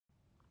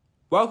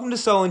Welcome to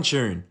Soul and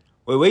Tune,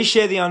 where we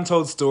share the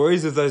untold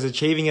stories of those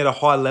achieving at a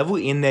high level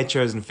in their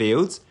chosen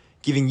fields,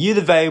 giving you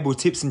the valuable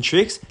tips and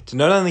tricks to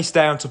not only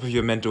stay on top of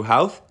your mental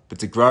health, but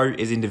to grow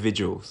as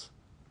individuals.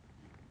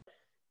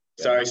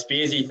 So,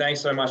 Spearsy,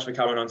 thanks so much for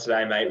coming on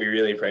today, mate. We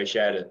really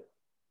appreciate it.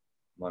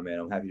 My man,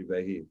 I'm happy to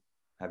be here.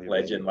 Happy to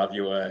Legend, be love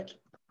your work.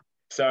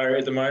 So,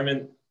 at the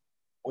moment,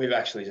 we've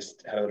actually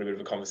just had a little bit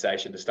of a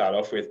conversation to start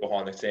off with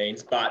behind the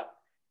scenes. But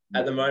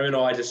at the moment,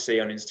 I just see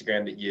on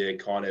Instagram that you're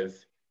kind of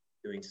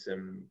doing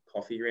some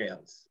coffee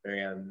rounds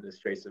around the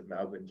streets of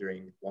Melbourne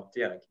during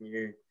lockdown. Can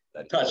you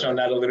touch on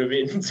that a little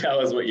bit and tell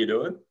us what you're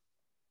doing?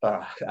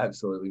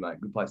 Absolutely, mate.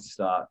 Good place to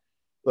start.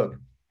 Look,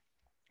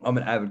 I'm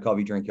an avid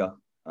coffee drinker.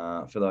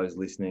 For those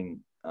listening,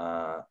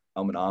 I'm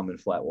an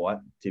almond flat white,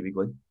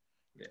 typically.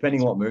 Yeah,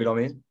 Depending on what mood I'm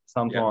in.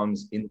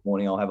 Sometimes in the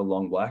morning I'll have a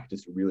long black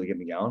just to really get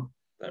me going.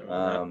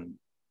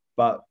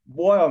 But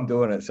why I'm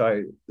doing it,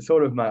 so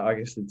sort of, mate, I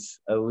guess it's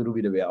a little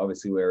bit about,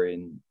 obviously we're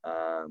in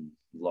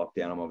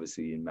lockdown. I'm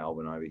obviously in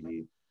Melbourne over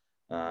here.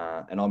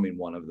 And I'm in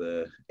one of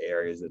the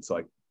areas that's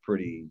like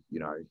pretty,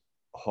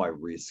 high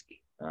risk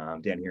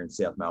down here in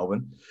South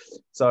Melbourne.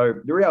 So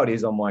the reality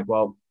is I'm like,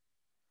 well,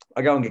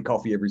 I go and get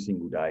coffee every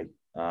single day.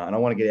 And I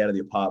want to get out of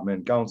the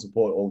apartment, go and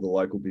support all the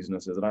local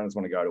businesses. I don't just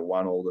want to go to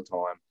one all the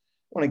time.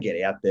 I want to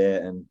get out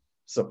there and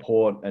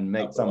support and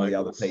meet some of the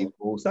other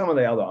people, some of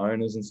the other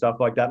owners and stuff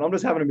like that. And I'm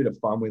just having a bit of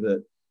fun with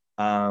it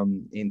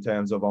in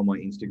terms of on my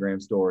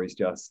Instagram stories,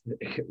 just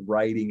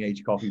rating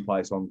each coffee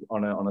place on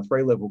a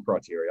 3-level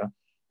criteria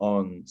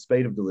on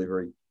speed of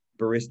delivery,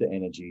 barista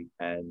energy,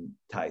 and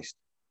taste.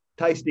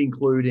 Taste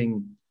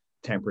including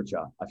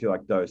temperature. I feel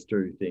like those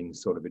two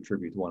things sort of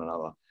attribute to one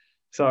another.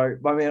 So,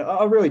 I mean,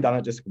 I've really done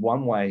it just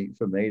one way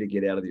for me to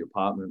get out of the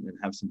apartment and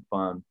have some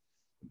fun,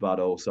 but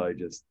also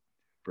just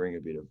bring a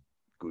bit of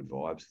good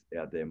vibes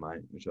out there,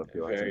 mate, which I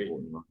feel like is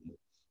important.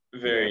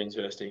 Very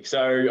interesting.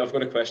 So I've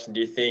got a question.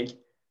 Do you think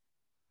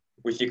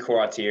with your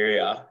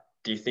criteria,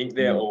 do you think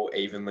they're all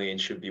evenly and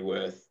should be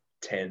worth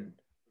 10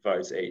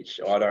 votes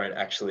each? I don't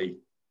actually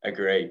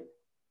agree.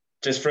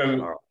 Just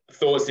from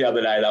thoughts the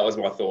other day, that was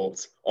my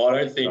thoughts. I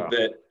don't think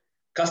that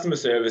customer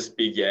service,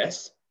 big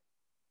yes.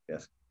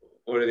 Yes.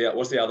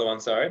 What's the other one,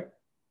 sorry?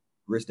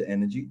 Barista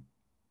energy.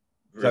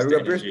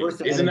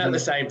 Barista Isn't that the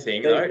same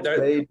thing,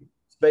 though?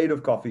 Speed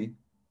of coffee.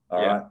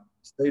 All right.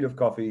 Speed of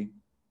coffee,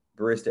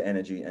 barista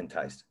energy, and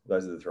taste.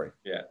 Those are the three.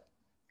 Yeah.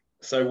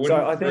 So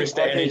wouldn't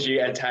barista energy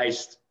and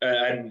taste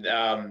and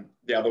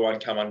the other one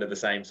come under the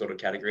same sort of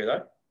category,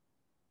 though?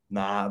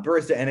 Nah,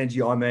 barista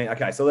energy, I mean,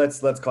 okay, so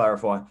let's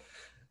clarify.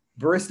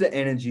 Barista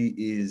energy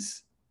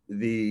is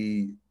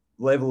the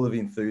level of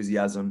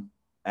enthusiasm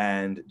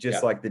and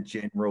just like the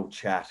general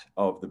chat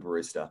of the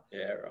barista.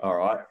 Yeah, right. All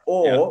right.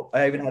 Or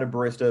I even had a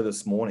barista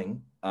this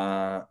morning.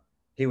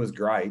 He was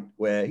great,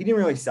 where he didn't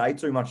really say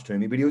too much to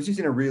me, but he was just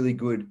in a really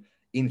good,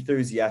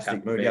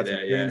 enthusiastic mood. He had some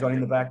tunes on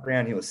in the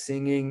background. He was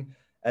singing.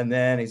 And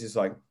then he's just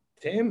like,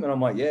 Tim? And I'm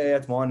like, yeah,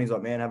 it's mine. He's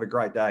like, man, have a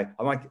great day.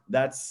 I'm like,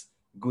 that's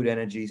good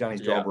energy. He's done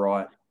his job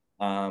right.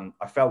 I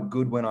felt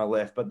good when I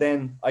left. But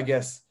then I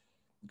guess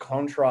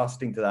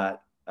contrasting to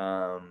that,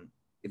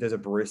 if there's a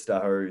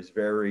barista who's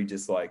very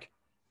just like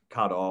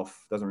cut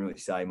off, doesn't really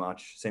say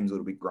much, seems a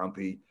little bit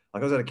grumpy.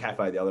 Like I was at a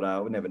cafe the other day. I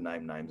would never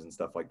name names and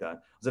stuff like that.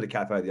 I was at a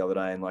cafe the other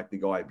day and like the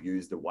guy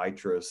abused the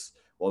waitress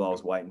while I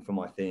was waiting for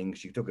my thing.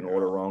 She took an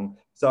order wrong.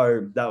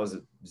 So that was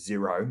a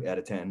 0 out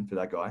of 10 for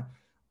that guy.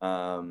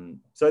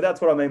 So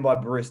that's what I mean by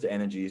barista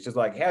energy. It's just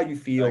like how you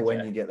feel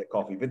when you get the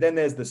coffee. But then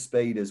there's the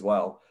speed as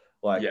well.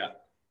 Like,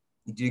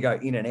 do you go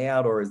in and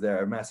out or is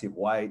there a massive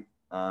wait?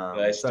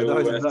 They're still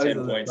worth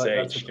 10 points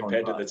each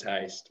compared to the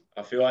taste.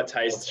 I feel like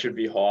taste should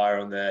be higher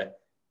on the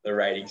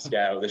rating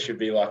scale. There should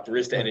be like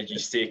barista energy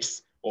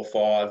 6 or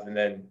 5, and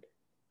then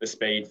the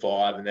speed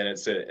 5, and then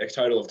it's a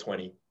total of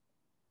 20.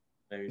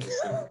 Maybe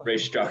just some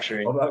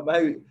restructuring.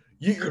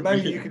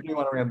 Maybe you could do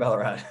one around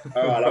Ballarat.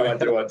 All right, I might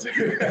do one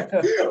too.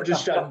 I'm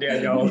just shutting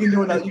down y'all. You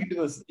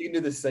can do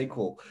the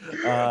sequel.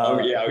 I'll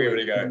give it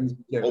a go.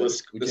 Or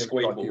the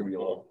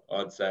squeakle.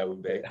 I'd say it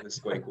would be the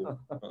squeakle,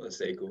 not the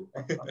sequel.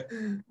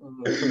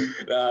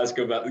 That's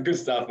good, mate. Good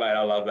stuff, mate.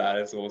 I love that.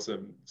 It's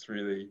awesome. It's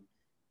really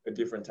a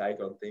different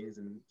take on things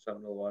and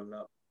something to lighten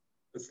up.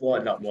 It's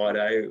lighting up my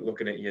day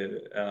looking at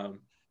your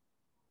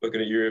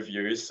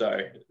reviews. So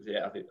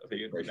yeah, I think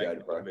it'd make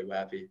people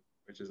happy,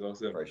 which is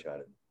awesome.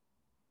 Appreciate it.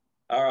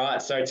 All right,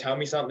 so tell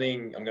me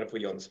something. I'm going to put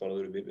you on the spot a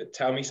little bit, but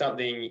tell me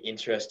something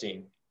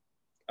interesting.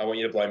 I want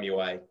you to blow me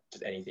away.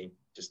 Just anything,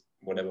 just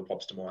whatever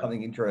pops to mind.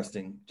 Something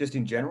interesting, just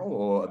in general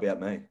or about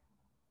me?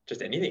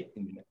 Just anything,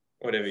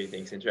 whatever you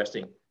think's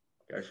interesting.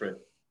 Go for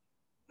it.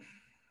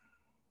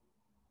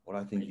 What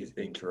I think is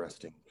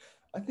interesting.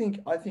 I think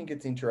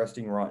it's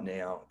interesting right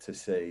now to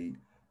see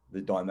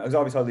the dynamic. Because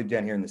obviously I live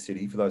down here in the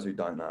city. For those who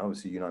don't know,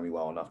 obviously you know me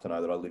well enough to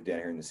know that I live down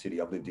here in the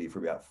city. I've lived here for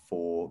about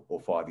 4 or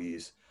 5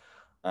 years.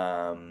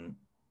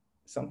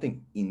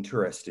 Something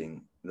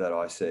interesting that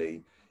I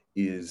see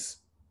is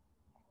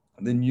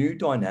the new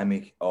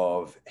dynamic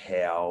of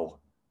how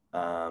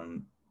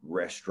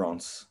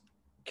restaurants,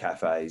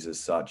 cafes as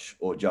such,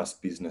 or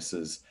just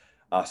businesses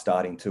are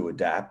starting to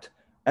adapt,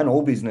 and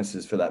all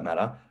businesses for that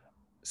matter.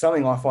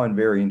 Something I find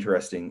very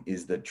interesting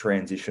is the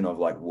transition of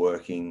like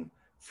working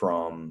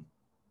from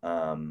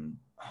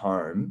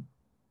home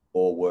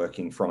or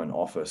working from an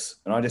office.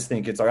 And I just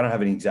think it's, I don't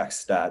have an exact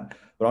stat,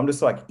 but I'm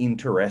just like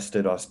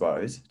interested, I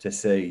suppose, to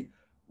see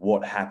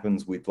what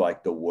happens with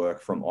like the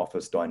work from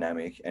office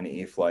dynamic. And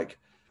if like,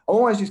 I'm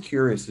always just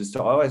curious as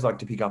to, I always like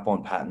to pick up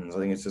on patterns. I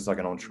think it's just like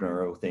an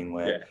entrepreneurial thing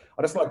where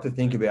I just like to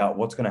think about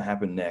what's going to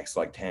happen next,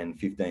 like 10,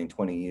 15,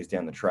 20 years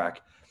down the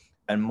track.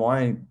 And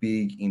my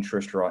big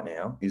interest right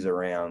now is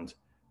around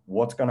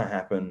what's going to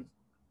happen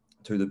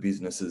to the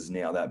businesses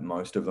now that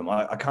most of them,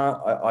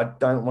 I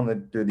don't want to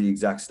do the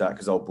exact stat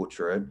because I'll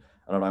butcher it,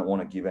 and I don't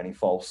want to give any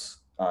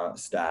false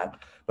stat,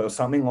 but it was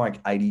something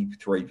like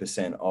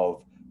 83%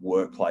 of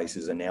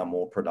workplaces are now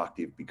more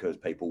productive because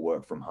people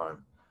work from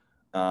home.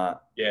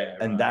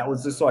 And that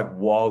was just like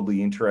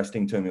wildly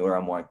interesting to me, where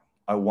I'm like,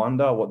 I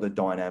wonder what the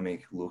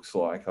dynamic looks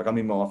like. Like I'm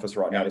in my office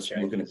right now, just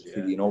looking at the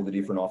city and all the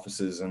different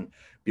offices and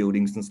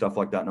buildings and stuff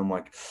like that. And I'm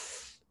like,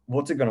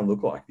 what's it going to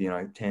look like,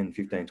 10,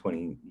 15,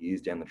 20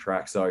 years down the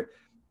track? So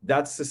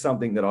that's just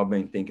something that I've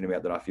been thinking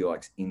about that I feel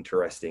like is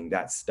interesting,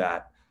 that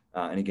stat.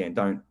 And again,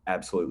 don't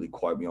absolutely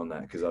quote me on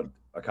that because I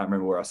can't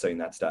remember where I've seen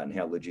that stat and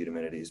how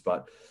legitimate it is,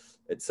 but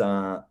it's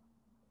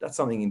that's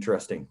something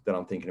interesting that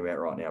I'm thinking about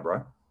right now,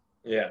 bro.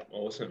 Yeah,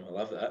 awesome. I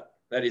love that.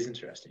 That is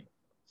interesting.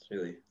 It's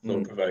really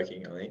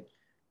thought-provoking, I think.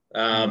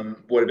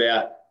 What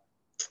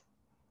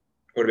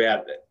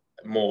about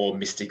more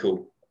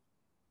mystical?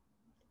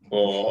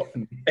 Or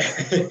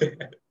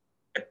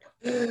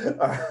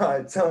all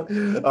right. So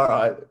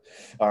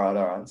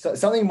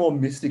something more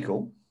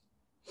mystical.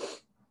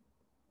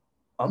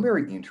 I'm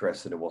very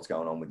interested in what's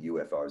going on with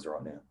UFOs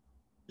right now.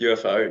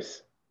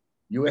 UFOs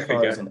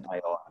and AI,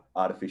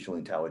 artificial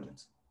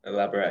intelligence.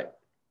 Elaborate.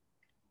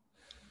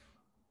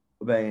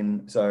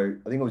 So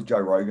I think it was Joe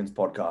Rogan's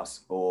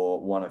podcast or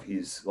one of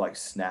his like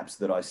snaps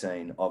that I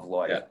seen of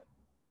like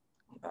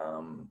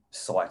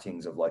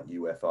sightings of like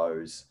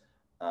UFOs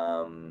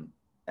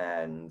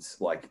and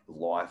like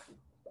life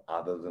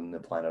other than the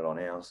planet on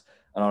ours.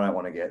 And I don't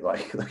want to get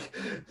like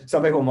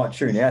some people might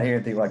tune out here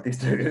and think like, this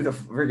dude, who the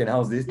friggin'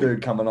 hell's this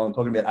dude coming on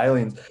talking about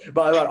aliens?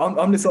 But like,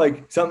 I'm just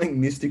like something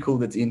mystical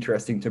that's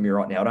interesting to me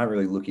right now. I don't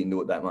really look into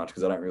it that much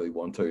because I don't really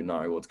want to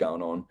know what's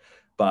going on,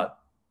 but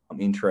I'm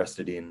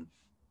interested in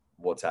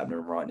what's happening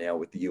right now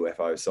with the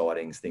UFO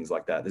sightings, things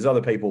like that. There's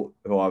other people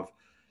who I've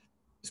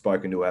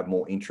spoken to have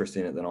more interest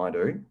in it than I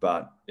do,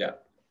 but if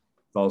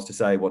I was to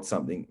say what's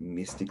something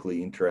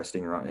mystically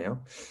interesting right now,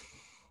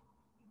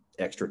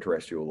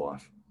 extraterrestrial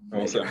life.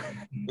 Awesome.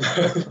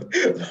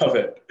 Love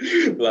it.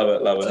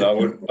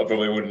 I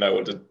probably wouldn't know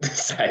what to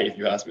say if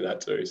you asked me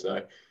that too.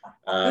 So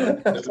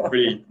it's a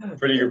pretty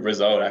good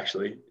result,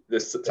 actually.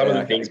 There's some of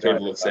the things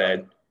people have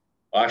said.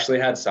 I actually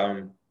had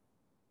some,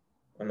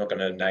 I'm not going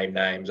to name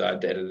names, I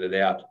edited it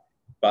out,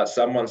 but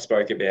someone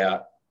spoke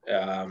about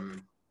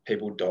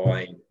people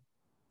dying.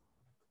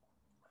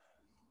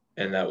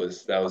 And that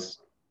was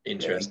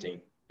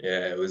interesting.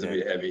 Yeah, it was a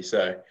bit heavy.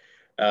 So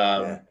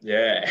so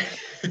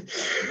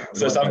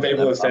some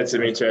people have said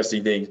some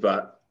interesting things,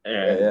 but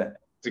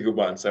it's a good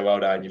one. So well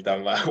done. You've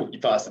done well. You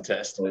passed the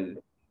test.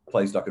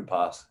 Pleased I could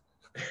pass.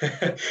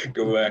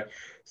 Good work.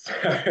 So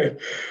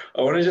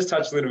I want to just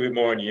touch a little bit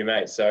more on you,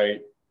 mate. So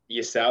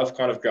yourself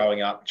kind of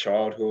growing up,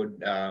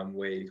 childhood,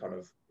 where you kind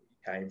of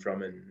came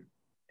from and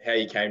how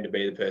you came to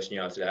be the person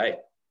you are today.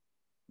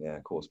 Yeah,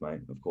 of course, mate.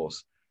 Of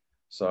course.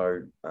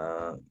 So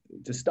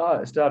to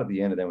start at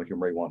the end and then we can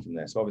rewind from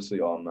there. So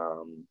obviously I'm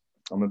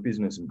a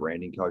business and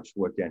branding coach,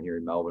 work down here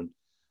in Melbourne.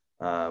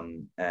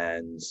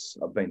 And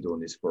I've been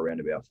doing this for around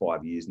about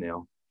 5 years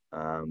now.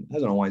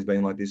 Hasn't always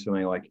been like this for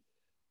me, like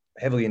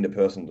heavily into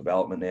personal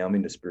development now. I'm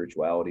into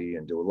spirituality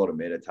and do a lot of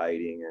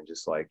meditating and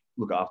just like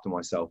look after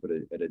myself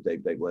at a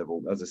deep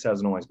level. As I said, it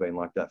hasn't always been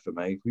like that for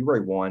me. If we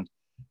rewind,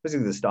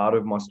 basically the start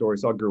of my story.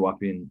 So I grew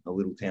up in a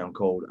little town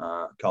called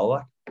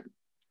Colac,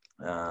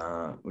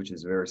 which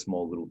is a very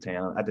small little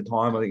town. At the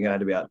time, I think I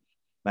had about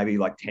maybe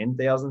like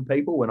 10,000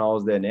 people when I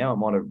was there now. It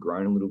might have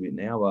grown a little bit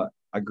now, but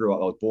I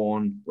was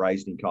born,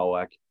 raised in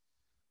Colac.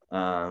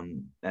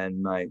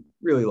 And mate,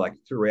 really like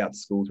throughout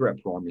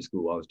primary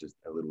school, I was just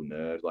a little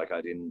nerd. Like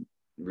I didn't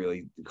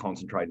really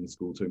concentrate in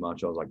school too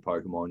much. I was like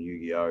Pokemon,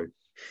 Yu-Gi-Oh,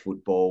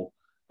 football.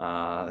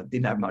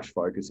 Didn't have much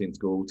focus in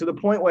school to the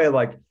point where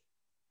like,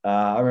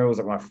 I remember it was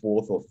like my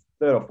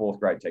third or fourth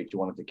grade teacher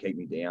wanted to keep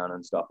me down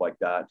and stuff like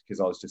that because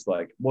I was just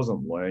like,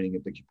 wasn't learning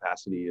at the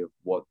capacity of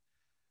what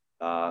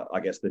I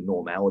guess the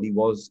normality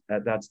was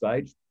at that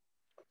stage.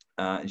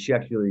 And she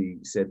actually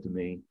said to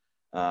me,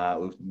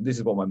 this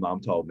is what my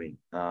mum told me.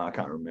 I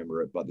can't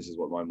remember it, but this is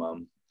what my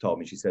mum told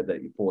me. She said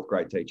that your fourth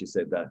grade teacher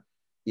said that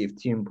if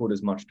Tim put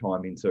as much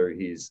time into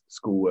his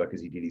schoolwork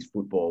as he did his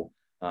football,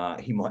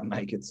 he might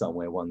make it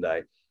somewhere one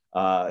day.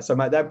 So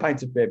mate, that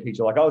paints a fair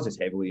picture. Like I was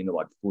just heavily into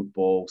like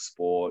football,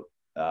 sport,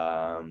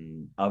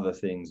 other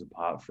things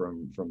apart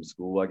from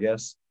school, I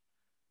guess.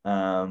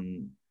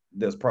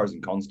 There's pros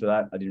and cons to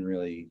that. I didn't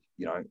really,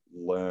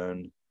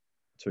 learn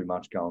too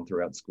much going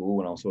throughout school,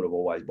 and I was sort of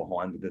always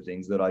behind with the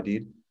things that I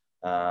did.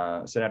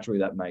 So naturally,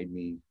 that made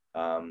me,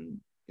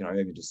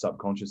 even just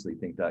subconsciously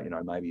think that,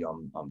 maybe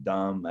I'm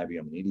dumb, maybe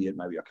I'm an idiot,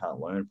 maybe I can't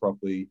learn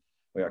properly,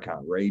 maybe I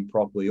can't read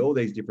properly, all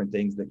these different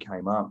things that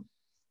came up.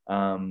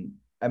 And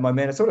my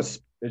man, it sort of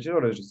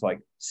just like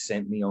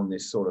sent me on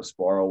this sort of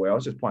spiral where I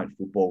was just playing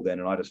football then,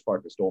 and I just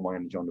focused all my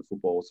energy on the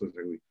football. So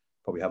we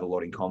probably have a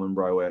lot in common,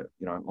 bro, where,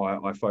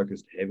 I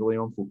focused heavily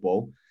on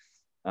football.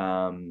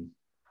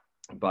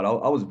 But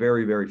I was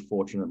very, very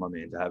fortunate, my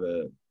man, to have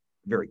a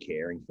very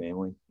caring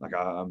family. Like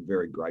I'm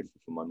very grateful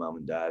for my mum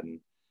and dad, and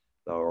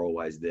they were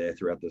always there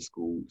throughout the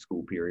school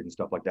period and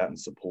stuff like that, and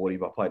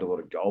supportive. I played a lot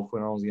of golf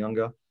when I was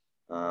younger.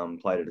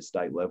 Played at a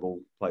state level,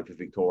 played for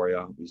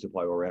Victoria. Used to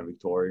play all around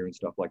Victoria and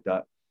stuff like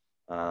that.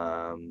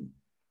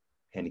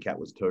 Handicap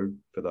was 2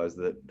 for those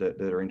that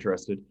are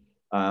interested.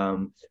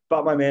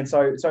 But my man,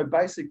 so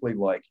basically,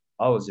 like,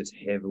 I was just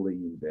heavily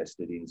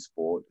invested in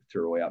sport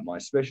throughout my,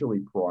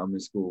 especially primary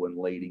school and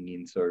leading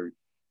into,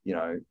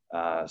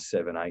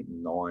 7, 8,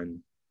 and 9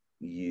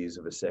 years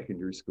of a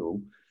secondary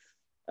school.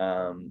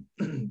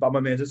 But my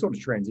man, just sort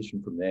of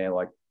transitioned from there.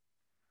 Like,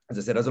 as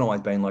I said, it hasn't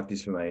always been like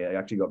this for me. It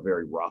actually got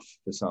very rough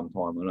for some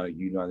time. I know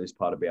you know this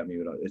part about me,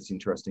 but it's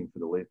interesting for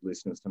the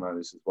listeners to know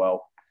this as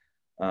well.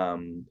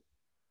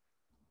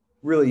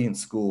 Really, in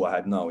school, I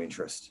had no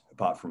interest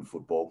apart from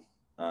football.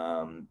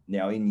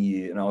 Now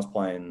and I was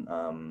playing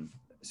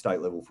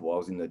state level football. I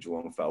was in the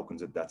Geelong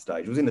Falcons at that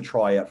stage. It was in the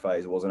tryout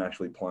phase. I wasn't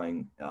actually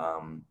playing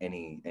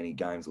any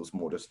games. It was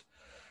more just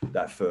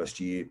that first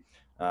year.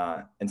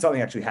 And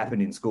something actually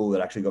happened in school that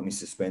actually got me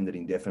suspended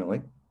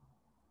indefinitely.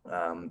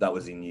 That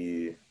was in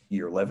year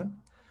 11.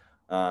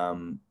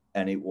 And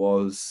it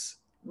was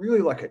really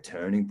like a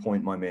turning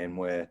point, my man,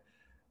 where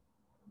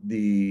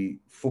the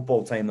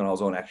football team that I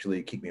was on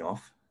actually kicked me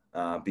off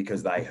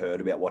because they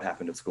heard about what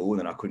happened at school, and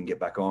then I couldn't get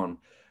back on.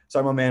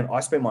 So, my man, I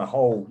spent my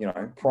whole,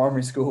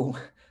 primary school,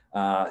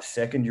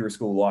 secondary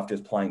school life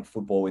just playing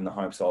football in the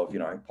hopes of,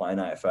 playing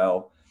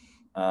AFL.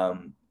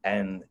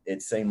 And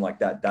it seemed like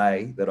that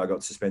day that I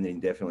got suspended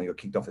indefinitely, got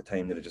kicked off the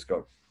team, that it just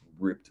got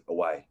ripped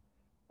away.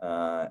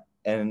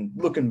 And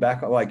looking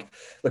back,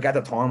 look, at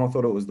the time, I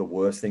thought it was the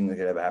worst thing that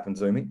could ever happen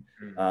to me.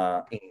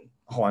 In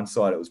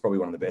hindsight, it was probably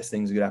one of the best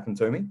things that could happen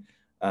to me.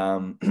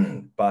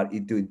 But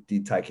it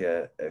did take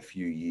a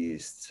few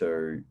years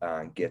to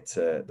get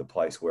to the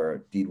place where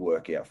it did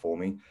work out for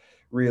me.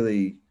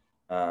 Really,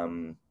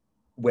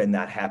 when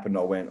that happened,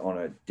 I went on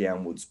a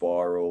downward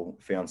spiral,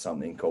 found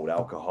something called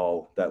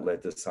alcohol that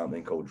led to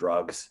something called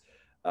drugs.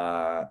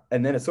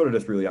 And then it sort of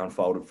just really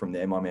unfolded from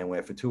there, my man,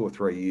 where for 2 or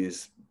 3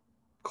 years,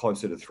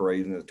 closer to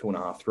 3,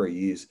 2.5, 3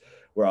 years,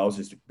 where I was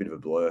just a bit of a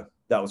blur.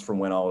 That was from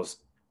when I was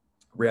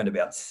around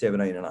about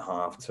 17 and a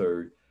half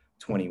to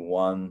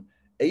 21.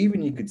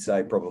 Even you could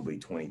say probably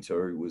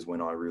 22 was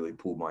when I really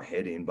pulled my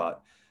head in.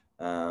 But,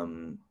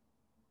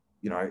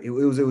 it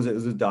was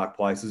a dark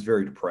place. I was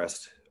very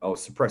depressed. I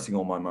was suppressing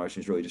all my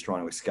emotions, really just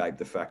trying to escape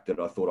the fact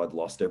that I thought I'd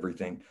lost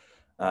everything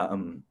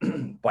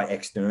by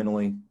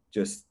externally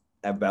just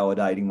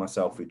validating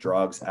myself with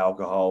drugs,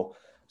 alcohol.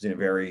 I was in a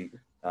very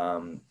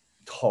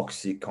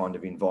toxic kind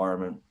of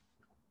environment.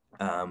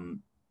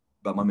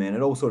 But my man,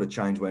 it all sort of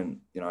changed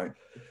when,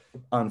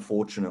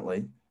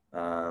 unfortunately,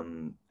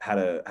 had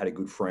a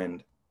good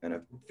friend and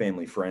a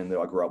family friend that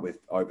I grew up with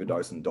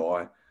overdose and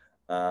die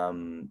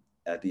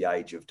at the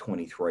age of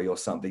 23 or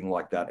something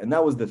like that. And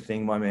that was the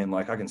thing, my man.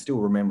 Like, I can still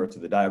remember it to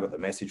the day. I got the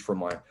message from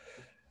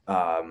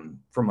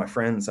my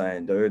friend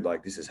saying, dude,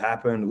 like, this has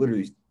happened. It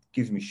literally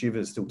gives me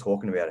shivers still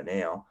talking about it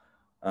now.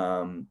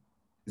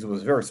 It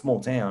was a very small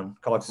town,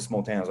 Collects of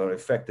small towns. It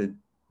affected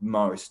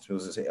most. It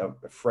was a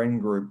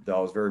friend group that I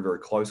was very, very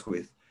close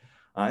with.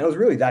 It was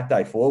really that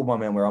day forward, my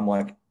man, where I'm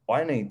like,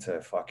 I need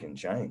to fucking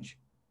change.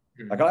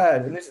 Like,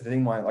 and this is the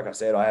thing, like I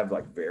said, I have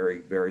like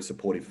very, very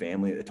supportive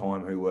family at the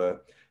time who were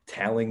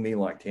telling me,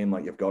 like, Tim,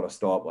 like, you've got to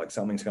stop, like,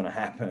 something's going to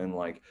happen.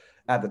 Like,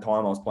 at the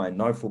time I was playing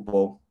no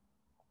football.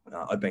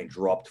 I'd been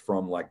dropped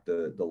from like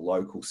the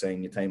local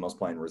senior team. I was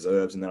playing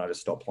reserves, and then I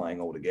just stopped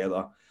playing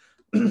altogether.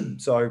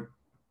 So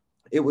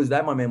it was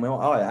that, my man.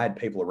 I had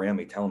people around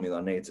me telling me that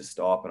I needed to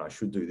stop, and I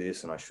should do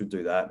this, and I should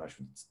do that, and I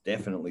should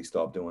definitely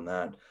stop doing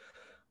that.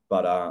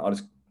 But I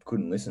just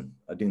couldn't listen.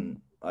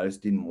 I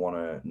just didn't want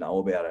to know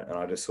about it. And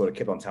I just sort of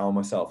kept on telling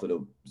myself that it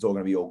was all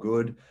going to be all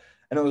good.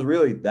 And it was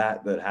really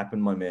that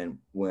happened, my man,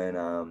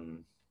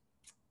 when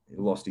he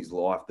lost his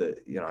life, that,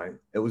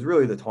 it was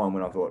really the time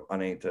when I thought, I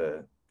need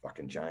to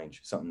fucking change.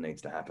 Something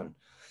needs to happen.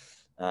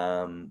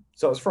 So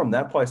it was from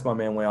that place, my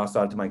man, where I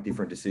started to make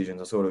different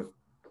decisions. I sort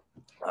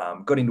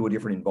of got into a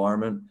different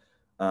environment,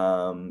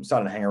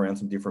 started to hang around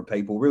some different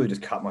people, really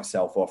just cut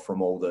myself off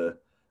from all the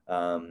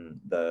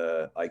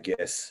I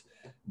guess,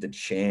 the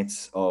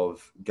chance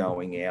of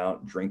going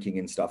out, drinking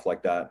and stuff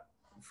like that.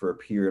 For a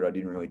period, I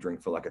didn't really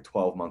drink for like a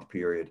 12-month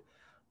period.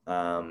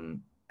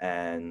 And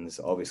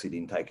obviously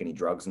didn't take any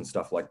drugs and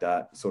stuff like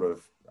that. Sort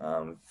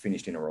of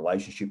finished in a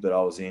relationship that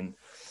I was in.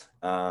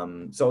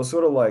 So I was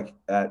sort of like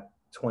at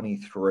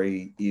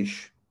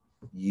 23-ish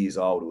years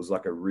old. It was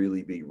like a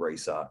really big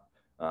restart.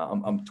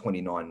 I'm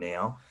 29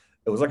 now.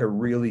 It was like a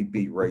really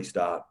big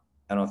restart.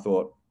 And I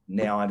thought,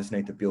 now I just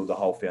need to build the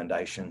whole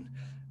foundation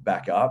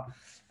back up.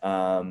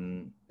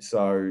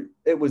 So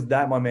it was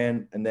that, my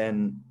man. And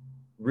then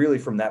really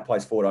from that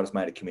place forward, I just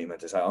made a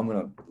commitment to say, I'm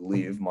going to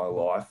live my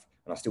life,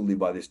 and I still live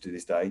by this to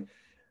this day,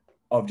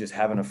 of just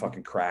having a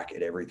fucking crack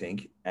at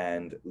everything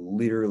and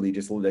literally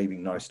just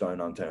leaving no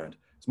stone unturned.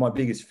 It's my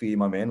biggest fear,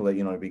 my man, to let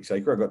you know a big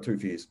secret. I've got 2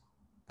 fears.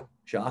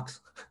 Sharks.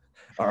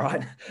 All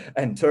right.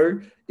 And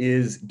 2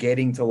 is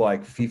getting to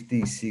like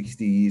 50,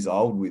 60 years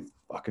old with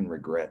fucking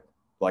regret.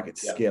 Like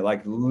it's scary,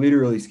 like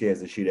literally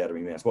scares the shit out of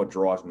me, man. It's what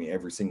drives me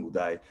every single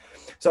day.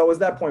 So it was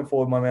that point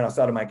forward, my man. I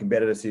started making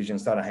better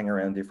decisions, started hanging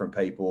around different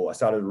people. I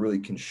started to really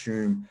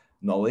consume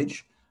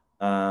knowledge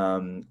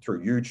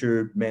through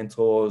YouTube,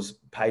 mentors,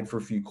 paid for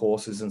a few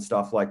courses and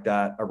stuff like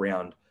that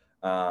around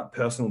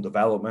personal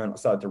development. I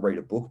started to read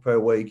a book per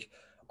week.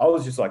 I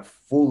was just like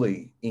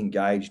fully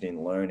engaged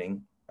in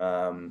learning.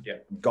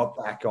 Got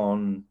back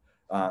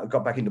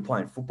into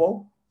playing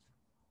football.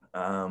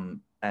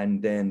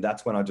 And then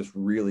that's when I just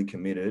really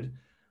committed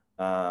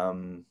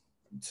to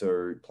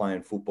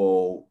playing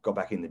football, got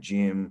back in the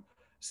gym,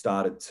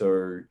 started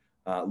to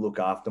look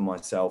after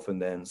myself. And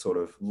then sort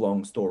of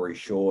long story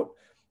short,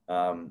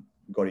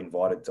 got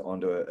invited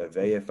onto a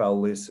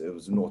VFL list. It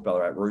was North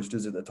Ballarat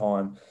Roosters at the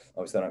time.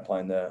 Obviously, I don't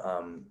play in the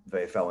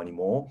VFL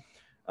anymore.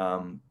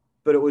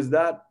 But it was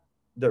that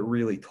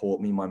really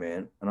taught me, my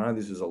man. And I know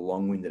this is a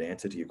long-winded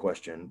answer to your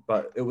question,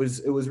 but it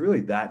was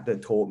really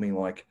that taught me,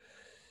 like,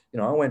 you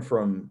know, I went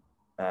from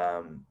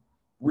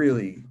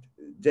really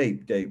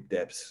deep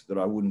depths that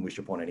I wouldn't wish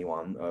upon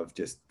anyone, of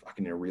just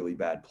fucking in a really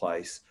bad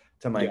place,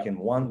 to making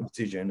one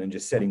decision and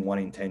just setting one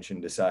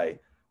intention to say,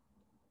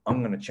 I'm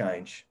going to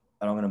change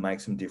and I'm going to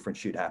make some different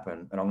shit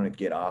happen and I'm going to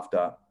get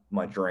after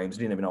my dreams. I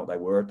didn't even know what they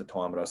were at the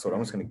time, but I thought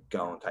I'm just going to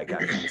go and take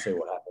action to see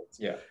what happens.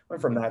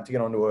 Went from that to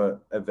get onto a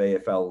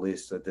VFL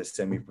list, at the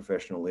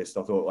semi-professional list.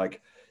 I thought,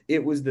 like,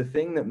 it was the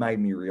thing that made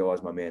me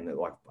realize, my man, that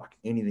like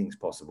anything's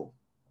possible.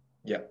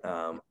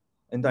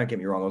 And don't get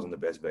me wrong, I wasn't the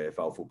best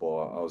VFL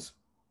footballer.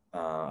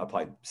 I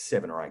played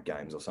 7 or 8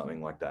 games or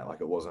something like that.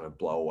 Like, it wasn't a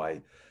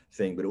blowaway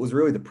thing, but it was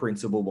really the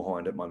principle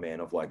behind it, my man,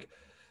 of like,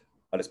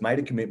 I just made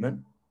a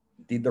commitment,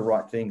 did the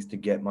right things to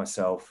get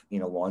myself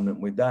in alignment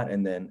with that.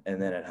 And then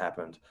it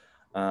happened.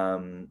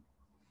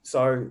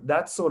 So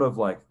that's sort of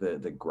like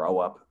the grow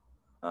up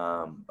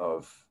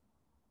of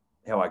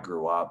how I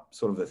grew up,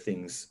 sort of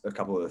a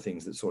couple of the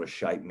things that sort of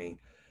shaped me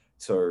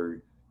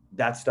to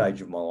that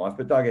stage of my life.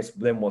 But I guess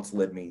then what's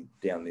led me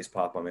down this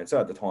path, my man. So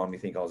at the time, you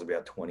think I was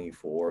about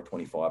 24 or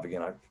 25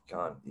 again. I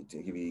can't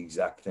give you the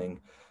exact thing.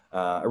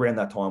 Around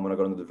that time when I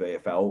got into the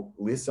VFL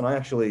list, and I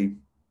actually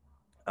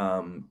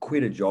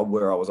quit a job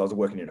where I was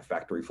working in a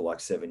factory for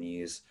like 7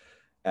 years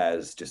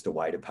as just a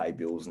way to pay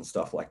bills and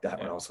stuff like that,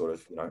 when I was sort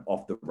of, you know,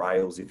 off the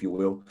rails, if you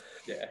will.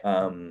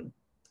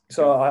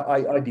 So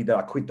I did that.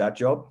 I quit that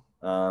job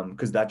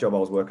because that job I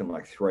was working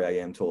like 3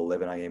 a.m. till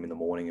 11 a.m. in the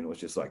morning, and it was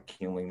just like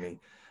killing me.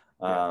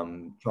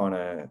 Trying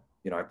to,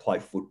 you know, play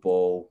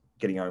football,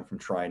 getting home from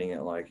training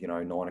at like, you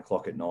know, 9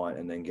 o'clock at night,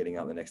 and then getting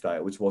up the next day,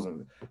 which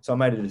wasn't. So I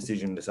made a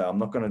decision to say, I'm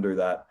not going to do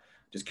that.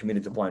 Just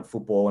committed to playing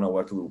football. And I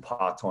worked a little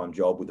part-time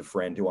job with a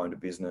friend who owned a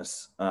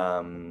business,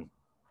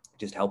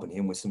 just helping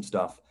him with some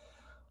stuff.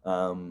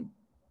 So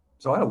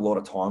I had a lot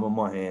of time on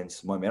my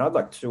hands, my man. I had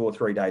like 2 or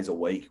 3 days a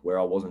week where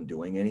I wasn't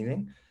doing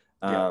anything.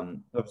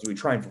 Obviously we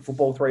trained for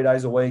football 3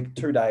 days a week.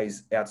 2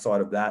 days outside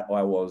of that,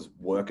 I was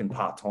working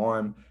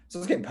part-time. So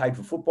I was getting paid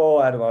for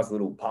football. I had a nice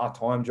little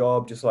part-time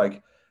job, just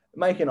like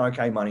making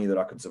okay money that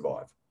I could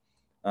survive.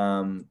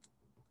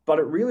 But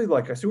it really,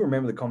 like, I still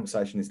remember the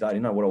conversation this day. I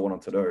didn't know what I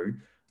wanted to do.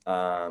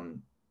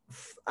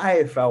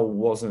 AFL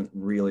wasn't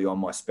really on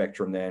my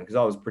spectrum then, because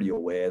I was pretty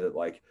aware that,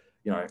 like,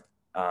 you know,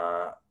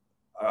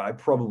 I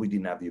probably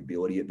didn't have the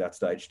ability at that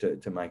stage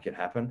to make it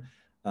happen.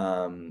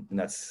 And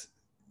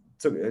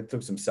it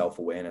took some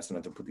self-awareness, and I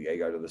had to put the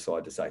ego to the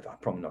side to say, I'm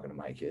probably not going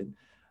to make it.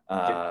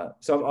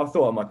 So I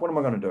thought, I'm like, what am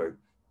I going to do?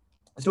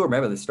 I still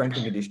remember the strength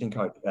and conditioning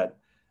coach at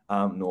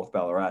North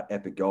Ballarat,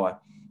 epic guy.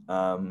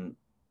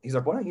 He's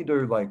like, why don't you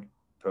do like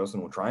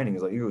personal training?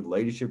 He's like, you have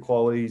leadership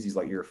qualities. He's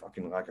like, you're a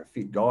fucking like a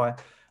fit guy.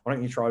 Why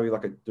don't you try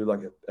to do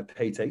a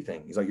PT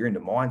thing? He's like, you're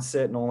into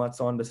mindset and all that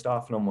sort of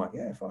stuff. And I'm like,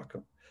 yeah, fuck.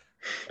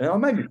 And it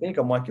made me think,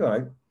 I'm like, you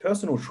know,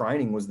 personal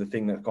training was the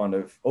thing that kind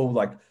of,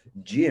 like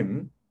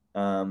gym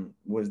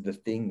was the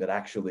thing that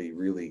actually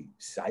really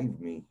saved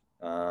me.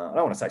 I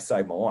don't want to say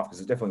saved my life, because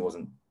it definitely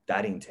wasn't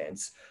that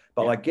intense,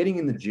 but like getting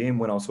in the gym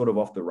when I was sort of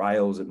off the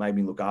rails, it made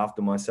me look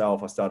after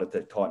myself. I started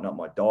to tighten up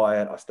my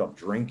diet. I stopped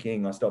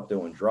drinking. I stopped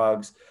doing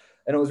drugs.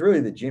 And it was really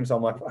the gym. So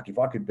I'm like, fuck, if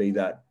I could be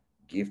that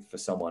gift for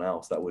someone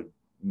else, that would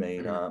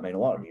mean a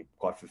lot to me,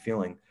 quite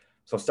fulfilling.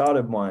 So I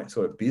started my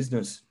sort of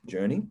business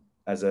journey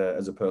as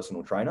a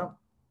personal trainer.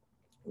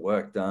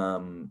 Worked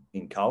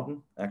in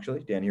Carlton,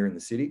 actually, down here in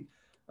the city,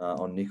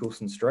 on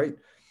Nicholson Street.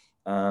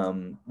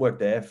 Worked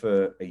there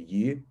for a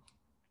year.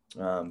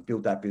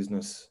 Built that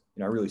business,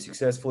 you know, really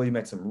successfully.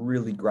 Met some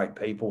really great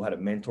people. Had a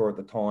mentor at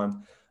the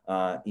time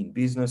in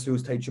business who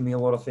was teaching me a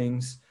lot of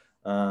things.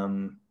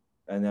 And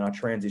then I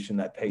transitioned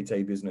that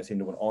PT business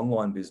into an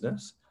online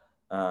business.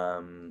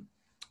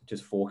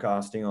 Just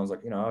forecasting. I was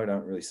like, I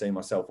don't really see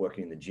myself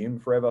working in the gym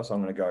forever. So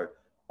I'm going to go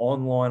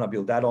online. I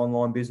built that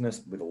online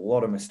business with a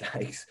lot of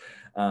mistakes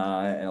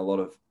and a lot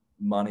of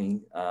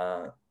money,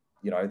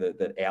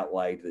 that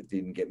outlaid that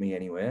didn't get me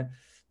anywhere.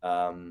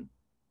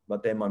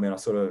 But then, I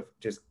sort of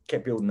just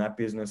kept building that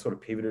business, sort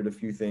of pivoted a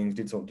few things,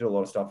 did a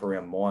lot of stuff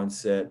around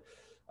mindset,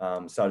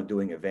 started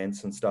doing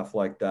events and stuff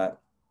like that.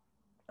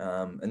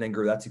 And then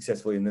grew that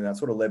successfully. And then that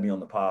sort of led me on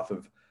the path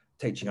of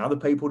teaching other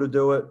people to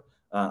do it.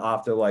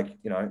 After when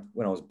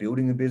I was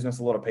building the business,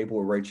 a lot of people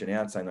were reaching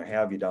out saying, how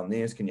have you done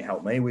this? Can you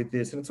help me with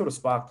this? And it sort of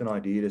sparked an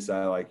idea to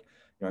say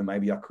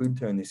maybe I could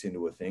turn this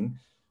into a thing.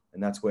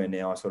 And that's where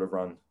now I sort of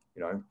run,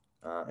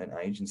 an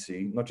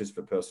agency, not just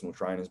for personal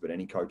trainers, but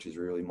any coaches,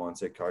 really,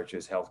 mindset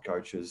coaches, health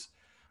coaches,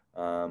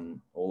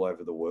 all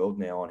over the world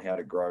now on how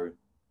to grow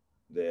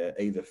their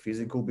either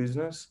physical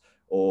business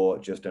or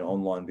just an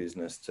online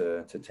business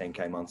to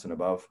 10K months and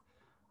above.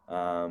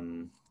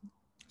 So,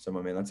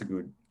 that's a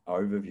good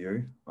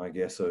overview, I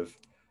guess, of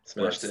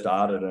where it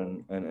started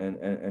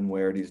and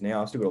where it is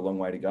now. I've still got a long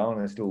way to go, and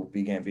there's still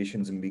big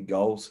ambitions and big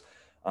goals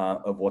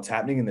of what's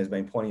happening. And there's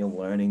been plenty of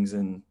learnings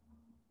and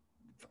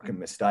fucking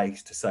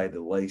mistakes, to say the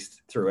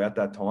least, throughout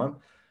that time.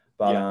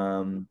 But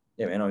I'm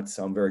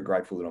very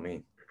grateful that I'm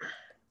here.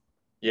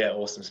 Yeah,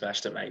 awesome.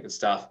 Smashed it, mate. Good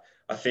stuff.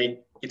 I think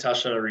you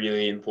touched on a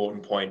really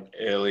important point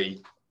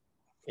early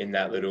in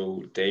that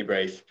little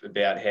debrief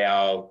about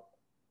how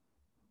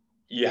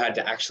you had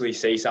to actually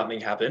see something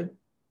happen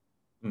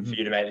for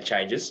you to make the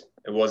changes.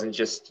 It wasn't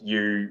just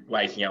you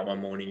waking up one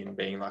morning and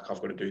being like,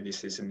 I've got to do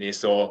this, this, and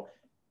this, or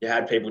you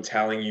had people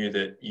telling you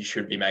that you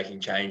should be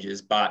making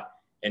changes, but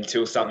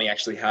until something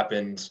actually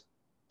happened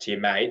to your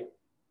mate,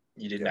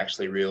 you didn't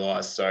actually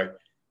realise. So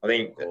I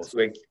think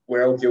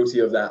we're all guilty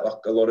of that. Like,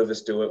 a lot of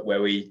us do it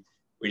where we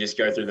just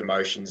go through the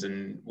motions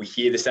and we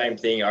hear the same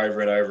thing over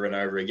and over and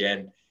over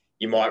again.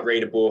 You might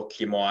read a book,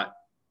 you might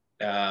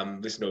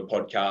listen to a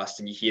podcast,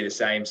 and you hear the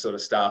same sort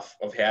of stuff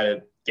of how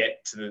to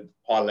get to the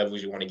high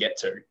levels you want to get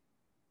to.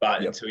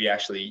 But until you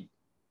actually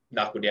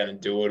knuckle down and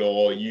do it,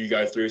 or you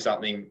go through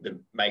something that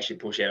makes you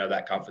push out of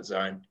that comfort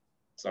zone,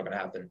 it's not going to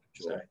happen.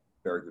 Sure. So,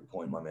 very good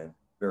point, my man.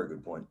 Very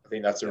good point. I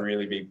think that's a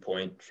really big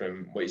point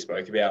from what you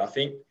spoke about. I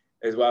think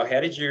as well,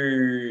 how did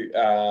you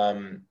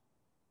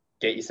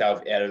get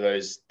yourself out of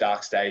those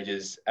dark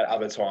stages at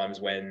other times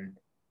when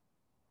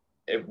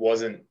there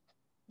wasn't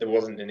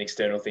an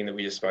external thing that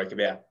we just spoke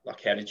about?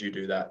 Like, how did you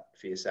do that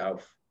for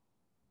yourself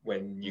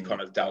when you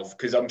kind of delved?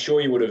 Because I'm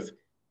sure you would have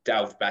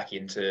delved back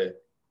into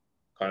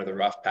kind of the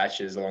rough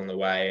patches along the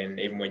way, and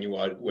even when you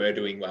were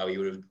doing well, you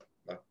would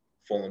have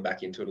fallen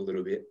back into it a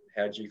little bit.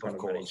 How did you kind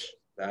of manage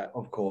that?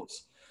 Of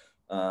course.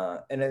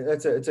 And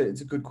it's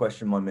a good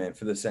question, my man,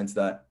 for the sense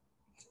that,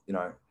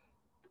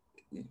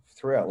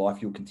 throughout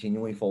life, you'll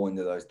continually fall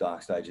into those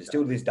dark stages.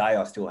 Still to this day,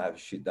 I still have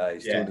shit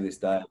days. Still to this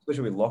day,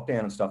 especially with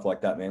lockdown and stuff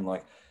like that, man.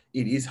 Like,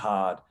 it is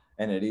hard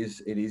and it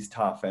is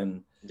tough.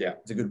 And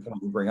it's a good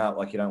point to bring up.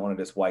 Like, you don't want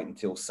to just wait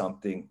until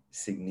something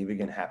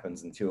significant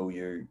happens until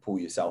you pull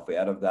yourself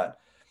out of that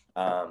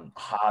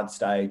hard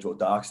stage or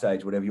dark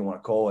stage, whatever you want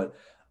to call it.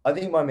 I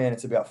think, my man,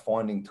 it's about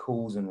finding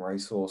tools and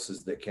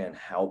resources that can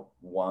help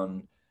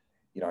one,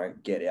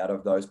 get out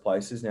of those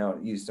places. Now, I'll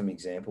use some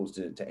examples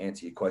to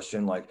answer your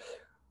question, like,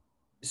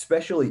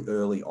 especially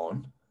early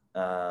on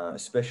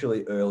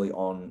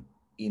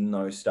in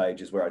those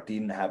stages where I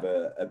didn't have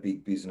a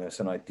big business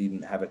and I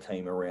didn't have a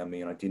team around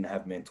me and I didn't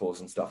have mentors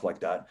and stuff like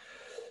that.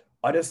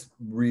 I just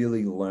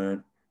really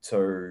learned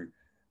to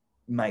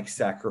make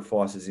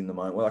sacrifices in the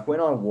moment. Like, when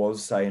I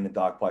was, say, in a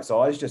dark place, I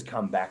always just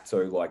come back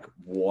to like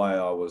why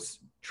I was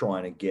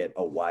trying to get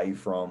away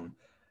from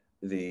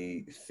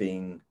the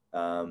thing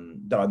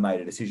that I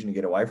made a decision to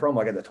get away from.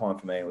 Like, at the time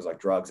for me, it was like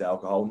drugs,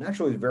 alcohol.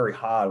 Naturally, it was very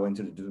hard. I went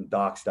into the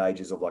dark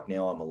stages of like,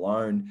 now I'm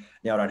alone.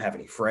 Now I don't have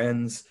any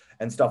friends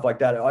and stuff like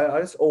that. I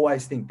just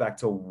always think back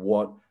to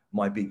what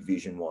my big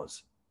vision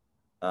was.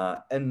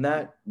 And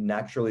that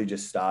naturally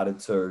just started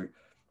to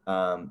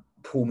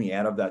pull me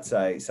out of that,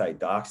 say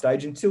dark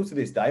stage. Until to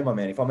this day, my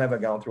man, if I'm ever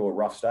going through a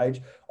rough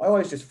stage, I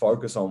always just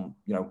focus on,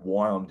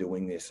 why I'm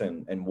doing this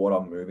and what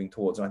I'm moving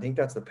towards. And I think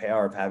that's the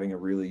power of having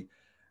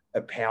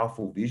a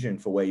powerful vision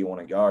for where you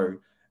want to go,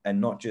 and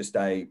not just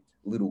a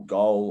little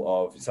goal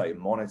of, say,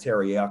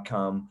 monetary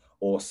outcome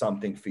or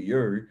something for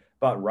you,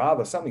 but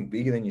rather something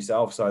bigger than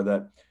yourself, so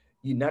that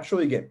you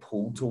naturally get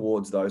pulled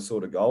towards those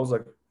sort of goals.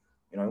 Like,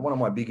 one of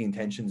my big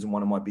intentions and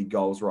one of my big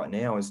goals right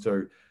now is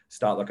to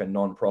start like a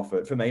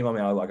non-profit. For me, I mean,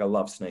 I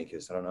love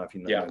sneakers. I don't know if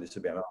you know this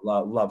about me. I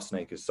love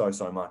sneakers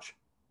so much.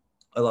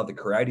 I love the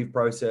creative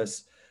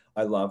process.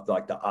 I love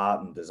like the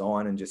art and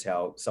design and just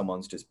how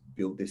someone's just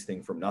built this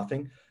thing from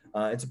nothing.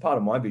 It's a part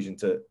of my vision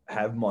to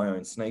have my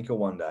own sneaker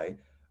one day,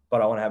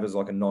 but I want to have as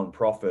like a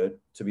non-profit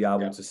to be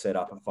able to set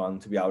up a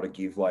fund, to be able to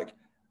give like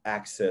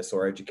access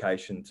or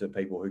education to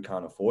people who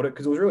can't afford it.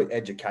 Because it was really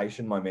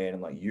education, my man,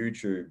 and like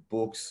YouTube,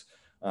 books.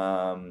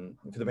 For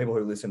the people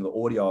who listen to the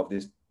audio of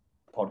this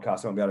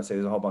podcast, I'm going to see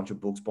there's a whole bunch of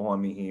books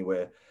behind me here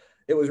where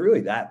it was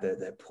really that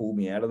pulled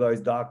me out of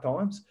those dark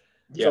times.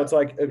 Yeah. So it's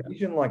like a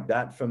vision like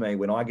that for me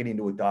when I get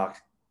into a dark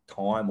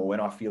time or when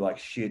I feel like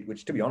shit,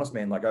 which to be honest,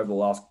 man, like over the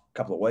last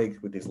couple of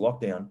weeks with this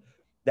lockdown,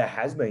 there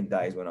has been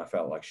days when I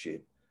felt like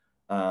shit.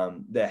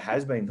 There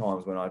has been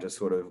times when I just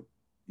sort of,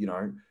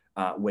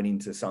 went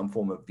into some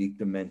form of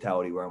victim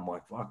mentality where I'm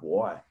like, fuck,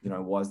 why?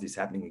 Why is this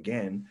happening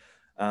again?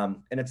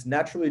 And it's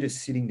naturally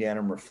just sitting down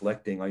and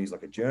reflecting. I use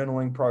like a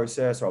journaling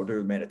process, or I'll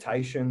do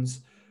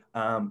meditations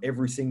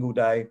every single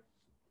day,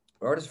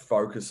 where I just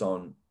focus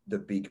on the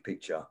big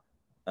picture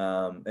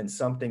and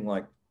something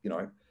like,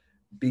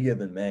 bigger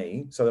than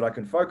me, so that I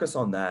can focus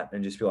on that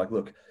and just feel like,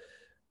 look,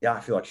 yeah,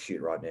 I feel like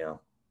shit right now,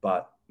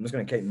 but I'm just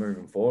going to keep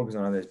moving forward because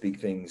I know there's big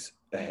things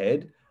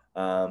ahead.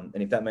 And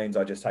if that means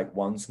I just take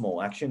one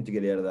small action to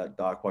get out of that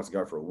dark place,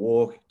 go for a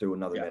walk, do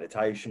another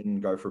meditation,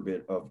 go for a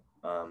bit of,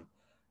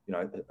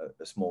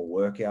 a small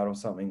workout or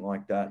something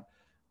like that.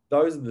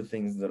 Those are the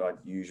things that I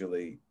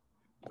usually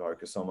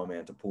focus on, my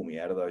man, to pull me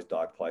out of those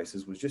dark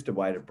places. Was just a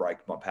way to break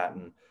my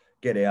pattern,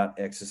 get out,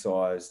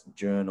 exercise,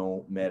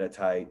 journal,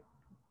 meditate.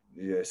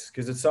 Yes,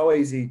 because it's so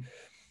easy.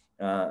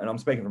 And I'm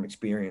speaking from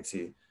experience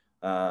here.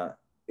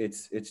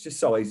 It's just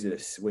so easy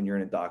to, when you're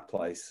in a dark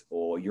place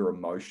or you're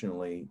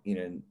emotionally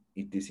in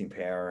a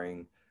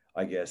disempowering,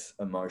 I guess,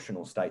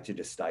 emotional state, to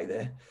just stay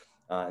there.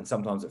 And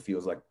sometimes it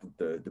feels like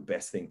the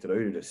best thing to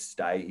do, to just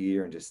stay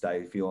here and just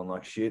stay feeling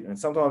like shit. And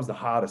sometimes the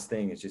hardest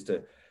thing is just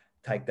to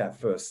take that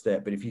first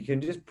step. But if you can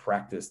just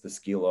practice the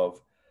skill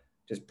of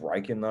just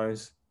breaking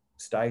those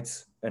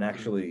states and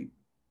actually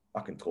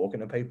fucking talking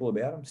to people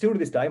about them. Still to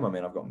this day, my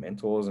man, I've got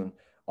mentors, and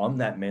I'm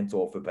that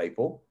mentor for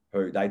people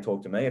who they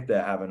talk to me if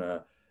they're having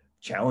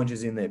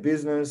challenges in their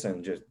business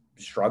and just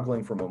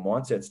struggling from a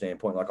mindset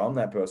standpoint. Like, I'm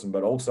that person,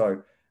 but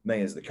also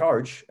me as the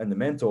coach and the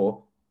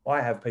mentor, I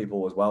have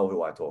people as well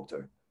who I talk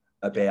to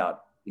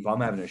about if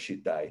I'm having a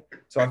shit day.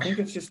 So I think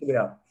it's just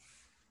about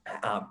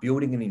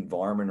building an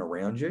environment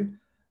around you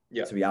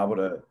to be able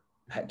to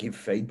give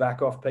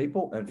feedback off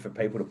people, and for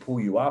people to pull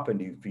you up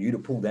and for you to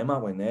pull them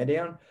up when they're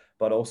down,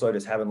 but also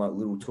just having like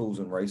little tools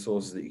and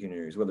resources that you can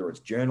use, whether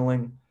it's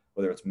journaling,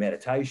 whether it's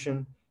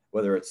meditation,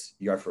 whether it's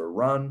you go for a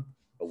run,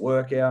 a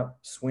workout,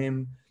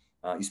 swim,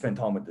 you spend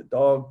time with the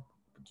dog,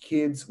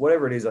 kids,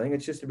 whatever it is. I think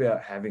it's just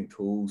about having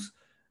tools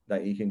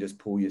that you can just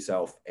pull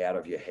yourself out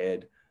of your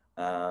head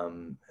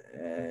and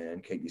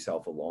keep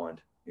yourself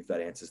aligned, if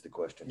that answers the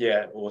question.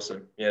 Yeah,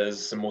 awesome. Yeah,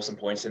 there's some awesome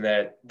points in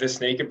there. The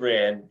sneaker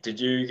brand, did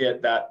you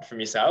get that from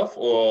yourself,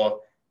 or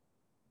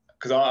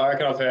because I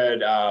reckon I've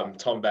heard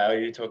Tom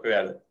Bailey talk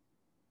about it?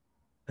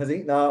 Has he?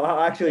 No,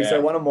 actually.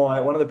 So one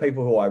of the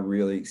people who I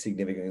really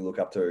significantly look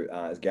up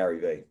to is Gary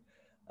Vee.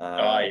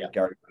 Gary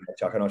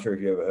Vaynerchuk. I'm not sure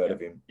if you ever heard of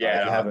him.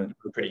 Yeah, if you haven't,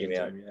 pretty into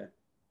him.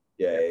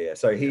 Yeah.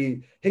 So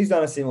he's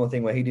done a similar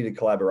thing where he did a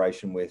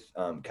collaboration with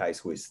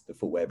K-Swiss, the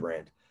footwear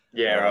brand.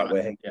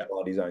 Where he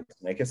designed his own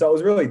sneaker. So it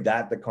was really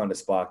that kind of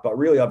sparked. But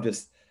really,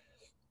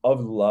 I've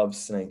loved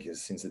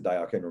sneakers since the day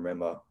I can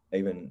remember.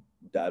 Even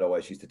Dad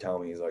always used to tell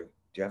me, he's like,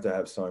 "Do you have to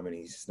have so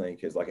many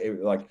sneakers?" Like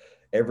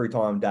every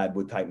time Dad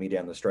would take me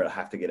down the street, I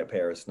have to get a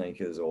pair of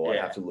sneakers, or I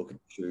have to look at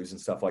shoes and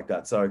stuff like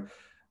that. So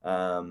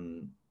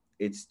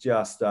it's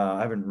just I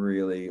haven't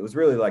really. It was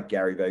really like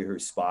Gary Vee who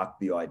sparked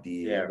the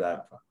idea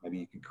that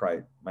maybe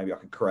I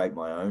could create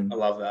my own. I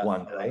love that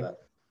one day.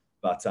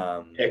 But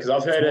because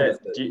I've heard it.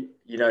 Do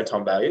you know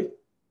Tom Bailey?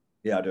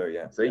 Yeah, I do.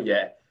 Yeah. So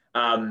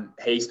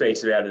he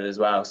speaks about it as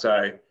well.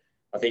 So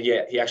I think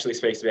he actually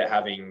speaks about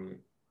having,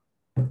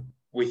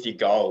 with your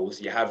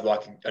goals, you have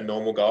like a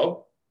normal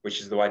goal,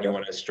 which is the one you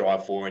want to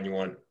strive for and you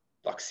want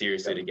like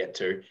seriously to get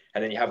to,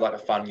 and then you have like a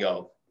fun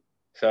goal.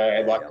 So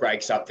it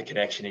breaks up the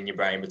connection in your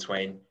brain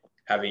between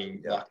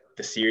having like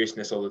the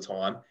seriousness all the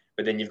time,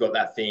 but then you've got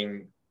that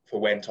thing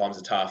for when times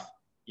are tough,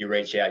 you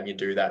reach out and you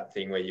do that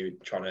thing where you're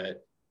trying to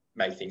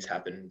make things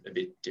happen a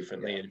bit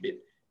differently and a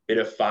bit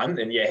of fun.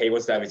 And he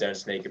wants to have his own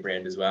sneaker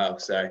brand as well.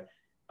 So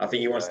I think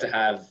he wants to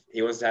have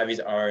his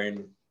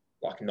own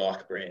like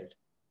Nike brand,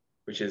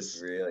 which is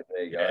really,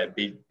 there you go.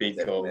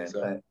 Big call.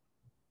 So,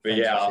 but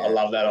I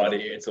love that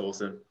idea. It's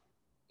awesome.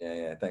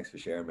 Yeah. Thanks for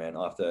sharing, man.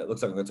 It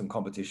looks like we've got some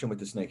competition with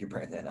the sneaker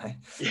brand then, eh?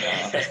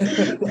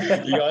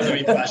 You guys will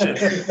be clashing.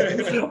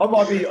 I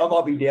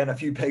might be down a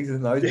few pegs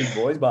than those big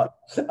boys, but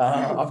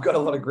I've got a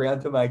lot of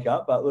ground to make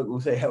up. But look, we'll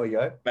see how we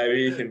go.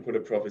 Maybe you can put a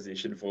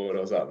proposition forward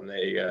or something. There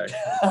you go.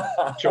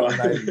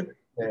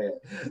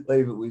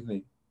 Leave it with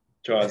me.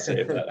 Try and see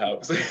if that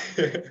helps.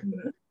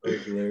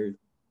 That's hilarious.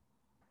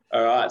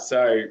 All right.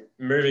 So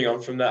moving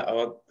on from that,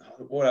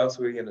 what else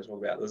were we going to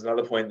talk about? There's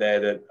another point there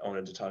that I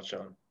wanted to touch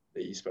on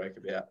that you spoke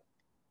about.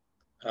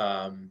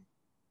 I'm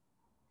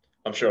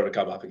sure it'll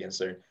come up again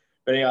soon.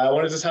 But anyway, I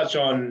wanted to touch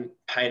on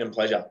pain and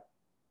pleasure.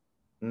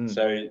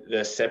 So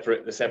the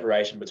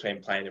separation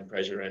between pain and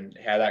pleasure and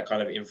how that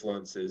kind of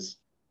influences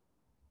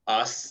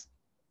us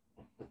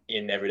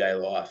in everyday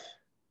life.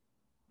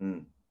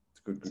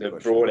 It's a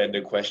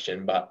broad-ended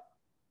question, but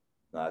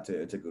no,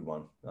 it's a good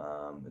one.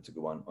 It's a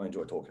good one. I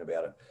enjoy talking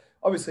about it.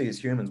 Obviously,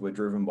 as humans, we're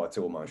driven by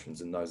two emotions,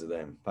 and those are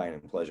them, pain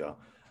and pleasure.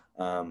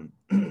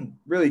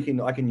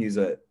 really I can use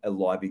a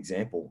live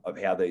example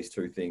of how these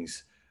two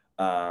things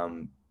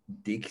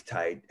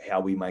dictate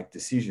how we make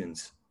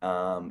decisions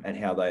and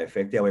how they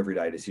affect our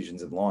everyday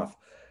decisions in life.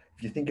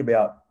 If you think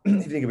about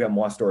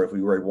my story, if we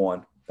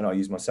rewind, and I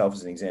use myself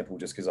as an example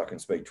just because I can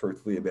speak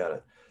truthfully about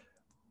it.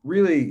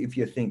 Really, if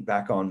you think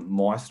back on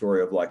my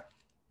story of like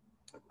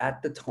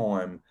at the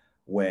time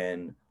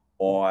when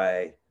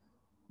I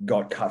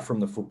got cut from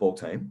the football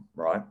team,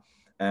 right?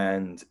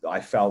 And I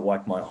felt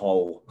like my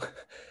whole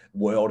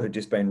world had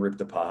just been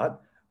ripped apart.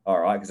 All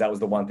right. Because that was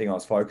the one thing I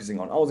was focusing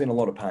on. I was in a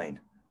lot of pain.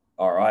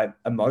 All right.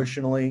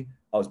 Emotionally,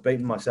 I was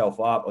beating myself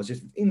up. I was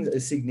just in a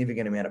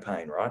significant amount of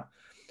pain, right?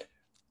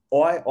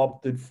 I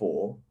opted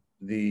for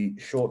the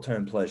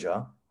short-term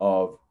pleasure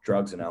of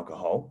drugs and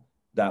alcohol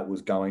that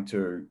was going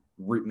to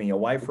rip me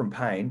away from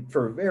pain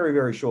for a very,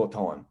 very short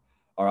time.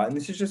 All right. And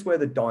this is just where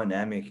the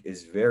dynamic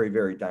is very,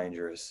 very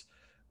dangerous.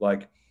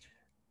 Like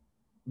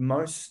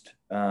most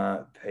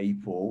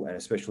people, and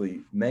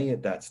especially me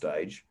at that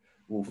stage,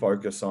 will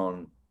focus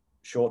on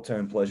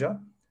short-term pleasure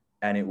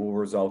and it will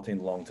result in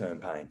long-term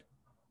pain.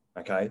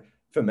 Okay.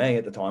 For me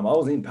at the time, I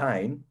was in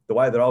pain. The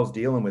way that I was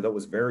dealing with it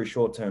was very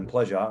short-term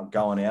pleasure,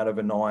 going out of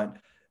a night,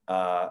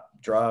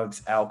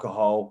 drugs,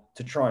 alcohol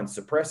to try and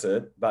suppress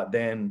it. But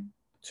then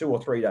 2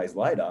 or 3 days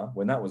later,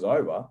 when that was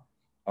over,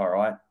 all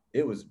right,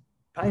 it was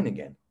pain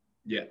again.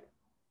 Yeah.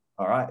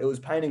 All right. It was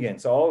pain again.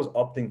 So I was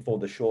opting for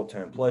the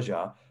short-term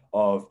pleasure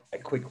of a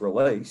quick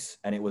release,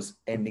 and it was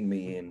ending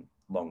me in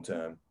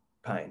long-term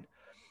pain.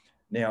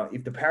 Now,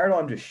 if the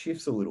paradigm just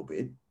shifts a little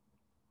bit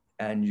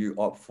and you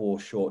opt for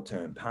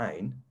short-term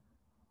pain,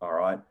 all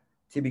right,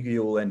 typically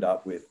you'll end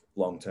up with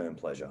long-term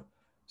pleasure.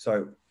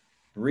 So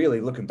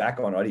really looking back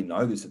on it, I didn't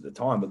know this at the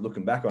time, but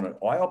looking back on it,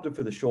 I opted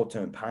for the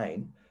short-term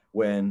pain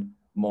when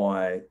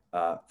my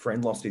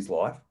friend lost his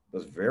life. It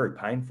was very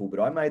painful, but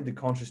I made the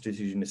conscious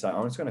decision to say,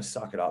 I'm just going to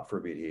suck it up for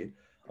a bit here.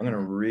 I'm going to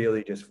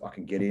really just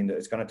fucking get into it.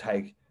 It's going to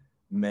take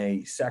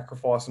me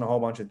sacrificing a whole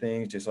bunch of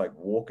things, just like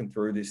walking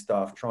through this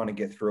stuff, trying to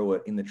get through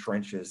it in the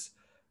trenches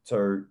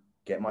to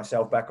get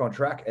myself back on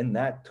track. And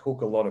that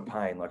took a lot of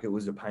pain. Like it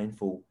was a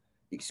painful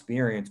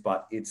experience,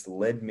 but it's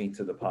led me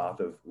to the path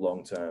of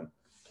long-term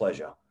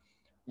pleasure.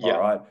 Yeah. All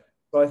right.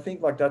 So I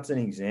think like that's an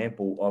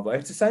example of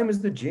like, it's the same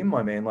as the gym,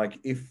 my man. Like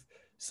if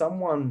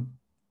someone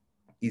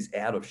is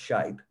out of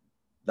shape,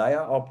 they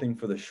are opting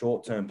for the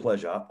short-term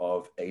pleasure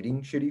of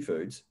eating shitty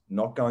foods,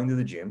 not going to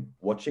the gym,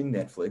 watching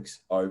Netflix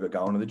over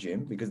going to the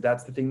gym, because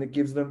that's the thing that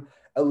gives them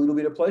a little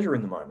bit of pleasure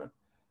in the moment.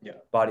 Yeah.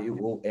 But it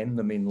will end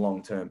them in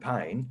long-term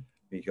pain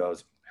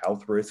because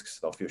health risks,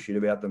 they'll feel shit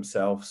about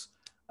themselves.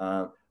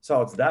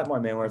 So it's that, my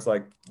man, where it's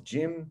like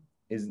gym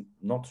is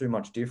not too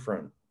much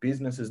different.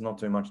 Business is not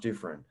too much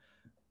different.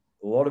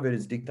 A lot of it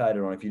is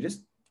dictated on if you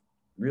just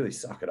really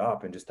suck it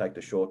up and just take the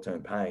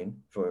short-term pain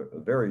for a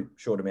very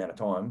short amount of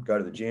time, go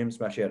to the gym,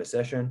 smash out a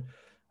session.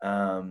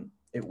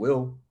 It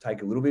will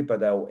take a little bit,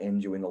 but they'll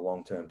end you in the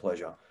long-term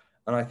pleasure.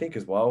 And I think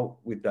as well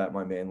with that,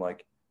 my man,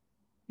 like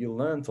you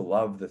learn to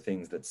love the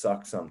things that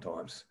suck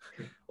sometimes.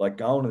 Like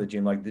going to the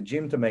gym, like the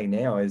gym to me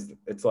now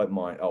it's like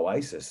my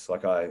oasis.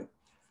 Like I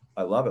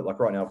love it. Like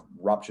right now I've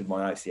ruptured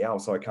my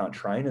ACL, so I can't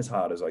train as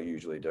hard as I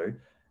usually do.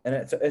 And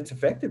it's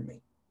affected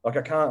me.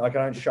 Like I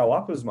don't show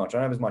up as much. I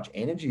don't have as much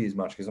energy as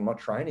much because I'm not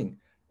training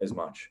as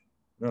much.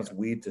 You know, it's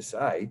weird to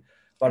say,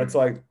 but it's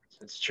like,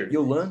 it's true.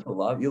 You'll learn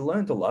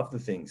to love the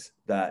things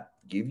that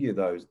give you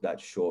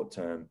that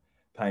short-term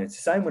pain. It's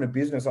the same when a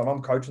business,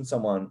 I'm coaching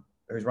someone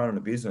who's running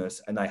a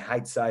business and they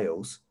hate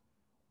sales.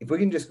 If we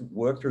can just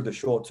work through the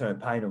short-term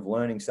pain of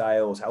learning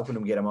sales, helping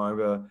them get them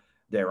over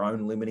their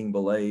own limiting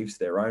beliefs,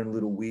 their own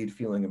little weird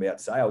feeling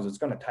about sales, it's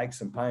going to take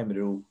some pain, but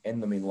it'll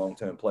end them in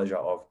long-term pleasure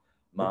of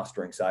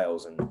mastering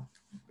sales and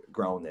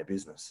growing their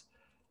business.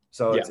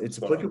 So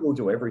it's applicable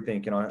to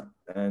everything.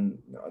 And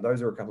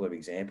those are a couple of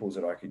examples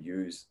that I could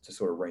use to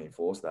sort of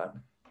reinforce that.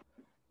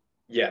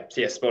 Yeah,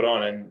 spot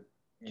on. And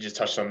you just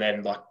touched on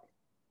then, like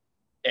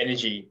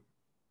energy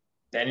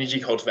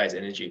cultivates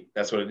energy.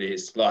 That's what it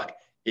is. Like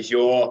if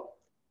you're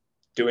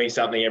doing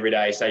something every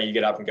day, say you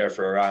get up and go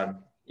for a run,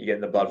 you're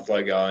getting the blood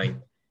flow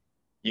going,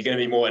 you're going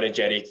to be more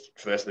energetic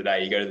for the rest of the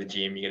day. You go to the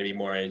gym, you're going to be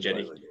more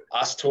energetic. Totally.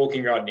 Us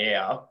talking right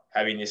now,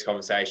 having this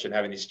conversation,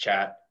 having this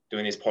chat,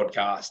 doing this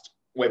podcast,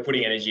 we're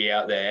putting energy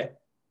out there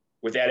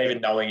without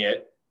even knowing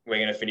it. We're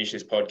going to finish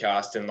this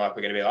podcast and like,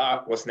 we're going to be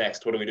like, what's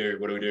next? What do we do?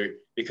 What do we do?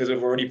 Because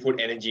we've already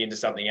put energy into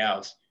something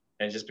else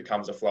and it just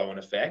becomes a flow and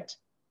effect.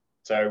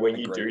 So when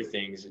you do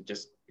things, it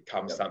just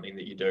becomes something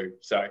that you do.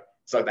 So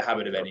it's like the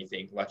habit of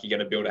anything. Like you're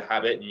going to build a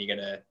habit and you're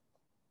going to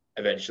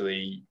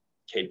eventually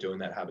keep doing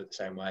that habit the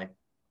same way.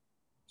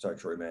 So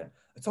true, man.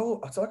 It's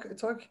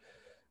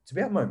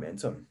about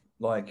momentum.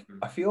 Like,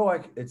 I feel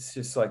like it's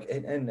just like,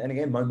 and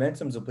again,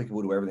 momentum's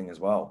applicable to everything as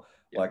well.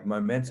 Yep. Like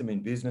momentum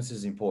in business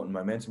is important.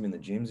 Momentum in the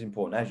gym is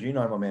important. As you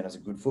know, my man, as a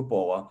good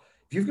footballer,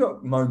 if you've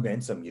got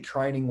momentum, you're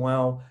training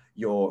well,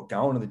 you're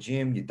going to the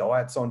gym, your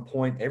diet's on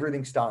point,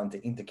 everything's starting to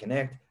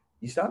interconnect,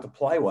 you start to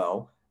play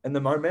well. And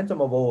the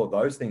momentum of all of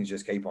those things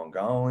just keep on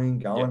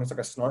going. Yep. It's like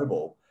a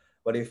snowball.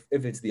 But if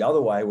it's the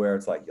other way where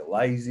it's like you're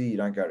lazy, you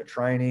don't go to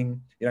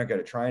training,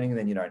 and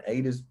then you don't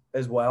eat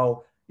as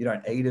well, you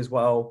don't eat as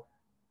well,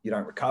 you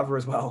don't recover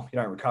as well, you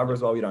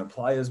don't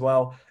play as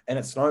well, and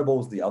it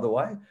snowballs the other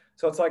way.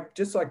 So it's like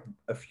just like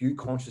a few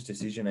conscious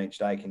decisions each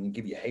day can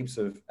give you heaps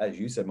of, as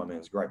you said, my man,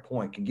 it's a great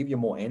point, can give you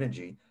more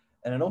energy,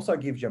 and it also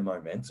gives you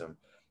momentum.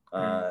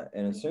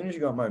 And as soon as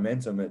you got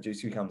momentum, it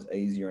just becomes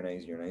easier and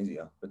easier and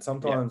easier. But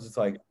sometimes it's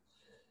like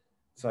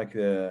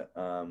the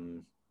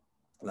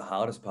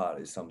hardest part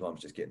is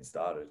sometimes just getting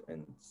started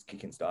and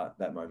kicking start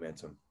that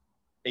momentum.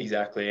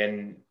 Exactly.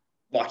 And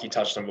like you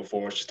touched on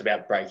before, it's just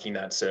about breaking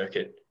that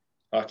circuit.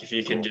 Like if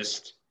you can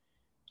just,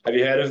 have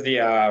you heard of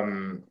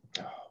the,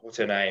 what's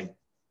her name?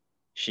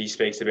 She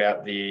speaks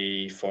about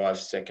the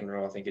 5-second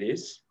rule, I think it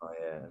is. Oh,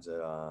 yeah. Is it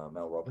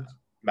Mel Robbins?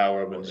 Mel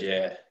Robbins,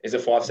 yeah. Is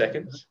it 5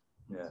 seconds?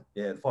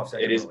 Yeah, 5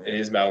 seconds. It is. It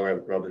is Mel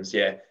Robbins,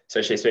 yeah.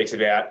 So she speaks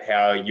about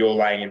how you're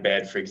laying in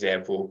bed, for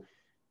example.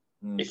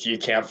 If you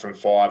count from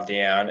 5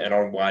 down and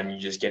on 1 you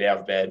just get out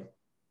of bed,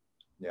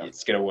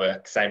 it's going to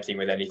work. Same thing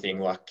with anything.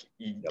 Like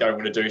you don't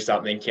want to do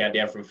something, count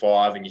down from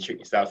 5 and you trick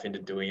yourself into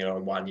doing it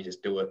on 1, you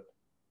just do it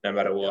no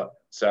matter what.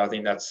 So I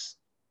think that's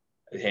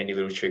a handy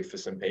little trick for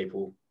some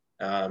people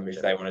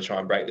if they want to try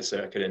and break the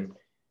circuit and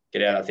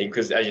get out of that thing.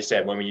 Because as you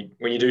said, when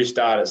you do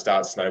start, it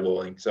starts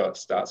snowballing. So it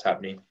starts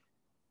happening.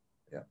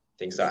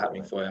 Things start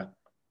happening for you.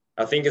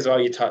 I think as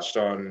well you touched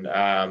on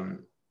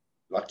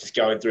like just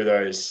going through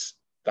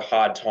the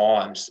hard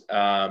times.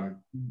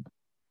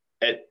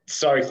 It's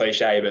so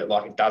cliche, but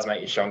like it does make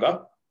you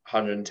stronger,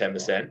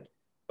 110%.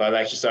 But it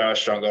makes you so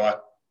much stronger. Like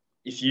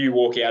if you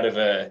walk out of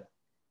a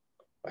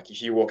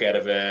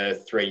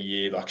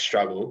 3-year like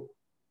struggle,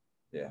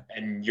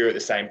 and you're at the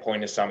same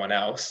point as someone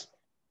else,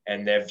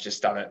 and they've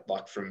just done it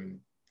like from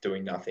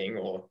doing nothing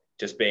or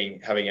just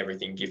having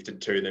everything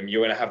gifted to them,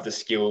 you're going to have the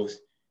skills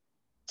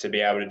to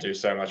be able to do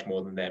so much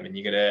more than them. And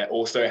you're going to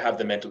also have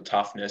the mental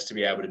toughness to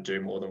be able to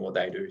do more than what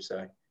they do.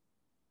 So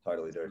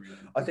totally do.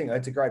 I think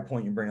that's a great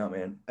point you bring up,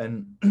 man.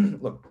 And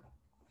look,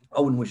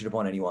 I wouldn't wish it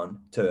upon anyone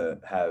to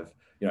have,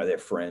 their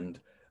friend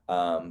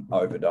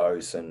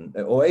overdose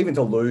or even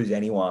to lose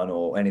anyone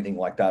or anything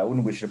like that. I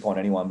wouldn't wish it upon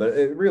anyone, but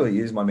it really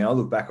is, my man. I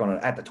look back on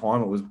it at the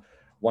time, it was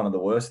one of the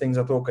worst things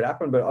I thought could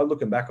happen, but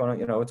looking back on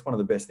it, it's one of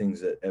the best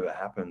things that ever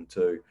happened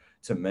to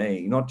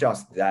me, not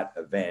just that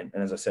event.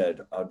 And as I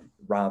said, I'd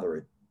rather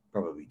it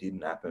probably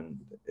didn't happen.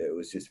 It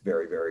was just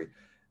very, very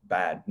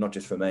bad, not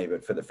just for me,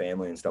 but for the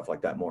family and stuff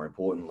like that, more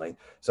importantly.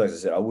 So as I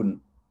said, I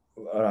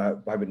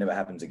hope it never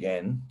happens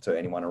again to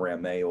anyone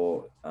around me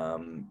or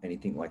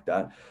anything like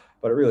that.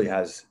 But it really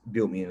has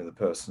built me into the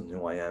person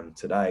who I am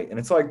today. And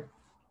it's like,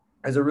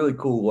 there's a really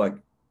cool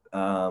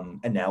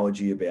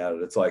analogy about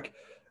it. It's like,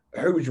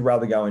 who would you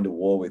rather go into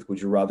war with?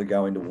 Would you rather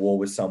go into war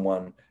with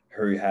someone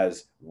who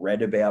has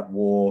read about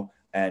war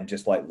and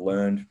just like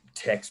learned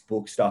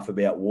textbook stuff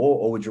about war?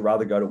 Or would you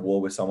rather go to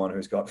war with someone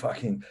who's got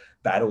fucking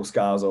battle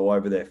scars all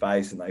over their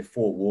face and they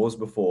fought wars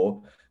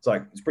before? It's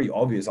like, it's pretty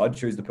obvious. I'd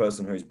choose the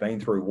person who's been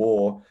through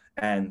war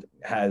and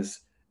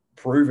has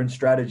proven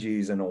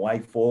strategies and a way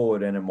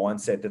forward and a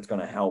mindset that's going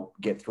to help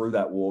get through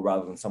that war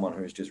rather than someone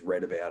who's just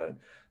read about it.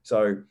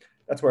 So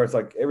that's where it's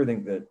like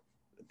everything that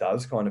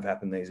does kind of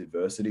happen, these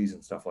adversities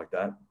and stuff like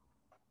that,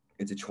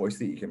 it's a choice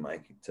that you can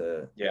make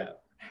to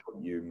help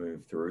you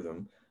move through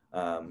them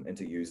and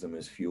to use them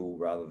as fuel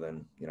rather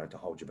than, to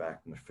hold you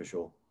back, for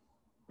sure.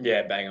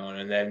 Yeah, bang on.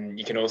 And then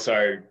you can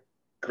also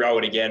grow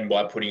it again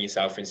by putting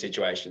yourself in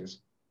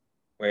situations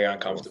where you're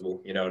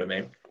uncomfortable. You know what I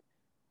mean? Of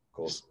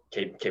course.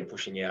 Just keep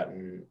pushing out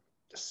and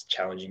just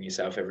challenging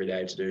yourself every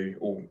day to do,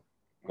 or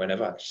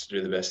whenever, just to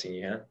do the best thing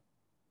you can. Of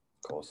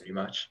course. Pretty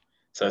much.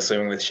 So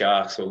swimming with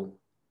sharks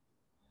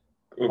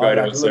we'll go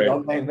to it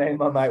soon. Me and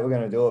my mate were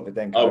going to do it, but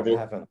then COVID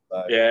happened.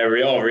 So. Yeah,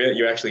 really?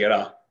 You actually get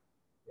up?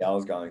 Yeah, I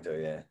was going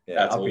to, yeah.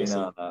 That's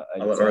awesome. I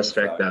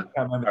respect that.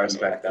 I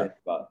respect that.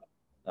 But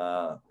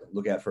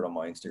look out for it on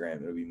my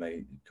Instagram. It'll be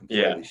me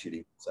completely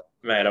shitty. So.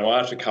 Man, I might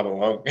have to come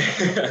along.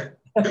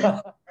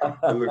 I've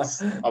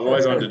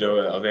always wanted to do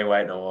it. I've been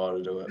waiting a while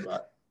to do it,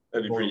 but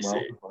that'd be pretty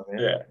sick.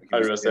 Yeah,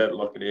 100%.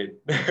 Lock it in.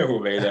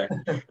 We'll be there.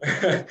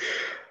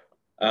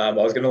 I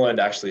was going to learn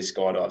to actually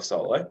skydive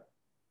solo.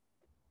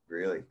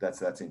 Really?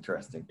 That's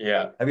interesting.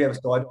 Yeah. Have you ever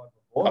skydived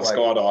before? I've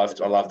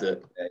skydived. I loved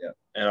it. Yeah.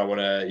 And I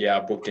want to, I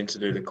booked in to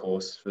do the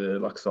course for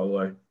like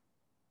solo.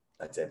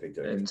 That's epic,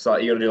 dude. And so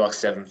you got to do like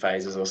 7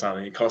 phases or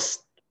something. It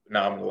costs an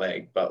arm and a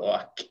leg, but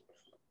like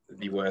it'd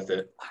be worth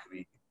it.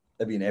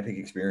 That'd be an epic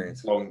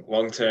experience.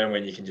 Long term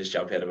when you can just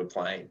jump out of a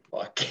plane.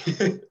 Like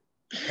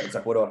it's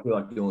like, what do I feel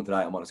like doing today?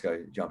 I might just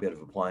go jump out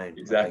of a plane.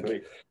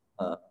 Exactly.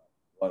 Got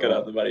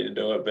up the money to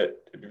do it,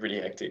 but it'd be pretty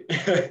hectic.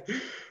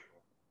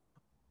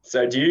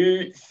 So do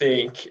you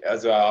think,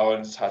 as well, I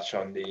wanted to touch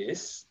on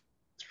this,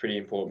 it's a pretty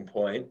important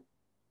point,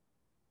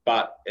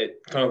 but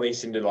it kind of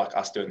links into like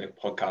us doing the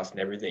podcast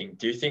and everything.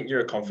 Do you think you're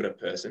a confident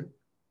person?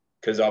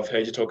 Because I've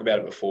heard you talk about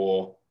it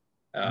before,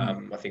 I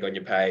think on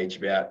your page,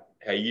 about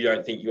how you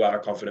don't think you are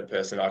a confident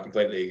person. I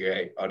completely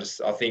agree.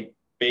 I think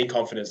being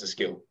confident is a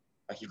skill.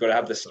 Like you've got to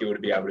have the skill to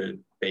be able to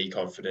be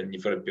confident.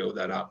 You've got to build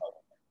that up.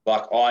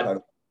 Like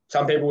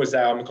some people would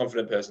say I'm a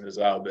confident person as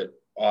well, but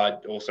I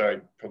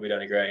also probably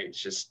don't agree. It's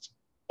just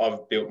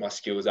I've built my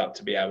skills up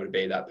to be able to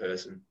be that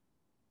person.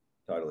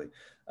 Totally.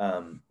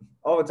 I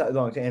would say,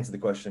 like, to answer the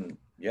question,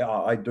 yeah,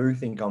 I do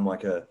think I'm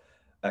like a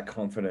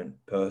confident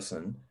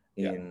person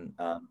in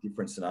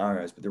different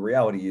scenarios. But the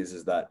reality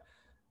is that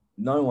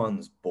no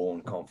one's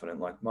born confident.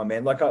 Like my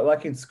man,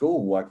 like in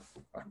school, like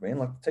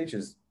the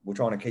teachers were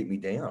trying to keep me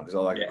down because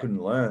I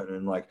couldn't learn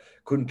and like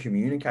couldn't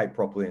communicate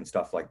properly and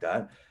stuff like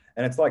that.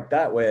 And it's like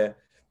that where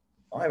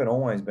I haven't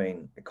always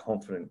been a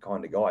confident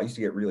kind of guy. I used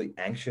to get really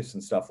anxious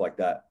and stuff like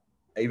that,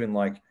 even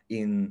like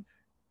in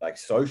like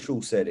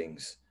social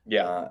settings.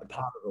 Part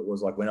of it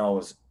was like when I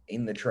was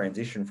in the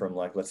transition from,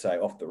 like, let's say,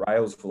 off the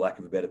rails, for lack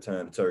of a better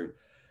term, to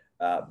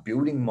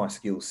building my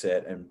skill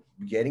set and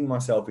getting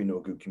myself into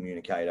a good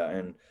communicator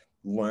and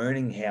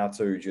learning how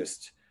to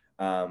just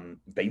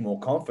be more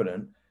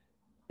confident.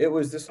 It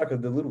was just like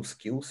the little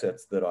skill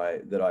sets that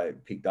I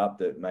picked up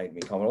that made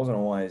me confident. I wasn't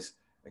always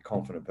a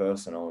confident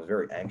person. I was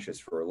very anxious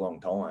for a long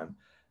time.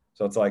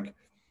 So it's like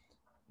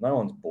no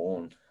one's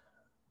born,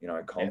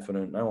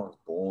 confident. No one's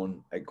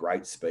born a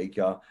great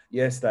speaker.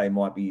 Yes, they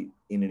might be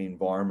in an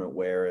environment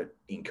where it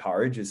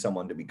encourages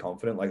someone to be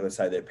confident. Like, let's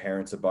say their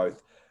parents are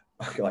both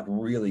like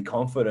really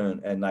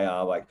confident and they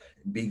are like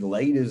big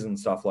leaders and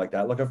stuff like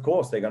that. Like, of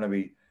course, they're going to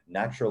be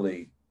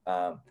naturally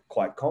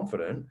quite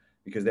confident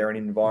because they're in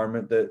an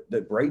environment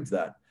that breeds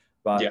that.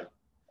 But a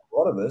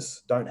lot of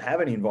us don't have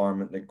an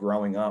environment that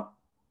growing up,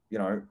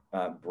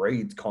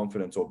 breeds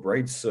confidence or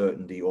breeds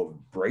certainty or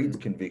breeds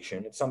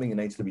conviction. It's something that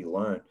needs to be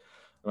learned.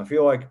 And I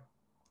feel like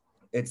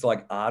it's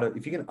like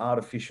if you can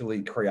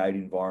artificially create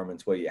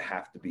environments where you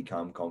have to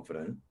become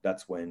confident,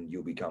 that's when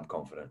you'll become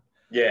confident.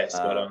 Yeah,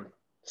 spot on.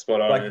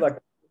 Spot on. Like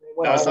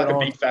that's like a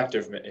big factor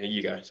of me. Here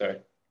you go. Sorry.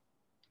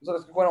 So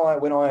when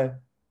I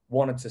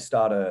wanted to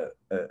start a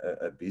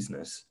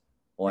business,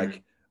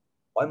 like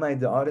I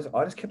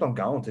just kept on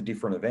going to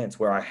different events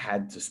where I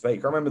had to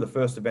speak. I remember the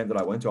first event that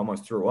I went to, I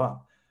almost threw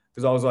up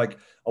because I was like,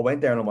 I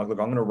went there and I'm like, look,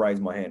 I'm going to raise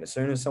my hand. As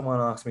soon as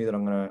someone asks me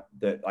that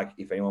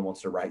if anyone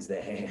wants to raise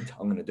their hand,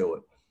 I'm going to do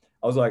it.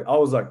 I was like,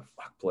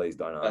 fuck, please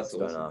don't ask,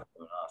 don't ask.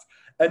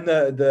 And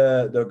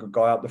the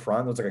guy up the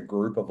front, there was like a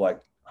group of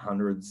like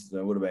hundreds,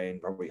 there would have been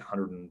probably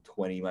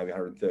 120, maybe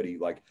 130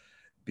 like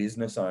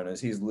business owners.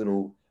 His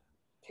little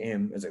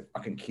Tim as a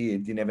fucking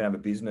kid, didn't even have a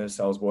business.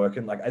 I was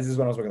working this is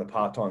when I was working a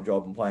part-time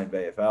job and playing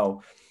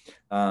VFL.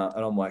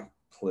 And I'm like,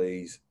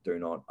 please do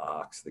not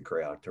ask the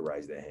crowd to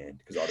raise their hand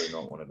because I do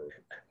not want to do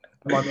it.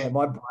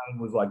 My brain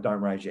was like,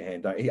 don't raise your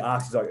hand. He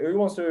asked, he's like, who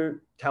wants to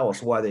tell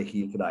us why they're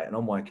here today? And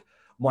I'm like,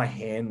 my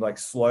hand like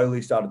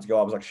slowly started to go.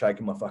 I was like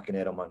shaking my fucking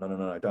head. I'm like,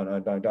 no, don't.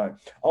 I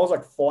was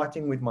like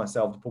fighting with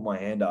myself to put my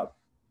hand up.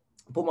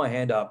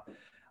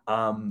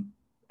 And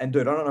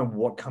dude, I don't know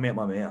what came out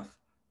my mouth.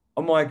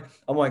 I'm like,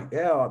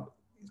 yeah,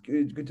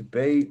 it's good to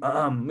be.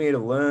 I'm here to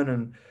learn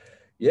and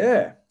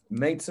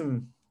meet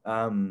some.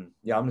 I'm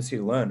just here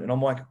to learn. And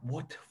I'm like,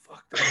 what the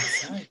fuck did I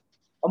say?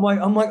 I'm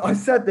like, I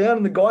sat down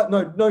and the guy,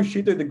 no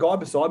shit, dude. The guy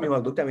beside me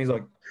like looked at me. He's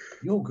like,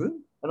 you all good?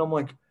 And I'm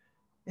like,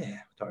 yeah,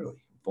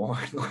 totally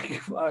fine.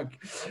 Like, fuck.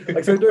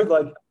 Like, so, dude,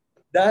 like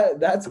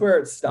that's where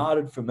it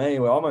started for me.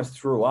 Where I almost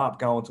threw up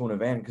going to an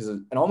event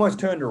and I almost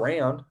turned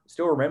around.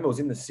 Still remember, I was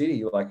in the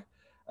city. Like,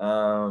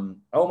 I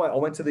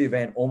went to the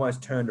event,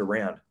 almost turned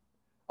around.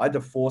 I had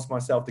to force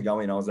myself to go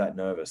in. I was that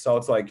nervous. So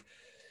it's like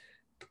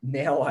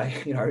now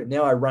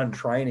I run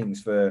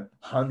trainings for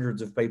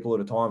hundreds of people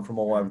at a time from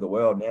all over the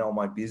world. Now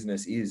my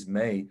business is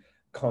me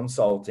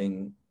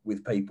consulting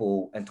with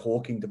people and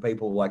talking to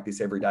people like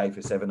this every day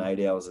for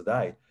 7-8 hours a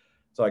day.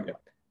 It's like it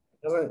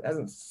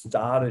hasn't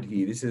started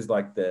here. This is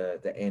like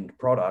the end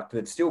product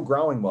that's still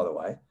growing, by the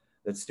way.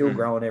 That's still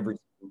growing every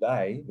single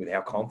day with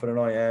how confident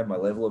I am, my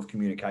level of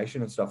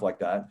communication and stuff like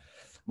that.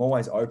 I'm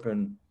always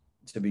open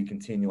to be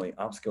continually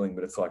upskilling,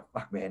 but it's like,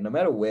 fuck, man, no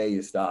matter where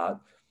you start,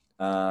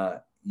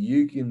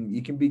 you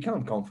can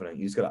become confident.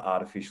 You just got to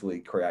artificially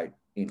create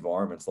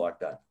environments like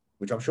that,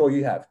 which I'm sure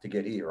you have to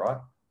get here, right?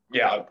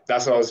 Yeah,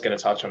 that's what I was going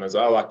to touch on as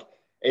well. Like,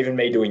 even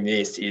me doing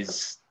this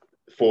is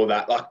for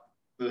that. Like,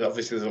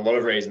 obviously, there's a lot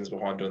of reasons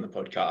behind doing the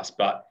podcast,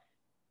 but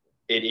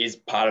it is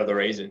part of the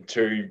reason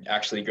to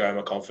actually grow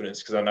my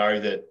confidence because I know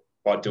that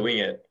by doing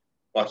it,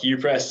 like you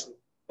press,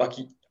 like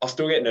I'll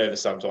still get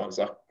nervous sometimes.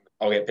 Like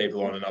I'll get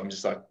people on and I'm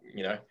just like,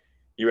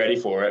 you ready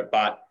for it?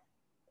 But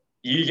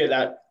you get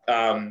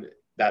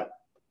that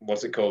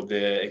what's it called,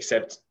 the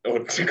accept or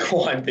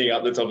decline thing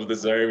up the top of the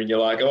Zoom, and you're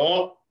like,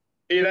 oh,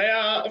 here they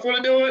are. I'm going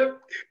to do it.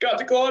 Got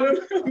decline them.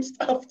 I'm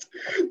stuffed.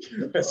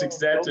 You press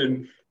accept,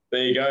 and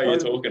there you go. You're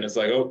talking. It's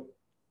like, oh,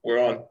 we're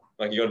on.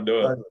 Like, you got to do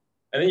it.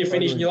 And then you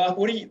finish, and you're like,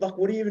 what are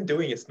you even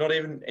doing? It's not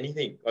even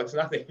anything. Like, it's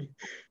nothing.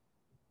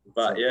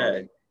 But yeah,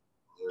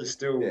 you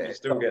still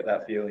get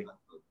that feeling.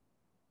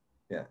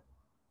 Yeah,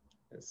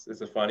 it's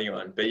a funny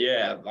one. But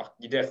yeah, like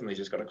you definitely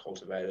just got to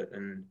cultivate it.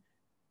 And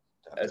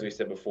as we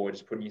said before,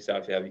 just putting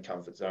yourself out of your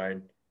comfort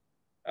zone.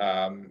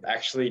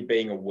 Actually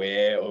being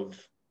aware of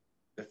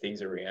the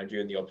things around you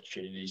and the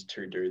opportunities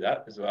to do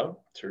that as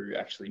well, to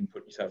actually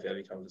put yourself out of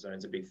your comfort zone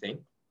is a big thing.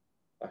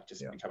 Like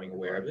just becoming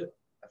aware of it,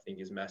 I think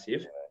is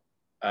massive.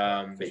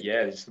 But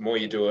yeah, just the more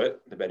you do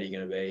it, the better you're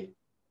going to be.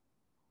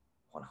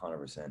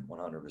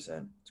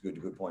 100%. It's a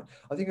good point.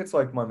 I think it's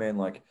like, my man,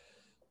 like,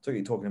 so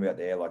you're talking about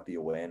there, like the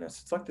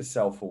awareness. It's like the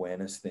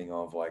self-awareness thing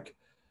of like,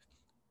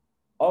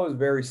 I was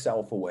very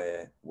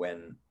self-aware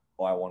when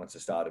I wanted to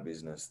start a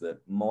business that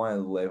my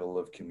level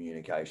of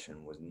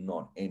communication was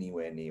not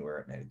anywhere near where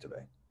it needed to be.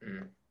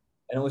 Mm.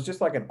 And it was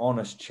just like an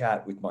honest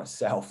chat with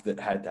myself that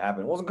had to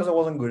happen. It wasn't because I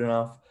wasn't good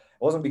enough.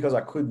 It wasn't because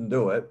I couldn't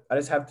do it. I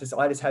just had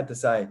to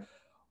say,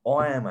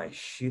 I am a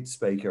shit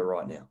speaker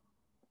right now.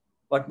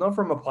 Like, not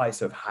from a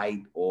place of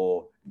hate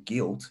or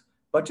guilt,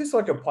 but just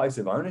like a place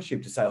of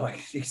ownership to say, like,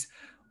 geez,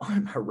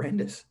 I'm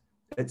horrendous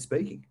at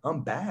speaking.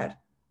 I'm bad.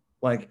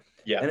 Like,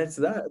 yeah. And it's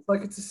that. It's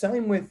like, it's the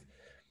same with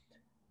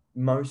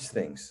most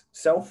things.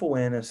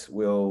 Self-awareness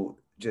will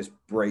just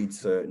breed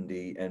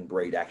certainty and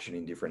breed action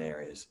in different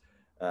areas.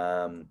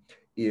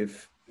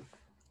 If,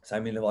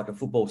 same in like a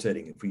football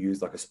setting, if we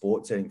use like a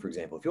sports setting, for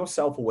example, if you're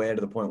self-aware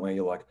to the point where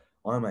you're like,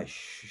 I'm a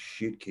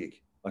shit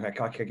kick. Like,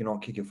 I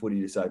cannot kick a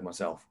footy to save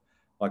myself.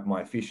 Like,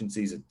 my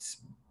efficiency's at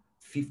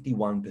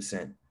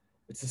 51%.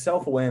 It's the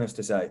self-awareness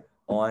to say,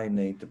 I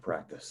need to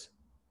practice.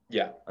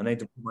 Yeah. I need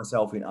to put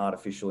myself in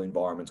artificial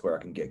environments where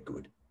I can get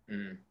good.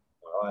 Mm.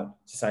 All right.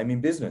 It's the same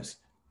in business.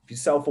 If you're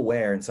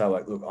self-aware and say,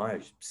 like, look, I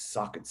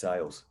suck at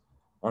sales.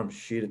 I'm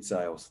shit at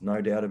sales. No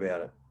doubt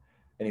about it.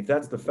 And if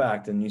that's the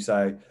fact, and you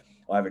say,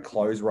 I have a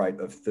close rate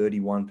of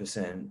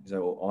 31%, you say,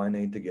 well, I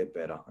need to get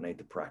better. I need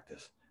to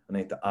practice. I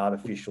need to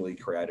artificially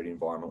create an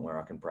environment where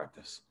I can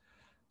practice.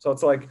 So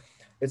it's like,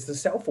 it's the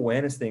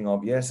self-awareness thing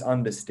of, yes,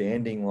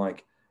 understanding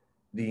like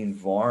the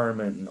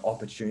environment and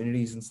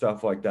opportunities and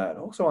stuff like that.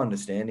 Also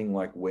understanding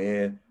like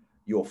where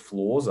your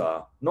flaws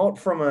are, not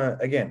from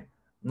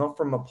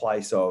a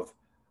place of,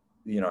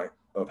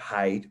 of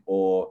hate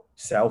or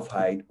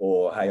self-hate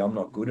or, hey, I'm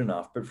not good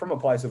enough, but from a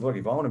place of, look,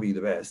 if I want to be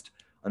the best,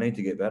 I need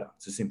to get better.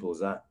 It's as simple as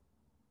that.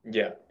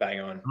 Yeah. Bang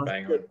on.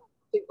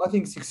 I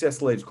think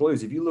success leaves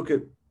clues. If you look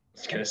at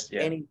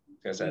any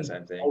say the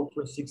same thing.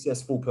 Ultra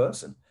successful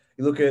person,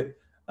 you look at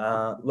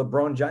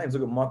LeBron James,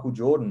 look at Michael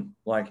Jordan.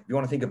 Like, if you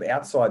want to think of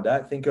outside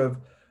that, think of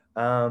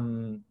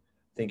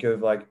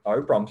like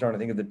Oprah. I'm trying to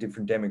think of the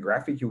different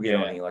demographic you'll get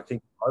on here. Like,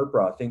 think of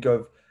Oprah. Think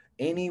of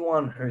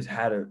anyone who's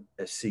had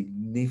a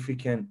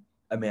significant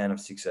amount of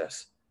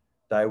success.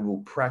 They will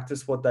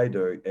practice what they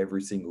do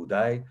every single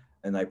day,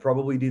 and they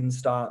probably didn't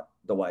start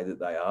the way that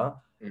they are.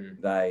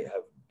 Mm. They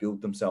have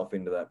built themselves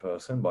into that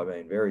person by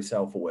being very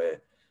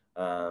self-aware,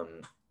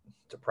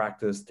 to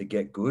practice, to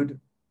get good.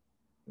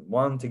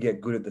 One, to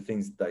get good at the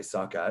things that they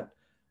suck at,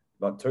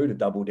 but two, to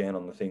double down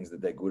on the things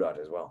that they're good at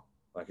as well.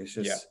 Like, it's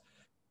just,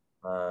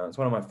 it's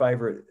one of my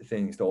favorite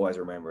things to always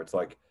remember. It's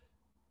like,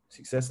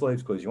 success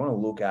leaves clues. You want to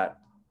look at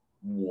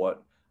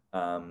what,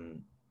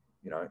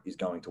 is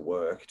going to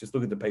work. Just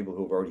look at the people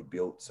who have already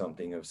built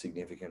something of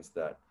significance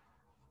that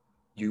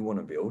you want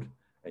to build,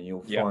 and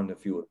you'll find a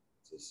few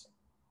differences.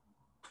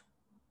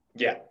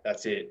 Yeah,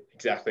 that's it.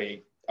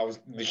 Exactly. I was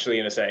literally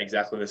going to say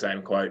exactly the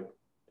same quote,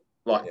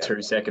 like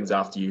 2 seconds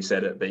after you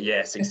said it. But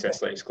yeah,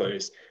 success leaves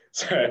clues.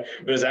 So,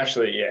 but it's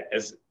actually,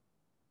 as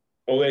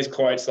all these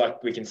quotes,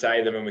 like, we can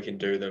say them and we can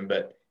do them,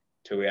 but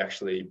till we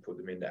actually put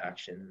them into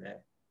action,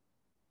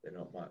 they're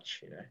not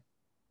much,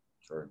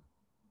 True.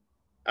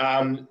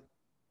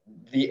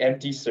 The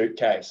empty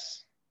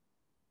suitcase.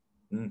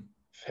 I've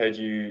heard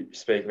you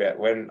speak about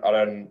when, I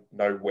don't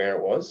know where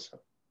it was,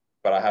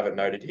 but I have it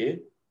noted here.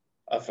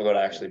 I forgot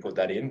I actually put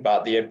that in,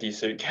 but the empty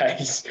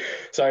suitcase.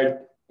 So,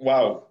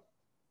 well,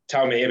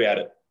 tell me about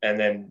it, and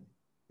then,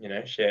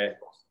 share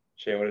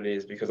what it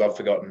is, because I've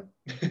forgotten.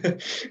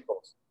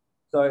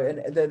 So,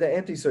 and the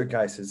empty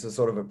suitcase is a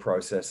sort of a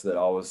process that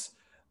I was,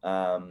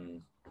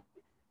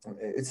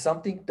 it's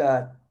something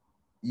that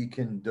you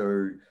can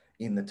do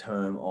in the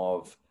term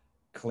of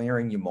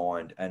clearing your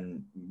mind.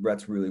 And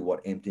that's really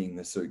what emptying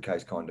the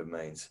suitcase kind of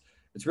means.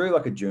 It's really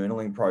like a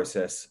journaling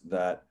process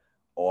that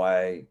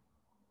I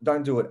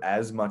don't do it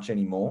as much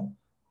anymore.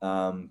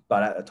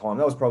 But at the time,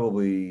 that was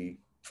probably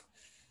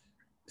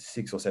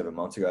 6 or 7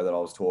 months ago that I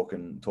was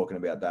talking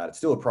about that. It's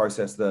still a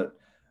process that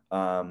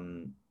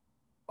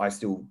I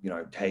still,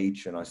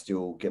 teach, and I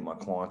still get my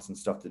clients and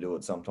stuff to do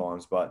it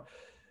sometimes. But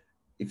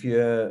if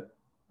you're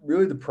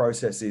really, the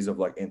process is of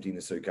like emptying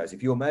the suitcase.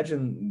 If you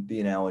imagine the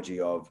analogy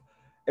of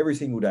every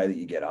single day that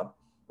you get up,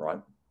 right,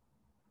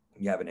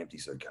 you have an empty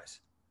suitcase.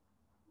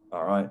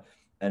 All right.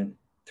 And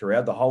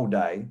throughout the whole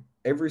day,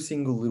 every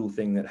single little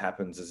thing that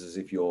happens is as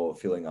if you're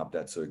filling up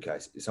that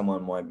suitcase.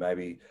 Someone might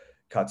maybe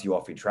cuts you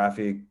off in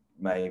traffic.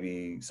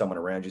 Maybe someone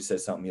around you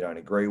says something you don't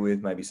agree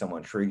with. Maybe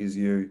someone triggers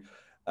you.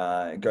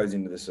 It goes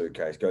into the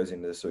suitcase, goes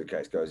into the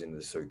suitcase, goes into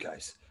the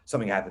suitcase.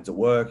 Something happens at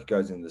work,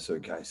 goes into the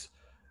suitcase.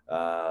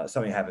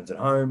 Something happens at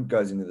home,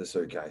 goes into the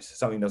suitcase.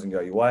 Something doesn't go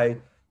your way,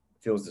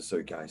 fills the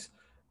suitcase.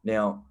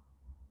 Now,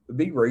 the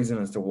big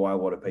reason as to why a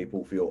lot of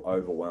people feel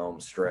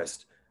overwhelmed,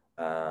 stressed,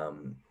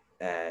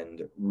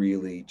 and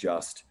really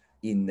just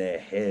in their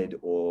head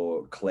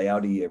or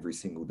cloudy every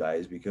single day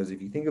is because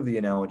if you think of the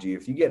analogy,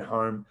 if you get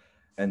home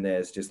and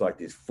there's just like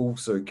this full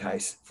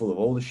suitcase full of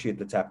all the shit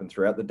that's happened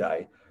throughout the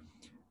day,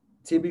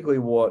 typically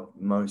what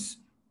most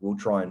will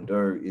try and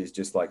do is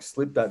just like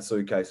slip that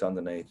suitcase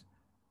underneath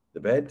the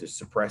bed to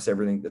suppress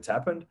everything that's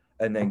happened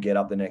and then get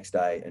up the next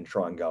day and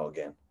try and go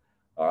again.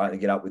 All right,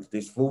 and get up with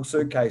this full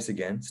suitcase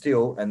again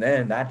still, and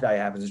then that day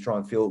happens to try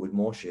and fill it with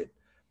more shit.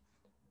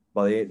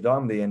 By the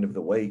time the end of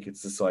the week,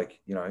 it's just like,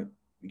 you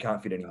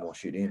can't fit any more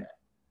shit in.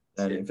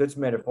 And if it's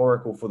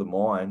metaphorical for the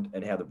mind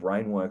and how the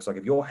brain works, like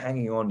if you're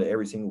hanging on to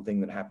every single thing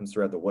that happens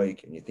throughout the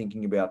week and you're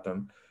thinking about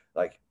them,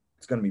 like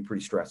it's going to be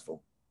pretty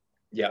stressful.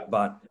 Yeah.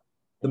 But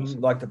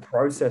the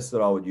process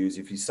that I would use,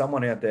 if you're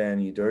someone out there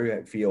and you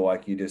do feel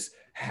like you just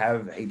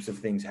have heaps of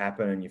things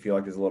happen and you feel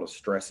like there's a lot of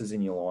stresses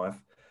in your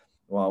life,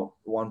 well,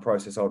 one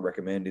process I would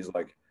recommend is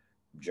like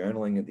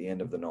journaling at the end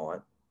of the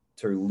night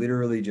to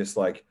literally just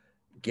like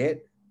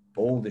get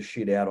all the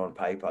shit out on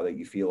paper that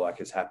you feel like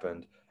has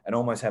happened and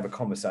almost have a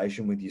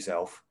conversation with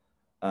yourself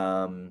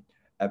about,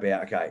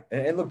 okay.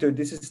 And look, dude,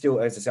 this is still,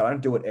 as I said, I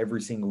don't do it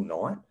every single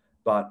night,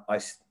 but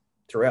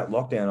throughout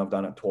lockdown, I've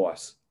done it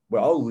twice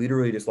where I'll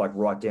literally just like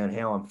write down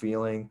how I'm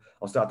feeling.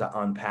 I'll start to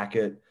unpack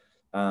it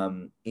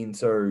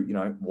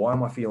into, why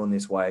am I feeling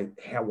this way?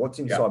 What's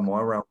inside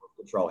my realm of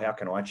control? How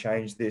can I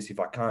change this? If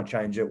I can't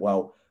change it,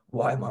 well,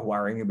 why am I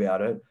worrying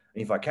about it?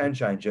 And if I can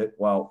change it,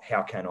 well,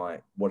 how can I?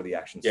 What are the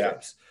action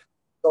steps?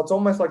 So it's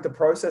almost like the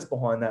process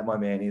behind that, my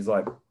man, is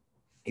like,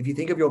 if you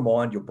think of your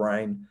mind, your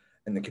brain,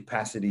 and the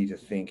capacity to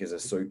think as a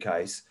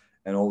suitcase,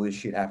 and all this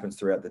shit happens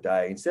throughout the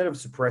day, instead of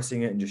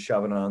suppressing it and just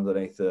shoving it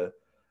underneath the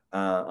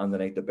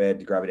bed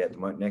to grab it out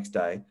the next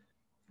day,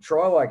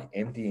 try like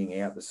emptying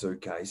out the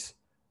suitcase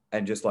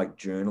and just like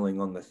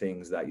journaling on the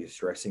things that you're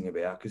stressing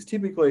about. Because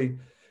typically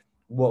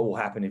what will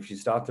happen if you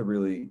start to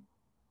really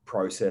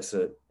process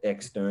it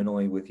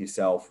externally with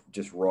yourself,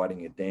 just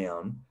writing it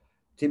down,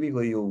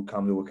 typically you'll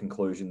come to a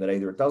conclusion that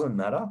either it doesn't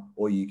matter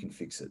or you can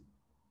fix it.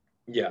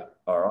 Yeah.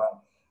 All right.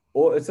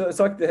 Or it's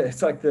like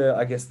the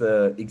I guess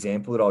the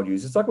example that I'll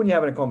use. It's like when you're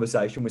having a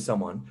conversation with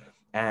someone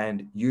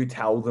and you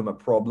tell them a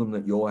problem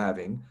that you're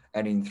having,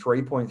 and in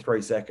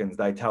 3.3 seconds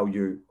they tell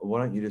you, why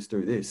don't you just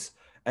do this?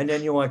 And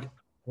then you're like,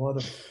 why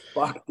the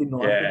fuck didn't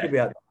I think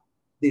about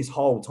this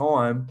whole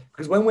time?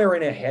 Because when we're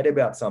in our head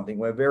about something,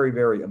 we're very,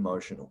 very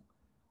emotional.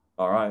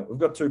 All right. We've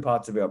got two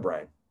parts of our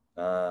brain.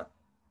 The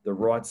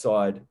right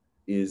side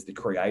is the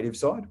creative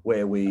side,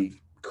 where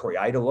we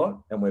create a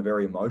lot and we're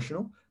very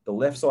emotional. The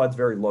left side's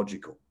very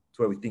logical. It's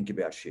where we think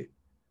about shit.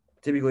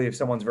 Typically, if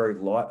someone's very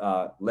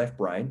left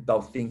brain,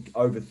 they'll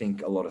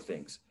overthink a lot of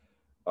things.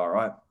 All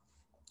right.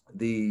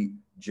 The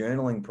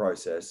journaling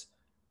process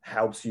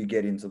helps you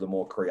get into the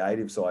more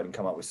creative side and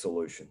come up with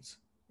solutions.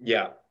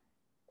 Yeah.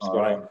 All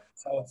right.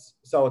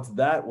 So it's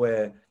that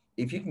where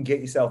if you can get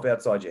yourself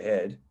outside your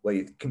head, where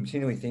you're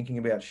continually thinking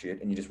about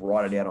shit and you just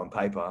write it out on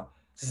paper,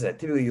 so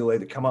typically you'll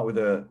either come up with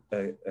a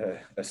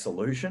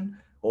solution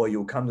or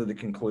you'll come to the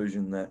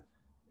conclusion that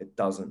it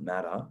doesn't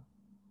matter,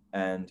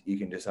 and you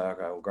can just say,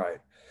 okay, well, great,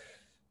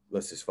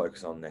 let's just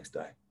focus on the next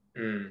day.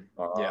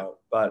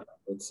 But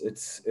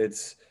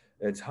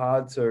it's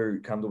hard to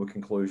come to a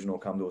conclusion or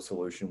come to a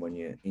solution when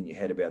you're in your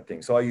head about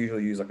things. So I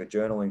usually use like a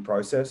journaling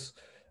process.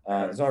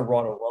 There's no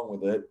right or wrong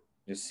with it.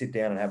 Just sit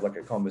down and have like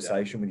a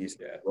conversation with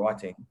yourself,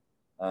 writing.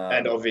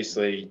 And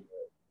obviously,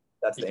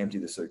 that's the empty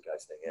the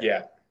suitcase thing.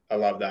 Yeah, I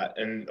love that.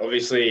 And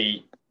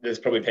obviously, there's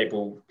probably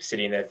people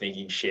sitting there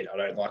thinking, shit, I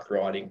don't like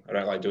writing. I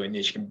don't like doing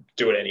this. You can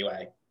do it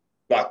anyway.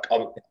 Like,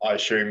 I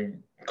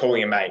assume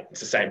calling a mate, it's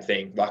the same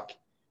thing. Like,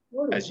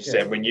 as you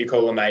said, when you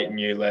call a mate and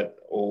you let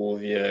all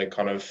of your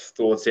kind of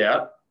thoughts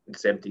out,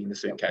 it's emptying the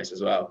suitcase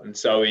as well. And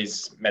so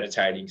is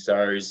meditating.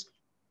 So is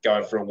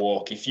going for a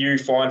walk. If you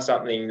find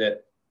something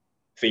that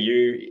for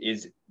you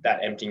is that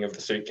emptying of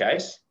the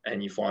suitcase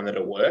and you find that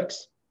it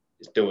works,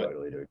 just do it.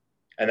 Totally do.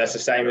 And that's the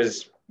same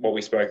as what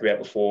we spoke about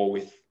before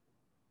with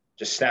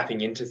just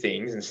snapping into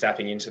things and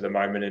snapping into the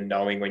moment and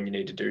knowing when you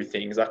need to do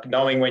things. Like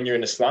knowing when you're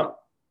in a slump,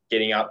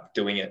 getting up,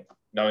 doing it.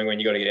 Knowing when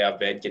you got to get out of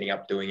bed, getting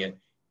up, doing it.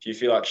 If you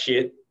feel like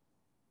shit,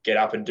 get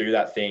up and do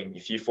that thing.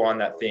 If you find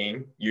that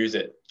thing, use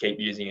it. Keep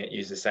using it.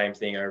 Use the same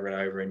thing over and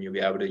over, and you'll be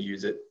able to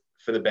use it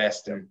for the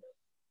best and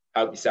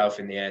help yourself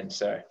in the end.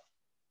 So,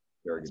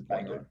 very good.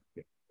 Bang on.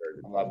 Yeah, very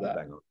good. I love that.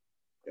 Bang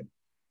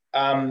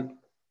on. Yeah.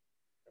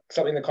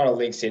 Something that kind of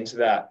links into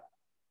that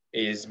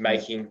is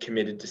making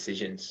committed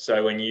decisions.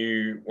 So when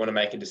you want to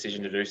make a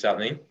decision to do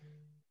something,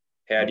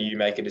 how do you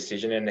make a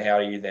decision and how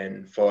do you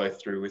then follow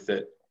through with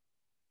it?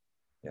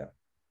 Yeah,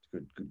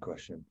 good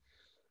question.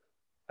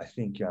 I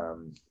think,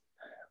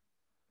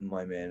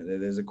 my man,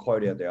 there's a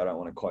quote out there. I don't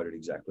want to quote it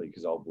exactly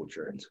because I'll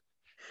butcher it,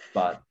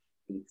 but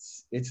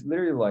it's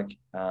literally like,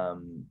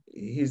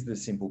 here's the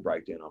simple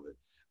breakdown of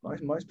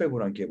it. Most people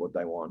don't get what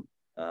they want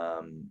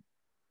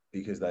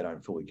because they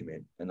don't fully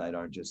commit and they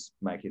don't just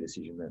make a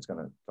decision that's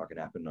going to fucking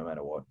happen no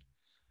matter what.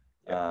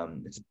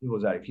 It's as simple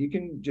as that. If you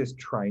can just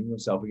train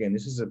yourself, again,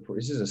 this is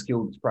a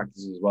skill that's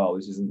practiced as well.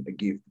 This isn't a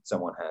gift that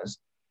someone has.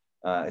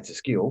 It's a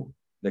skill.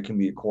 that can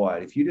be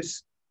acquired. If you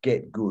just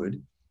get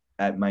good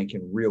at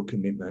making real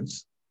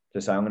commitments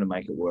to say, I'm going to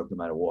make it work no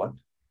matter what,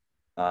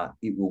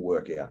 it will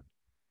work out.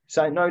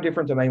 So no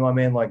different to me, my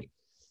man. Like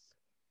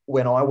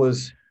when I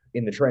was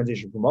in the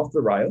transition from off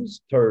the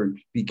rails to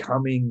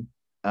becoming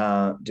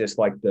just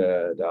like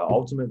the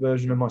ultimate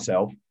version of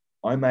myself,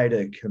 I made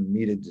a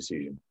committed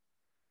decision.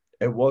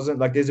 It wasn't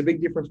like there's a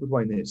big difference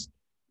between this.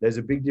 There's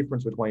a big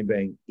difference between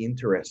being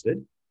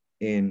interested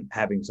in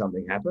having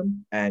something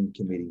happen and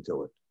committing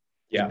to it.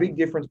 There's a big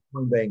difference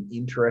between being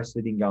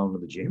interested in going to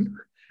the gym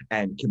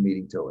and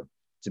committing to it.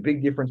 It's a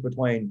big difference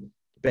between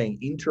being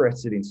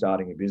interested in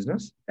starting a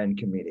business and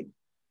committing.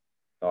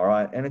 All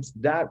right. And it's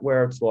that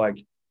where it's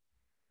like,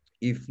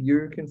 if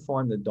you can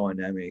find the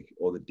dynamic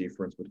or the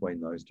difference between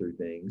those two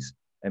things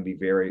and be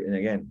very, and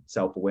again,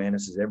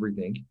 self-awareness is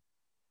everything.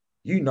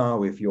 You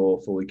know if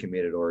you're fully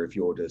committed or if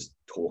you're just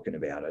talking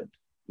about it.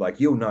 Like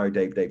you'll know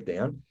deep, deep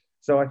down.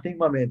 So I think,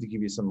 my man, to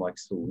give you some like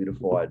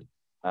solidified,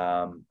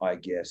 I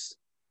guess,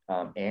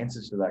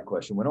 answers to that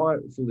question. When I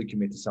fully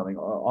commit to something,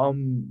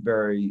 I'm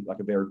very like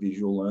a very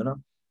visual learner.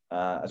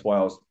 That's why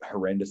I was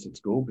horrendous at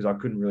school, because I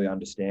couldn't really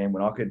understand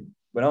when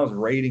I was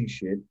reading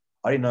shit,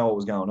 I didn't know what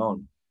was going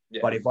on. Yeah.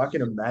 But if I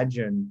can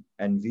imagine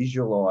and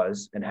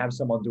visualize and have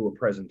someone do a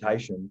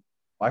presentation,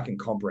 I can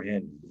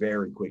comprehend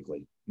very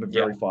quickly. I'm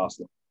very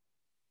fast.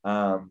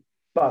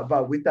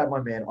 But with that, my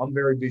man, I'm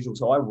very visual.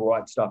 So I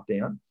write stuff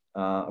down.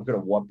 I've got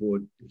a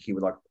whiteboard here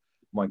with like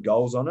my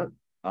goals on it,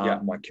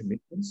 my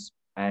commitments,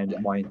 and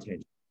my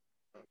intention.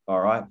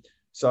 All right.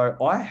 So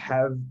I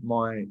have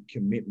my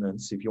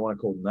commitments, if you want to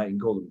call them that. You can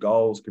call them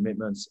goals,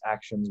 commitments,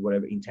 actions,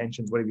 whatever,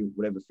 intentions,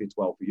 whatever fits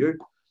well for you.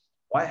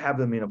 I have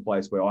them in a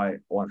place where I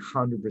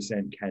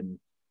 100% can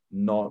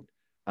not,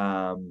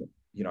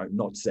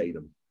 not see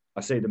them.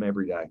 I see them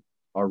every day.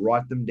 I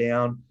write them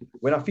down.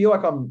 When I feel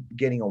like I'm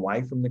getting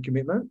away from the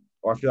commitment,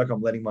 or I feel like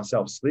I'm letting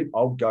myself slip,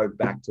 I'll go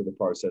back to the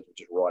process of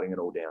just writing it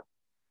all down.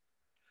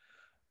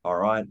 All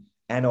right.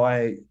 And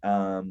I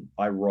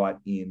write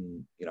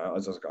in,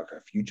 as like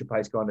a future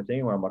pace kind of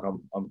thing, where I'm like,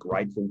 I'm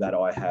grateful that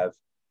I have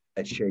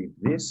achieved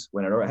this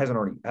when it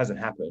hasn't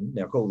happened.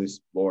 Now call this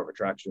law of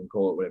attraction,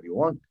 call it whatever you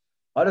want.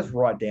 I just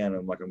write down, and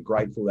I'm like, I'm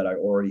grateful that I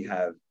already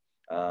have,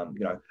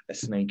 a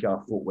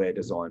sneaker footwear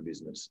design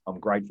business. I'm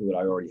grateful that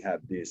I already have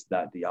this,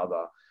 that, the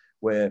other,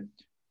 where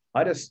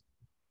I just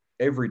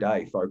every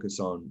day focus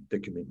on the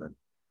commitment.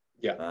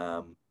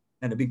 Yeah.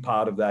 And a big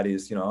part of that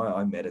is,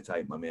 I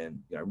meditate, my man.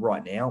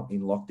 Right now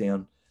in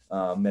lockdown,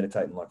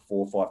 meditating like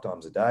 4 or 5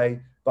 times a day.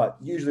 But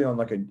usually on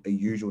like a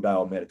usual day,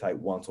 I'll meditate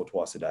once or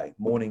twice a day,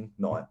 morning,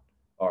 night.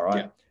 All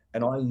right. Yeah.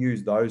 And I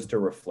use those to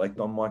reflect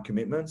on my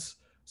commitments,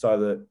 so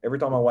that every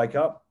time I wake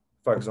up,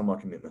 focus on my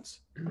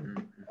commitments. All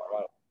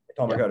right.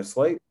 Every time I go to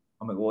sleep,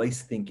 I'm at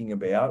least thinking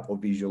about or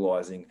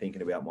visualizing,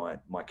 thinking about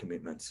my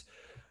commitments.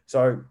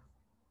 So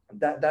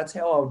that's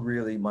how I would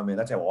really, my man,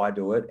 that's how I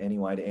do it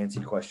anyway, to answer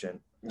your question.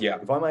 Yeah.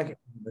 If I make a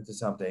commitment to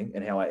something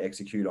and how I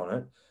execute on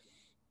it,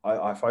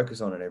 I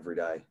focus on it every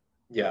day.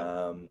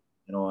 Yeah.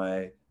 And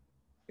I,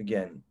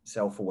 again,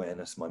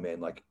 self-awareness, my man,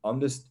 like I'm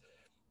just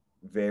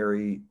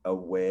very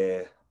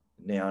aware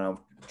now, and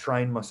I've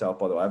trained myself,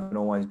 by the way. I haven't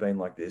always been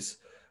like this.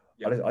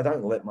 Yep. I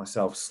don't let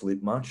myself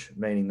slip much,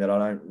 meaning that I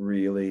don't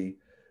really,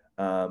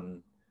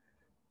 long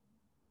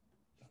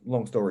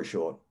story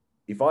short,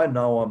 if I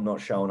know I'm not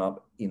showing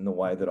up in the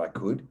way that I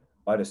could,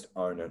 I just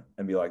own it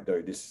and be like,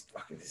 dude, this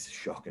is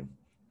shocking.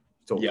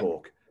 It's all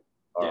talk.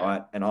 All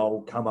right. And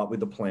I'll come up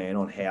with a plan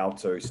on how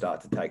to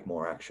start to take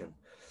more action.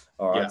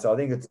 All right. So I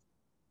think it's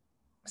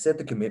set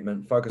the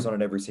commitment, focus on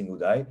it every single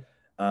day,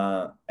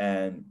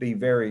 and be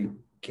very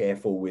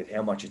careful with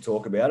how much you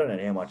talk about it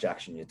and how much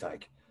action you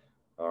take.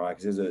 All right.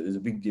 Because there's a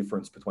big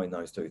difference between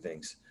those two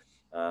things.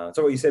 So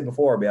what you said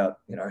before about,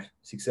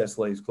 success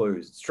leaves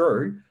clues. It's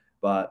true.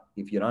 But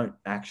if you don't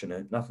action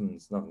it,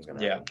 nothing's going to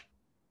happen. Yeah,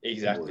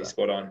 exactly.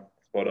 Spot on.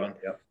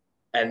 Yep.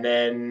 And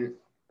then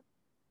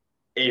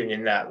even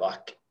in that,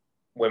 like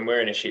when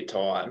we're in a shit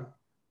time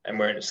and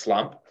we're in a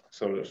slump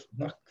sort of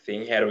like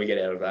thing, how do we get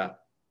out of that?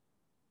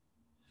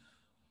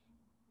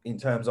 In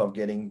terms of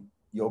getting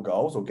your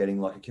goals or getting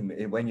like if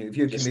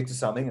you commit to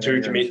something.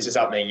 To commit to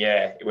something,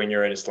 when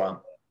you're in a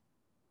slump.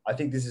 I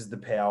think this is the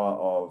power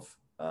of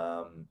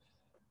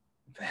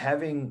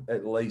having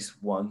at least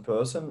one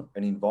person.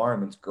 An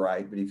environment's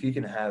great, but if you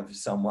can have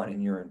someone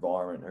in your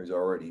environment who's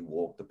already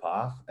walked the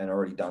path and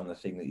already done the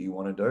thing that you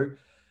want to do,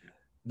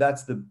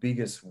 that's the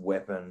biggest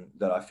weapon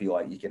that I feel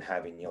like you can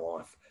have in your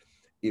life.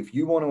 If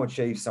you want to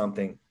achieve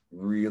something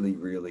really,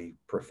 really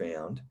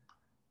profound,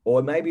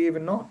 or maybe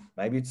even not,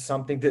 maybe it's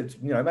something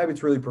that, maybe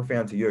it's really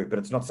profound to you, but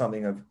it's not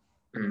something of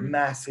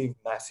massive,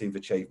 massive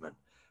achievement,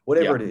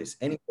 whatever it is,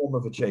 any form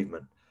of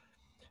achievement.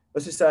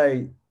 Let's just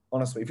say,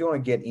 honestly, if you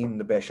want to get in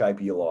the best shape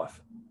of your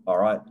life, all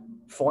right,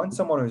 find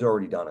someone who's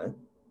already done it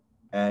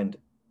and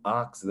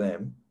ask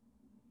them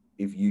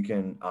if you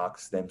can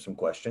ask them some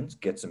questions,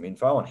 get some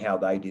info on how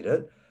they did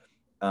it.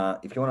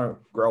 If you want to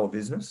grow a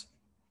business,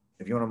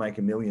 if you want to make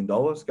 $1 million,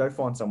 go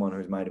find someone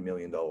who's made $1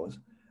 million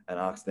and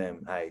ask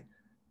them, hey,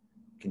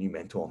 can you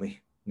mentor me?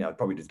 Now,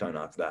 probably just don't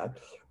ask that.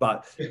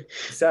 But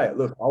say,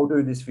 look, I'll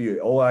do this for you.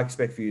 All I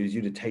expect for you is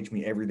you to teach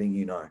me everything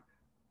you know.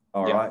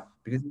 All right.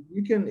 Because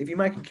if you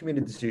make a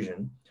committed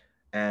decision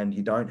and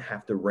you don't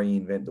have to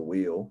reinvent the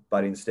wheel,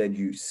 but instead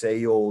you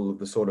see all of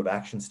the sort of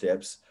action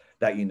steps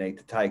that you need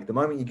to take. The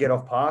moment you get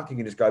off park, you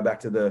can just go back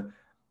to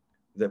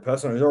the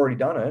person who's already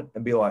done it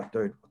and be like,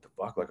 dude, what the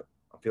fuck? Like,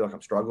 I feel like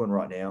I'm struggling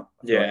right now.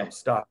 I feel like I'm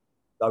stuck.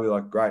 They'll be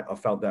like, great, I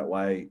felt that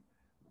way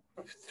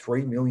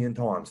 3 million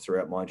times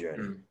throughout my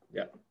journey.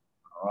 Yeah.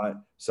 All right.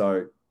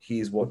 So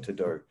here's what to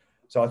do.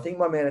 So I think,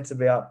 my man, it's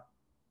about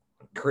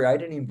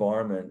create an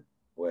environment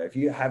where if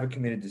you have a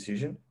committed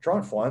decision, try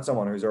and find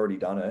someone who's already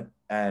done it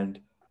and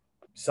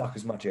suck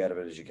as much out of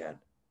it as you can.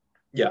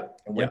 Yeah.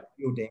 And when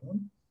you're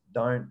down,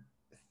 don't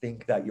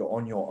think that you're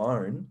on your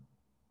own,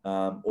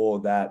 or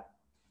that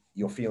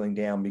you're feeling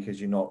down because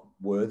you're not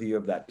worthy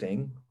of that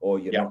thing or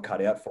you're not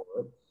cut out for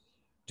it.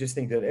 Just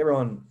think that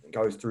everyone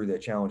goes through their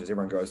challenges.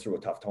 Everyone goes through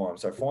a tough time.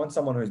 So find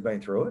someone who's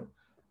been through it,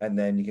 and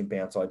then you can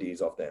bounce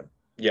ideas off them.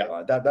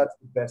 Yeah. That's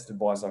the best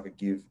advice I could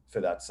give for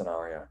that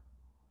scenario.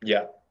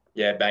 Yeah.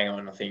 Yeah. Bang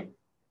on. I think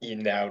you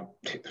nailed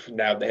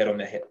the head on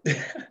the head.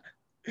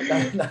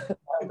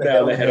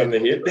 Nailed the head on the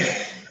hit.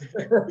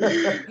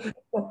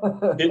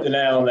 Hit the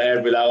nail on the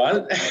head with that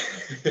one.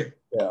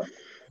 Yeah.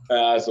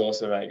 That's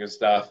awesome, mate. Good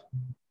stuff.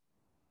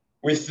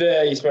 With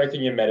you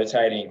spoken, you're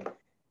meditating.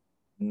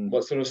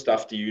 What sort of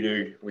stuff do you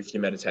do with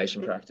your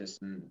meditation practice?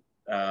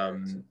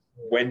 And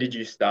when did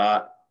you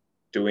start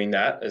doing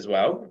that as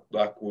well?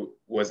 Like,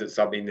 was it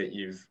something that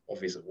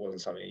obviously it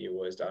wasn't something you've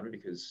always done,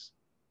 because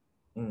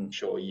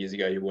sure, years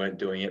ago you weren't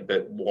doing it,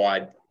 but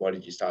why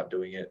did you start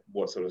doing it?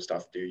 What sort of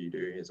stuff do you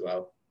do as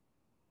well?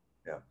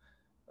 Yeah.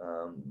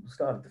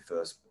 Started the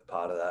first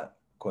part of that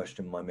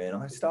question, my man.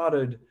 I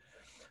started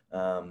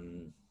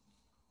probably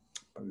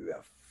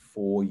about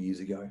 4 years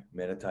ago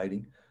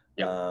meditating.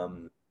 Yeah.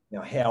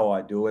 Now, how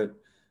I do it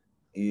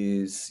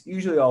is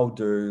usually I'll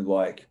do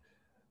like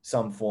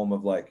some form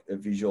of like a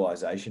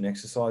visualization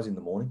exercise in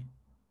the morning.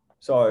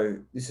 So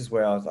this is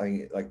where I was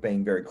like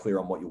being very clear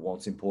on what you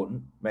want's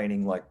important,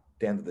 meaning like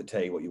down to the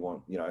T, what you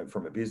want,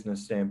 from a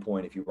business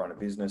standpoint, if you run a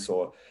business,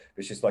 or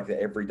it's just like the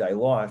everyday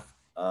life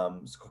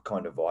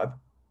kind of vibe.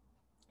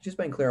 Just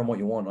being clear on what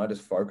you want. I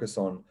just focus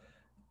on,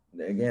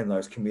 again,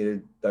 those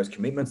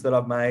commitments that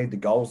I've made, the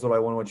goals that I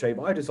want to achieve.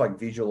 I just like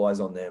visualize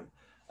on them.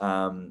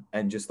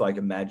 And just like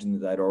imagine that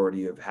they'd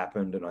already have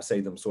happened, and I see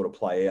them sort of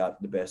play out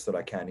the best that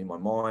I can in my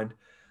mind.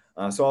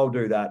 So I'll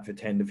do that for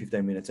 10 to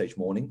 15 minutes each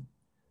morning.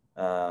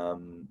 I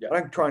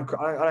don't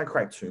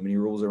create too many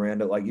rules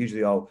around it. Like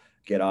usually I'll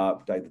get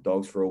up, take the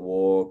dogs for a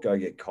walk, go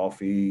get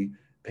coffee.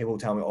 People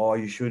tell me, oh,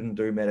 you shouldn't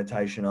do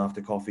meditation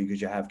after coffee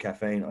because you have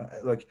caffeine.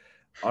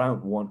 I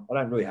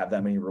don't really have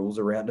that many rules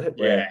around it.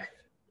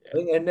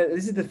 And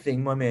this is the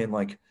thing, my man,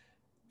 like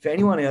for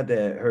anyone out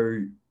there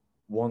who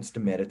wants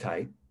to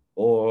meditate,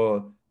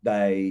 or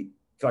they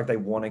feel like they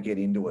want to get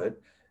into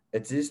it,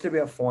 it's just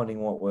about finding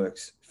what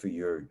works for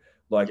you.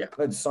 Like I've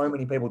had so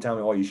many people tell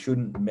me, oh, you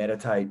shouldn't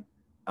meditate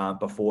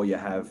before you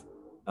have,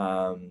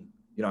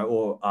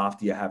 or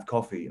after you have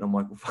coffee. And I'm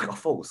like, well, fuck, I'll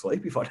fall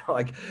asleep if I don't.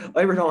 Like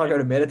every time I go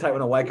to meditate,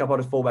 when I wake up, I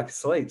just fall back to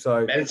sleep.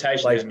 So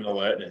meditation is an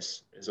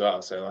alertness as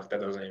well. So like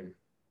that doesn't even,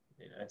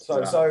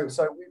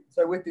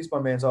 So with this, my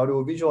man, so I'll do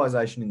a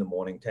visualization in the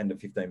morning, 10 to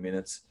 15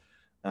 minutes.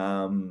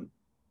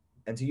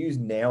 And to use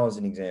now as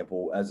an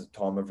example, as a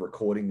time of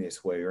recording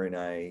this, where you're in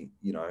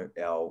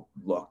our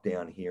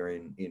lockdown here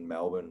in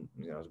Melbourne,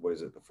 what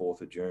is it, the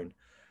 4th of June?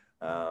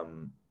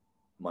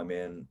 My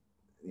man,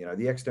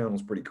 the external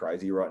is pretty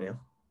crazy right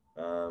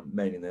now.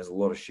 Meaning there's a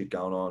lot of shit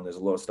going on. There's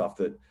a lot of stuff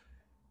that,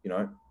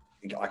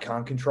 I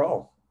can't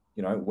control,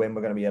 when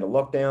we're going to be out of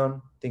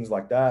lockdown, things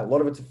like that. A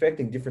lot of it's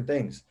affecting different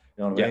things.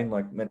 You know what I mean?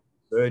 Like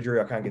surgery,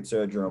 I can't get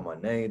surgery on my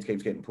knee. It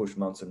keeps getting pushed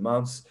months and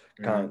months.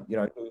 Can't,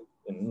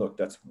 and look,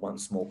 that's one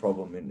small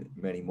problem in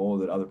many more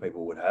that other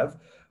people would have.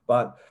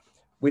 But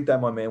with that,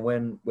 my man,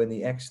 when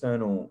the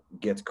external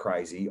gets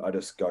crazy, I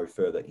just go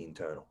further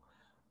internal.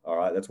 All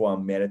right. That's why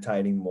I'm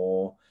meditating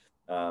more.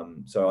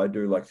 So I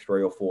do like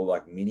 3 or 4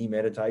 like mini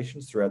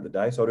meditations throughout the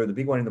day. So I do the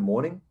big one in the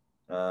morning,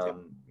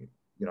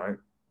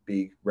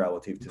 big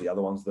relative to the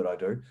other ones that I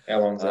do. How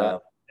long's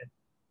that?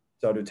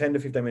 So I'll do 10 to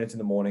 15 minutes in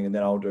the morning, and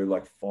then I'll do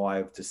like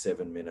 5 to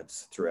 7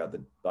 minutes throughout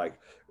the,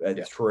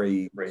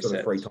 three times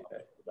a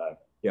day.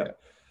 Yeah.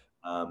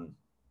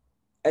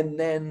 And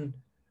then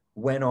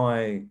when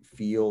I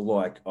feel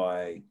like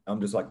I'm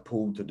just like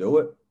pulled to do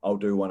it, I'll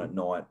do one at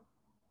night.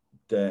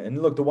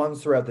 And look, the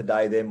ones throughout the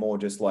day, they're more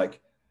just like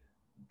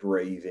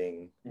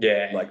breathing.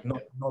 Yeah. Like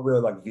not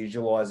really like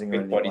visualizing or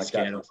anything body like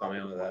scan that. or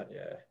something like that.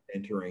 Yeah.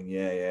 Entering.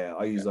 Yeah.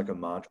 I use like a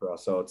mantra.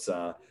 So it's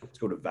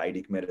called a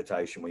Vedic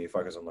meditation, where you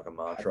focus on like a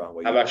mantra.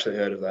 I've actually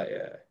heard of that.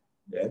 Yeah.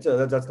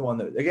 Yeah. That's the one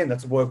that, again,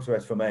 that's works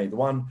best for me. The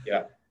one.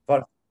 Yeah. If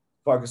I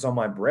focus on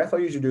my breath, I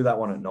usually do that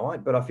one at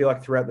night, but I feel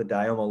like throughout the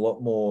day, I'm a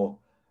lot more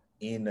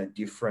in a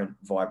different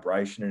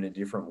vibration and a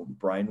different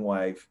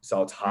brainwave.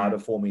 So it's harder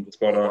for me to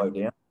slow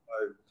down.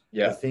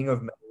 So the thing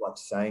of me like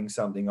saying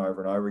something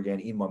over and over again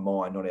in my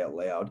mind, not out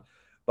loud,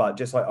 But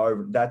just like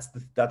over, that's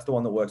the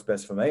one that works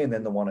best for me. And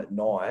then the one at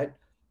night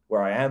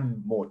where I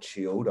am more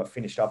chilled. I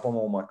finished up on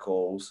all my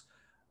calls.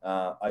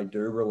 I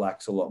do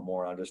relax a lot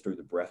more. I just do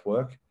the breath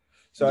work.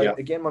 So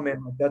again, my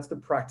man, that's the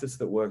practice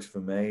that works for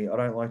me. I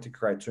don't like to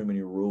create too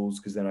many rules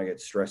because then I get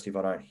stressed if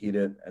I don't hit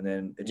it, and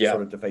then it just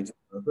sort of defeats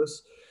the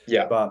purpose.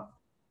 Yeah. But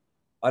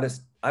I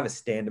have a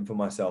standard for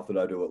myself that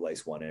I do at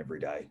least one every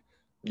day.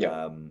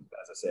 Yeah.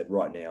 As I said,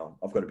 right now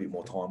I've got a bit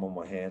more time on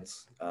my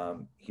hands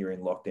here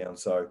in lockdown.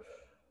 So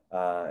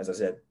as I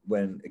said,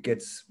 when it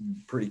gets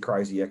pretty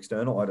crazy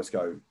external, I just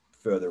go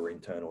further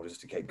internal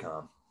just to keep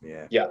calm.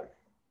 Yeah. Yeah.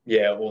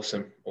 Yeah.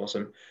 Awesome.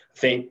 Awesome. I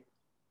think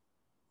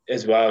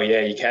as well,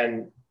 you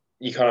kind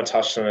of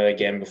touched on it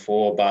again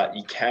before, but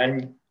you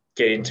can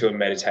get into a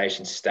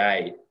meditation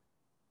state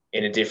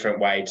in a different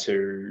way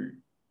to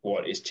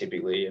what is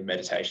typically a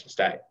meditation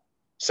state.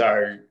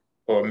 So,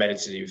 or a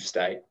meditative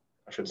state,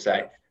 I should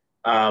say.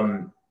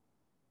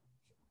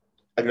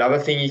 Another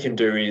thing you can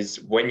do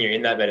is when you're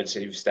in that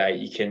meditative state,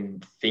 you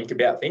can think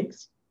about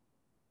things.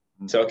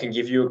 So it can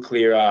give you a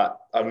clearer,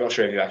 I'm not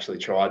sure if you've actually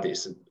tried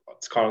this.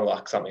 It's kind of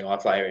like something I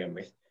play around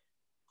with,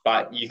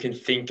 but you can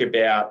think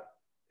about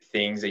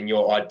things and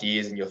your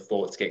ideas and your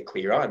thoughts get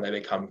clearer and they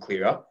become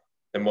clearer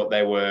than what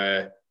they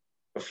were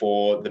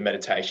before the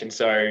meditation.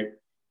 So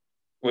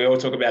we all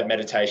talk about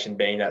meditation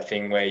being that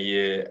thing where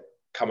you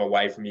come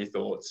away from your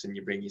thoughts and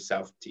you bring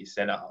yourself to your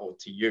center or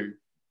to you.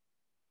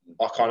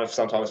 I kind of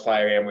sometimes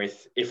play around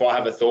with, if I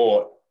have a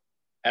thought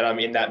and I'm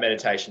in that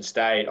meditation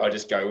state, I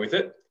just go with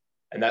it.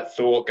 And that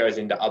thought goes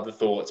into other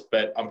thoughts,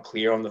 but I'm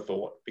clear on the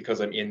thought because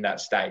I'm in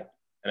that state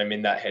and I'm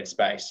in that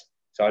headspace.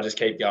 So I just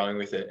keep going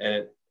with it.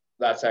 And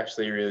that's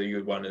actually a really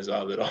good one as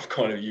well that I've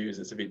kind of used.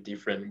 It's a bit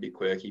different and a bit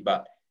quirky,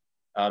 but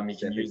you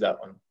can use that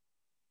one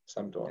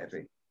sometimes.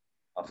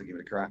 I'll have to give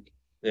it a crack.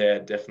 Yeah,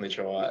 definitely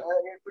try it.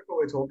 That's what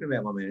we're talking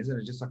about, my man, isn't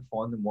it? Just like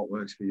find them what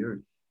works for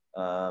you.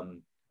 I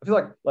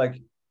feel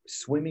like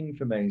swimming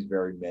for me is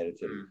very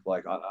meditative.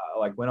 Like I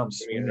like when I'm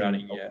swimming,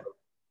 running,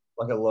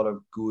 like a lot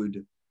of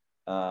good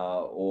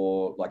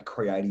or like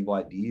creative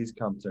ideas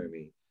come to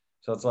me.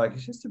 So it's like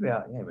it's just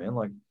about man.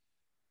 Like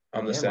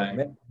I'm the same.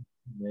 Like,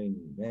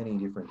 many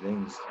different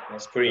things.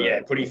 It's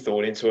putting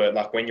thought into it.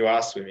 Like when you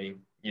are swimming,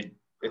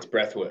 it's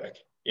breath work.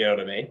 You know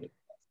what I mean?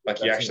 Like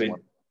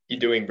you're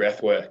doing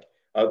breath work.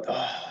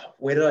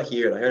 Where did I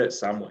hear it? I heard it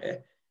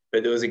somewhere.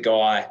 But there was a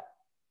guy,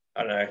 I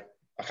don't know,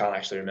 I can't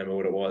actually remember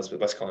what it was, but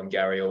let's call him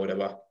Gary or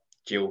whatever,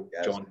 John.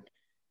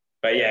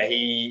 But yeah,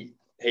 he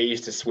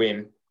used to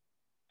swim,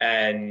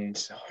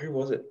 and who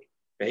was it?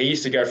 But he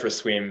used to go for a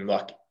swim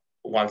like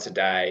once a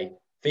day.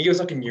 I think he was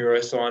like a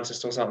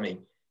neuroscientist or something.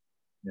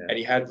 Yeah. And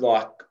he had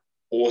like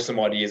awesome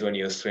ideas when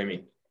he was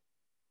swimming.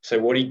 So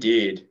what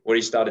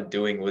he started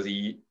doing was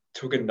he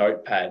took a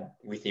notepad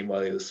with him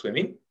while he was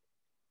swimming.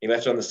 He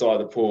left it on the side of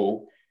the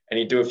pool and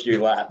he'd do a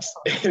few laps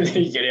and then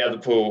he'd get out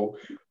of the pool,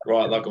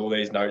 write like all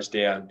these notes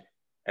down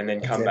and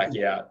then come back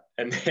out.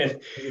 And then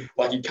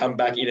like he'd come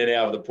back in and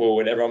out of the pool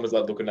and everyone was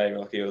like looking at him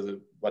like he was a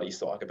bloody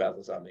psychopath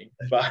or something.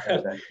 But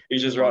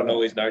he's just writing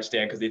all these notes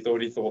down because he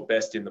thought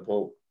best in the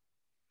pool.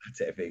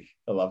 That's epic.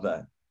 I love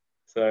that.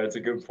 So it's a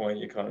good point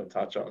you kind of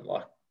touch on.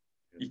 Like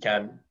you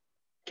can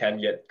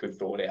get good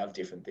thought out of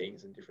different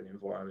things and different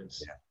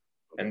environments. Yeah.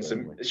 And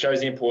it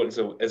shows the importance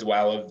as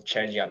well of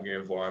changing up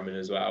your environment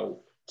as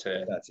well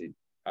to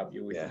help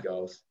you with your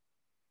goals.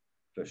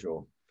 For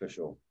sure.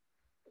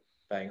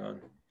 Bang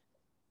on.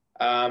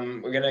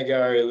 We're going to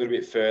go a little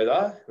bit further,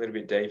 a little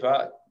bit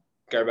deeper,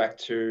 go back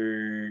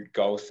to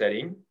goal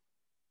setting.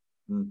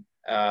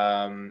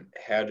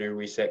 How do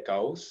we set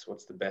goals?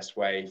 What's the best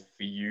way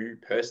for you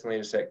personally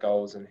to set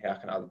goals and how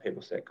can other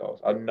people set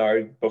goals? I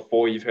know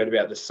before you've talked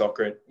about the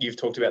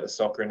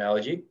soccer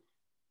analogy.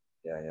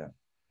 Yeah.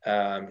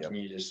 Can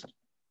you just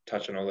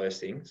touch on all those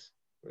things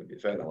a little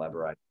bit further?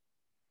 Elaborate.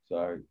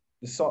 So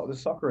the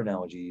soccer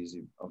analogy is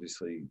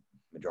obviously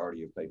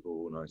majority of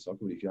people know soccer,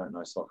 but if you don't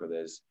know soccer,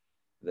 there's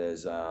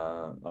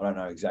I don't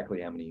know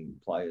exactly how many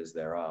players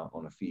there are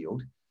on a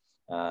field,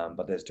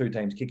 but there's two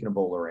teams kicking a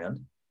ball around.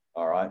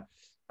 All right.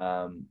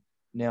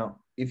 Now,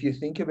 if you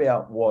think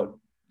about what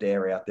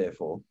they're out there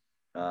for,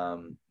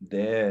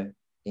 their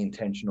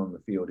intention on the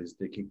field is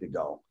to kick the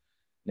goal.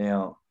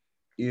 Now,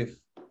 if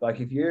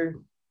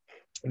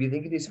you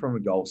think of this from a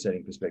goal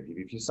setting perspective,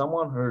 if you're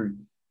someone who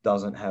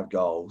doesn't have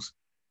goals,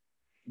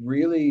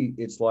 really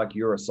it's like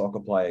you're a soccer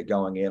player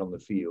going out on the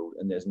field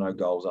and there's no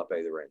goals up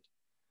either end.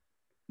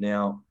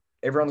 Now,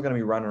 everyone's going to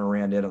be running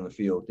around out on the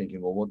field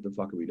thinking, well, what the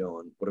fuck are we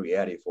doing? What are we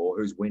out here for?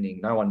 Who's winning?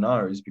 No one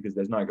knows because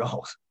there's no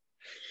goals.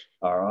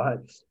 All right.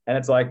 And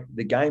it's like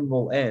the game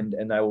will end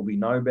and they will be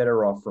no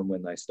better off from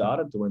when they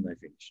started to when they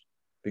finished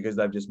because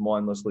they've just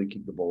mindlessly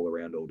kicked the ball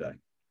around all day.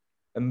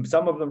 And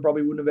some of them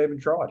probably wouldn't have even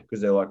tried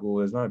because they're like, well,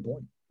 there's no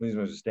point. We're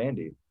supposed to stand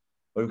here.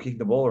 What are we kicking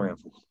the ball around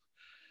for?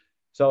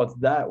 So it's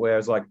that where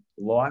it's like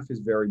life is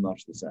very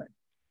much the same.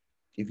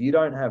 If you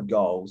don't have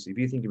goals, if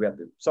you think about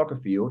the soccer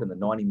field and the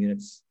 90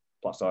 minutes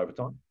plus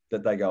overtime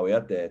that they go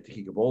out there to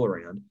kick a ball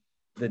around,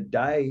 the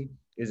day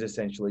is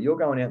essentially, you're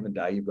going out in the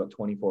day, you've got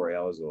 24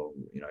 hours or,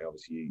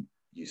 obviously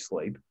you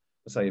sleep.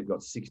 Let's say you've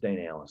got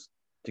 16 hours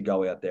to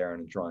go out there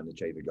and try and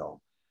achieve a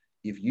goal.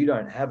 If you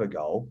don't have a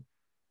goal,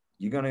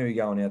 you're going to be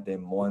going out there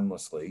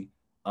mindlessly,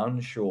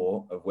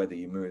 unsure of whether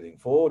you're moving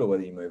forward or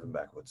whether you're moving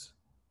backwards.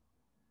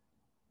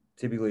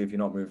 Typically, if you're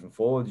not moving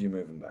forwards, you're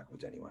moving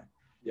backwards anyway.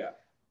 Yeah.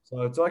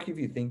 So it's like if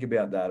you think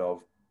about that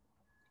of,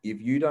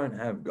 if you don't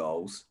have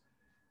goals,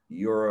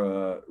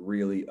 you're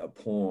really a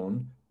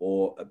pawn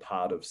or a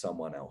part of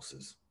someone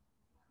else's.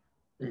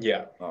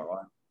 Yeah. All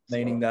right.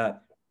 Meaning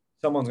that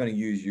someone's going to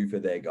use you for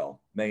their goal.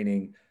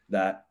 Meaning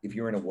that if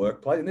you're in a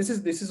workplace, and this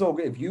is all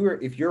good.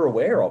 If you're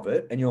aware of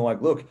it and you're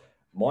like, look,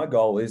 my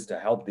goal is to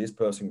help this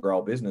person grow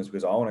a business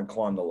because I want to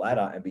climb the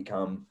ladder and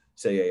become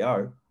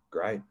CEO.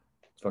 Great.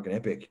 It's fucking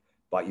epic.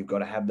 But you've got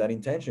to have that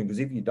intention, because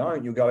if you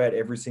don't, you'll go out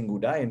every single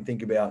day and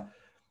think about,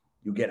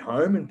 you'll get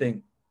home and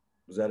think,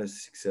 was that a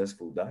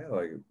successful day?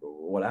 Like,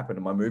 what happened?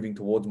 Am I moving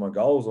towards my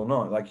goals or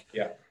not? Like,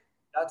 yeah,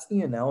 that's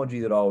the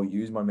analogy that I'll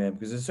use, my man,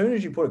 because as soon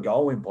as you put a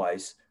goal in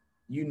place,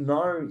 you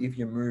know if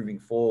you're moving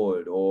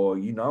forward, or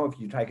you know if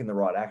you're taking the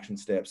right action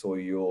steps, or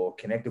you're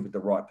connected with the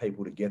right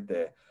people to get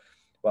there.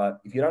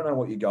 But if you don't know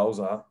what your goals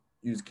are,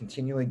 you just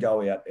continually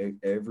go out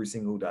every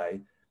single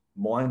day,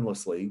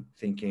 mindlessly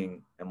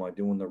thinking, am I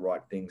doing the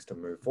right things to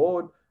move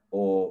forward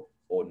or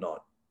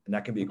not? And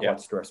that can be a quite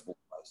stressful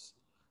place.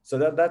 So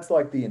that's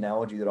like the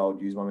analogy that I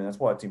would use. I mean, that's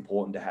why it's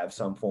important to have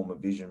some form of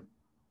vision.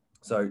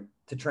 So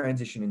to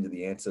transition into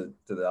the answer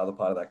to the other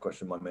part of that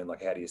question, my man,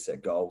 like, how do you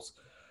set goals?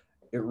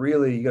 It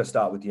really, you got to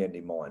start with the end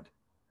in mind.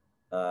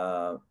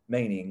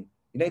 Meaning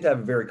you need to have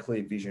a very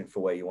clear vision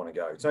for where you want to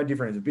go. It's no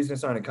different as a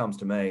business owner comes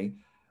to me.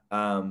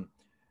 And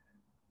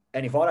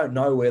if I don't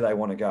know where they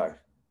want to go,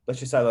 let's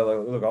just say,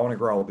 look, I want to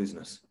grow a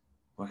business.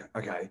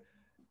 Okay.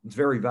 It's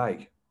very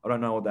vague. I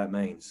don't know what that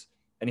means.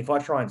 And if I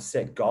try and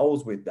set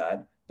goals with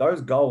that, those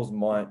goals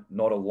might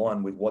not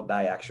align with what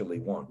they actually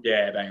want.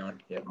 Yeah, bang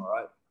on. Yeah. All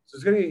right. So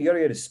you got to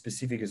get as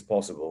specific as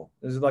possible.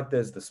 There's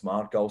the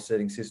SMART goal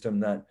setting system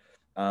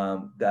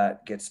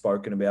that gets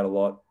spoken about a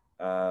lot.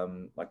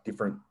 Like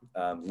different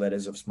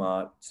letters of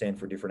SMART stand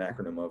for a different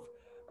acronym of,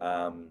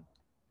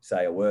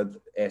 say a word.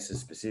 S is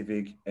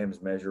specific, M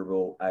is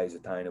measurable, A is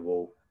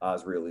attainable, R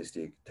is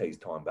realistic, T is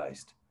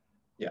time-based.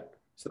 Yeah.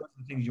 So those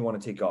are the things you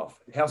want to tick off.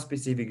 How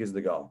specific is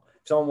the goal?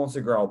 If someone wants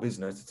to grow a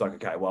business, it's like,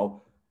 okay,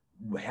 well,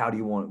 how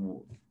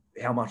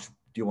much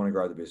do you want to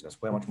grow the business?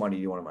 How much money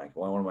do you want to make?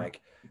 Well, I want to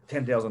make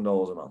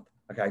 $10,000 a month.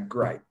 Okay,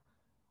 great.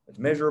 It's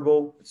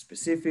measurable, it's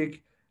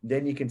specific.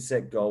 Then you can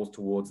set goals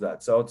towards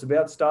that. So it's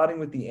about starting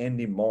with the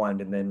end in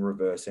mind and then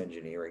reverse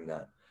engineering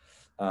that.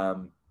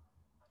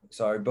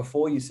 So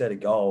before you set a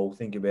goal,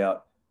 think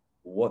about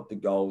what the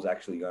goal is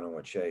actually going to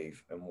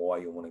achieve and why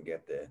you want to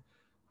get there.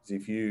 Because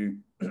if you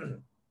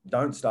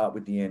don't start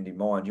with the end in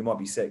mind, you might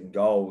be setting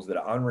goals that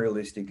are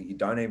unrealistic, that you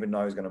don't even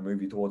know is going to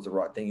move you towards the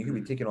right thing. You could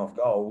be ticking off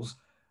goals.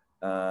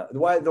 The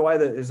way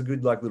that there's a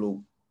good like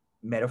little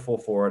metaphor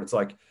for it. It's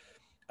like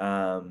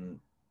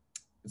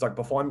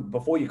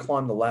before you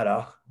climb the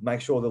ladder,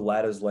 make sure the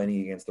ladder's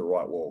leaning against the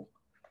right wall.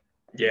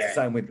 Yeah. It's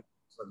the same with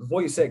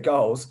before you set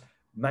goals,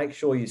 make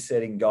sure you're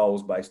setting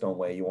goals based on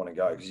where you want to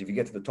go. Because if you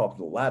get to the top of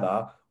the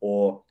ladder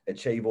or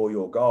achieve all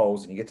your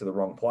goals and you get to the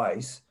wrong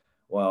place,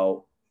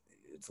 well,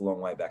 it's a long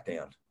way back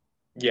down.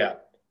 Yeah.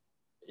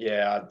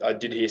 Yeah. I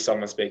did hear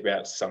someone speak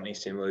about something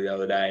similar the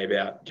other day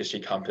about just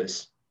your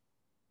compass.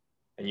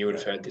 And you would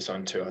have heard this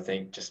on too, I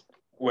think. Just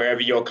wherever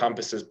your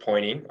compass is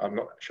pointing, I'm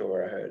not sure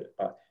where I heard it,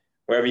 but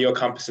wherever your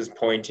compass is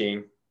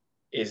pointing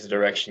is the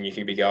direction you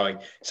could be going.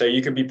 So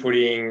you could be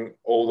putting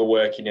all the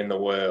work in the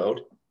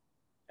world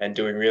and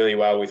doing really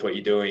well with what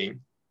you're doing,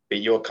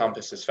 but your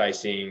compass is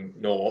facing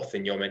north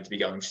and you're meant to be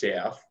going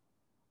south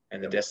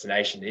and the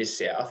destination is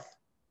south.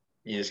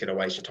 You're just going to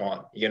waste your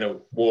time. You're going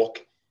to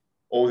walk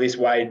all this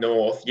way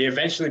north. You're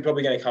eventually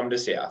probably going to come to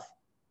south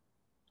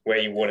where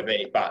you want to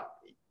be, but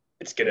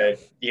you're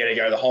going to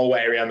go the whole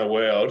way around the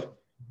world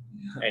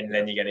and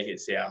then you're going to hit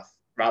south.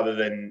 Rather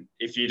than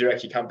if you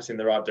direct your compass in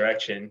the right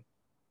direction,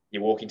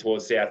 you're walking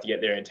towards south, you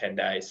get there in 10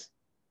 days.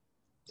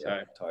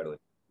 Yeah, so totally.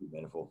 Good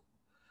metaphor.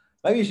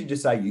 Maybe you should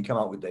just say you come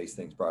up with these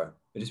things, bro.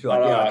 You just be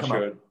like, I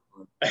should.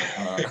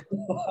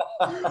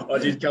 I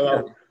did come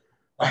up.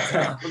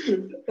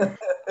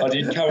 I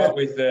did come up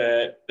with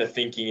the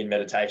thinking in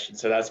meditation.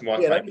 So that's my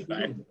claim to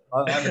fame.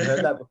 I haven't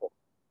heard that before.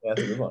 Yeah,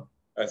 that's a good one.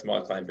 That's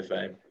my claim to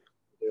fame.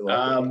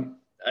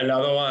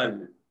 Another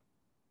one,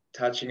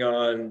 touching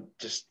on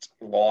just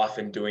life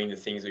and doing the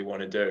things we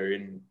want to do.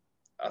 And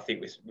I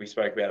think we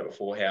spoke about it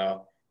before,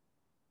 how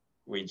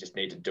we just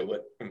need to do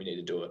it and we need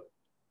to do it.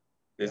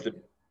 There's the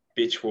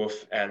bitch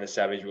wolf and the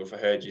savage wolf. I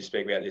heard you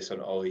speak about this on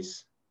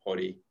Ollie's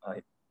potty.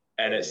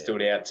 And it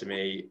stood out to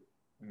me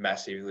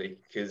massively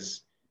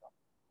because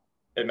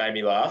it made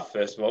me laugh,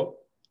 first of all.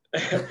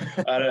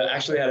 I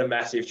actually had a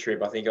massive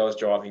trip. I think I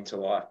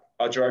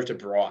drove to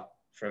Bright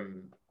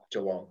from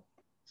Geelong.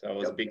 So it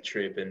was a big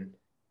trip and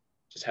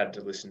just had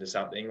to listen to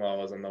something while I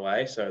was on the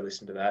way. So I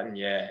listened to that and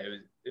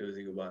it was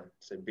a good one.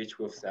 So bitch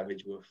wolf,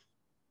 savage wolf.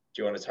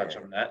 Do you want to touch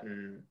on that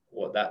and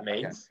what that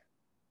means?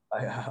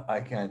 I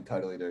can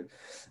totally do.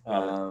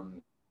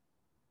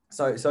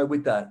 So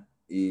with that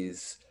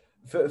is,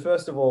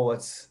 first of all,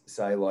 let's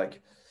say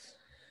like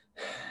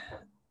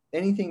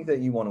anything that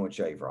you want to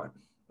achieve, right?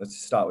 Let's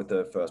start with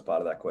the first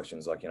part of that question.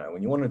 Is like,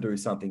 when you want to do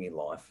something in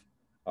life,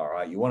 all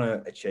right, you want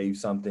to achieve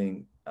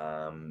something,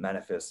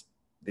 manifest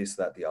this,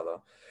 that, the other.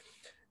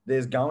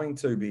 There's going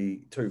to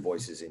be two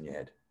voices in your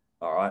head.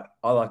 All right.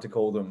 I like to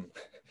call them,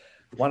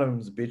 one of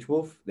them's a bitch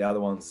wolf, the other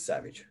one's a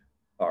savage.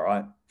 All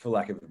right. For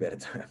lack of a better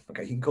term.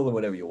 Okay. You can call them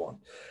whatever you want.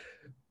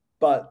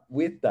 But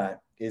with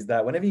that is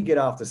that whenever you get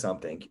after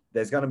something,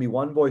 there's going to be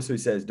one voice who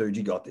says, dude,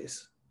 you got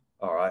this.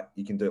 All right.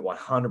 You can do it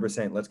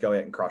 100%. Let's go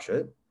out and crush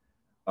it.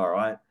 All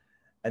right.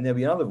 And there'll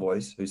be another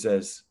voice who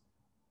says,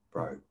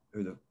 bro,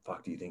 who the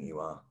fuck do you think you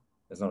are?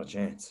 There's not a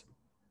chance.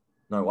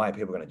 No way.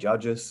 People are going to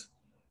judge us.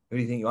 Who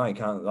do you think you are?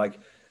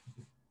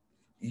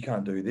 You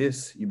can't do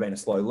this. You've been a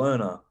slow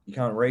learner. You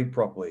can't read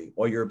properly,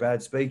 or you're a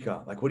bad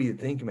speaker. Like, what do you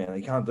think, man?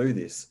 You can't do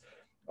this.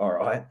 All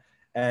right.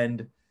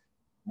 And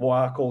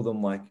why I call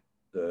them like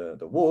the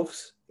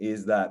wolves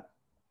is that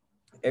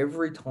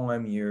every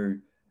time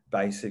you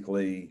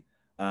basically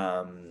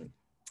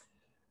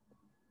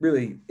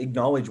really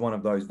acknowledge one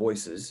of those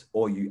voices,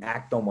 or you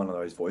act on one of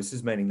those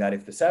voices, meaning that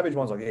if the savage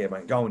one's like, yeah,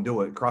 man, go and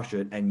do it, crush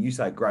it, and you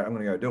say, great, I'm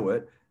going to go do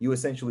it, you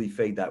essentially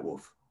feed that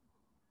wolf.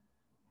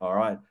 All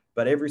right.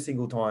 But every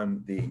single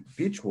time the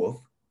bitch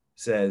wolf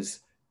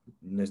says,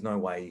 there's no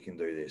way you can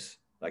do this.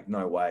 Like,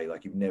 no way.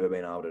 Like, you've never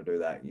been able to do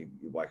that. You're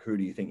like, who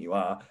do you think you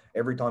are?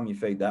 Every time you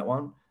feed that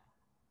one,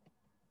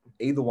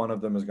 either one of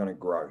them is going to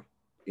grow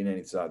in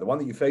any side. The one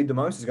that you feed the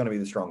most is going to be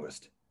the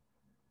strongest.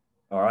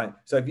 All right.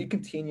 So if you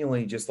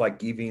continually just like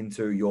give in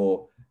to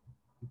your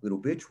little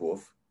bitch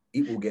wolf,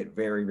 it will get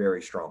very,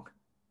 very strong.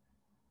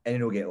 And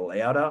it'll get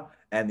louder,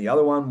 and the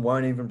other one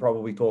won't even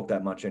probably talk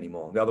that much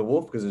anymore. The other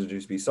wolf, because it'll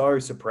just be so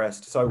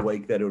suppressed, so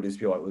weak that it'll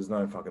just be like, there's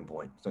no fucking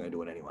point. It's not going to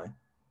do it anyway.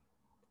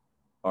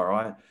 All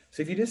right.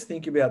 So if you just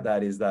think about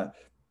that, is that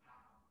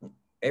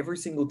every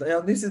single day,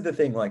 now this is the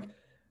thing, like,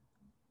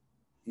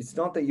 it's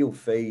not that you'll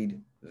feed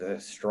the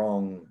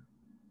strong,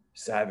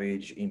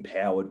 savage,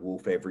 empowered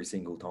wolf every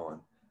single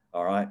time.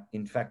 All right.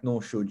 In fact,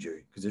 nor should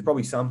you, because there's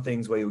probably some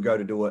things where you'll go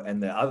to do it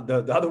and the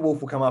other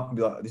wolf will come up and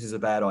be like, this is a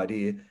bad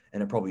idea.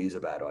 And it probably is a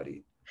bad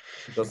idea.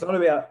 So it's not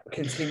about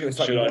continuous.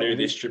 Should I do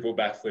this triple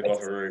backflip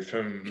off a roof?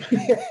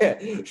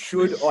 Yeah.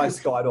 Should I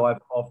skydive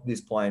off this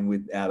plane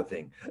without a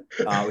thing?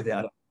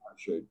 Without a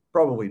parachute?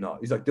 Probably not.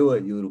 He's like, do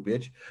it, you little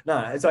bitch. No,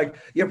 it's like,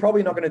 you're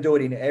probably not going to do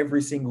it in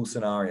every single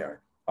scenario.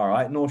 All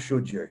right. Nor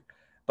should you.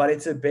 But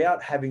it's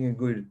about having a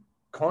good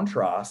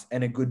contrast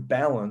and a good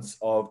balance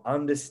of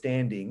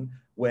understanding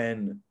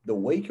when the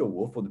weaker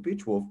wolf or the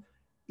bitch wolf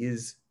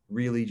is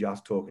really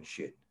just talking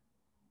shit.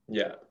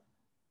 Yeah.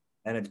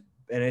 And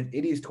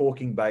it is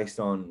talking based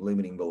on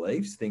limiting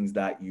beliefs, things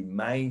that you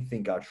may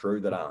think are true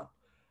that aren't.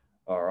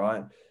 All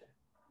right.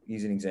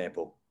 Here's an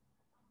example.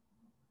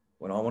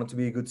 When I wanted to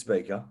be a good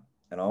speaker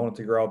and I wanted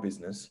to grow a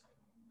business,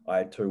 I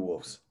had two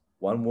wolves.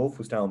 One wolf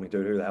was telling me,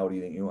 dude, who the hell do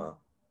you think you are?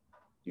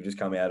 You've just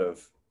come out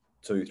of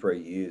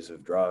 2-3 years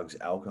of drugs,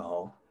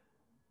 alcohol.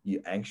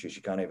 You're anxious.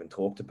 You can't even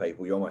talk to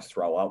people. You almost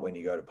throw up when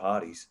you go to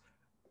parties.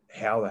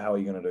 How the hell are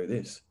you going to do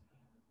this?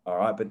 All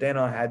right. But then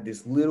I had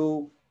this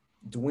little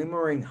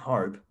dwimmering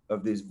hope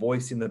of this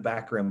voice in the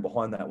background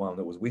behind that one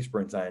that was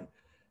whispering, saying,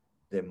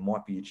 there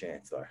might be a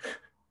chance though.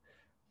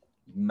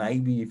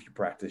 Maybe if you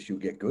practice, you'll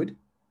get good.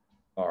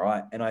 All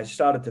right. And I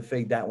started to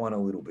feed that one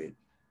a little bit.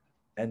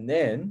 And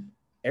then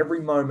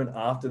every moment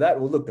after that,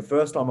 well, look, the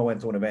first time I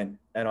went to an event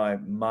and I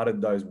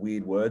muttered those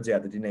weird words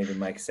out that didn't even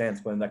make sense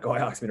when that guy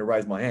asked me to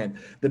raise my hand,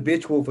 the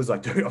bitch wolf was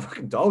like, dude, I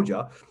fucking told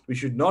you we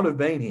should not have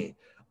been here.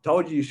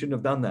 Told you shouldn't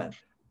have done that.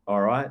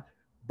 All right.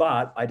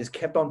 But I just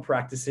kept on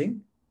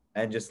practicing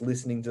and just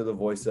listening to the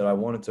voice that I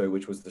wanted to,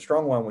 which was the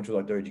strong one, which was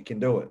like, dude, you can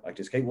do it. Like,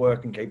 just keep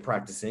working, keep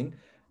practicing.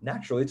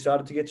 Naturally, it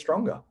started to get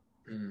stronger.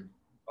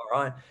 All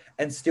right.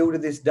 And still to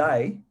this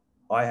day,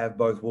 I have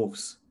both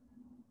wolves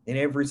in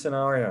every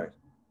scenario.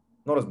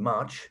 Not as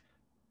much,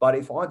 but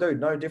if I do,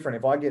 no different.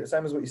 If I get the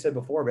same as what you said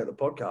before about the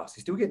podcast,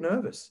 you still get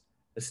nervous.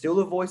 There's still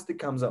a voice that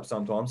comes up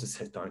sometimes that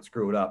says, don't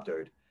screw it up,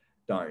 dude.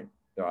 Don't.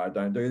 All right,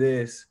 don't do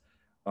this.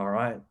 All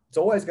right. It's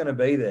always going to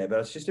be there, but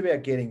it's just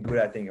about getting good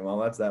at thinking, well,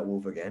 that's that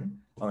wolf again.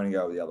 I'm going to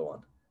go with the other one.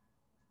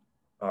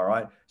 All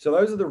right. So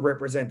those are the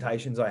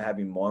representations I have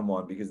in my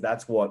mind, because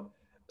that's what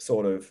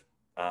sort of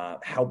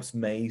helps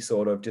me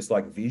sort of just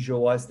like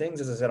visualize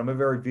things. As I said, I'm a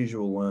very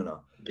visual learner.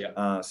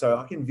 Yeah. So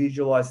I can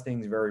visualize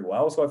things very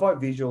well. So if I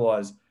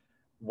visualize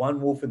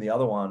one wolf and the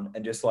other one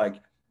and just like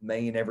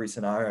me in every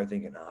scenario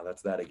thinking,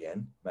 that's that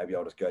again, maybe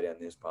I'll just go down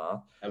this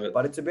path.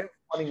 But it's about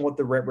finding what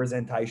the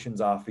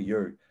representations are for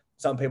you.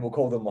 Some people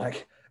call them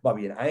like, might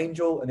be an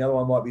angel, and the other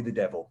one might be the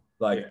devil.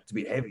 Like, It's a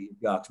bit heavy, if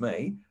you ask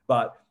me,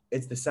 but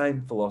it's the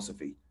same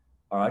philosophy.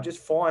 All right. Just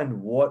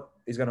find what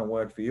is going to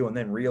work for you, and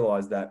then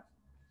realize that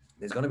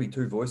there's going to be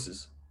two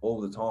voices all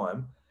the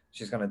time. It's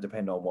just going to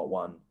depend on what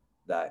one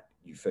that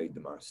you feed the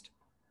most.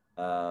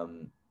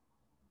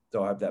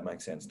 So I hope that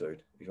makes sense, dude.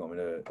 If you want me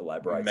to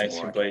elaborate. It makes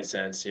complete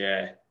sense.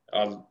 Yeah.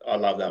 I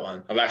love that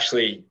one.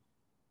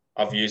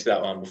 I've used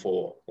that one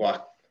before.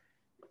 Like,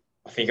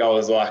 I think I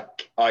was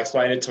like, I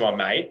explained it to my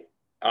mate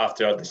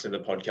after I listened to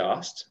the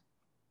podcast.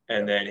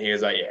 And then he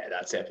was like, yeah,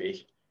 that's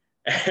epic.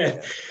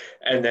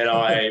 And then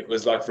I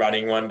was like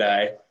running one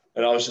day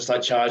and I was just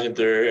like charging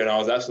through and I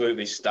was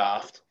absolutely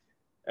stuffed.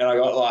 And I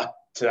got like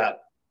to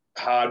that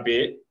hard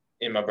bit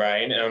in my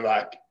brain and I'm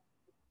like,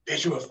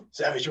 Pitch Wolf,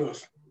 Savage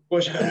Wolf,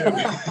 what should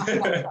I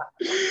do?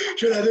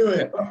 Should I do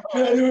it?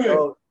 Should I do it?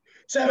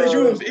 Savage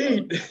Wolf,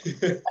 eat. Be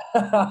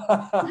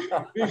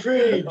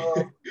free.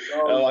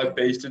 I like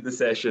beasted the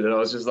session and I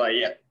was just like,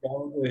 yeah,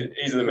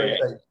 he's the man.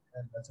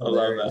 I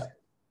love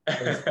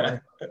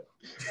that.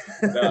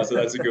 No, so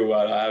that's a good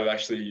one. I have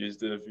actually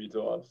used it a few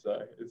times,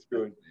 so it's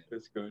good.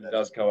 It's good. It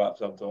does come up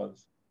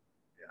sometimes.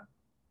 Yeah,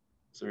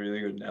 it's a really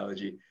good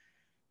analogy.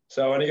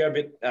 So I want to go a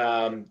bit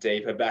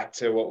deeper back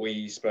to what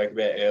we spoke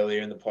about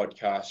earlier in the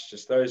podcast,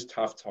 just those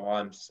tough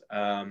times,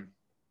 kind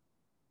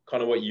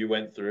of what you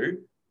went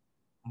through.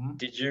 Mm-hmm.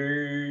 Did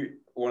you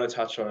want to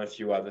touch on a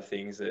few other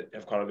things that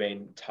have kind of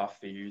been tough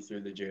for you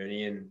through the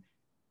journey? And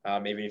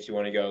even if you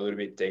want to go a little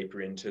bit deeper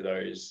into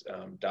those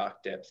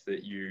dark depths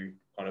that you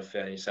kind of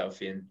found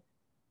yourself in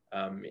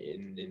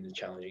the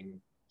challenging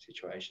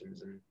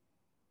situations and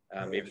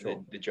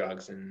even the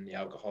drugs and the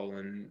alcohol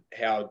and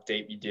how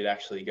deep you did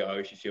actually go,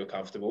 if you feel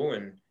comfortable.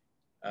 And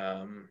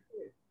I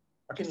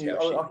can use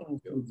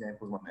two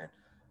examples, my man.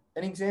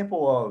 An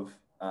example of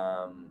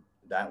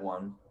that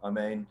one, I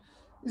mean,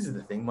 this is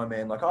the thing, my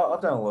man, like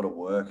I've done a lot of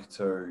work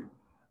to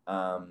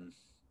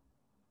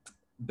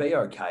be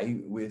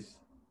okay with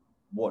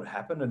what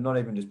happened, and not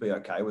even just be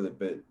okay with it,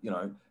 but, you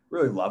know,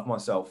 really love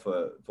myself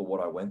for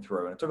what I went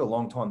through. And it took a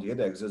long time to get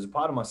there because there's a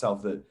part of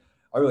myself that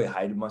I really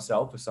hated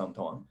myself for some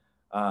time,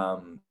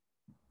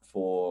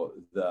 for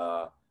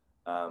the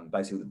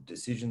basically the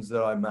decisions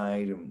that I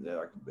made and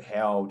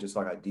how just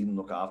like I didn't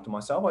look after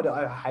myself.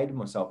 I hated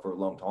myself for a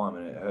long time,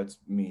 and it hurts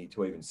me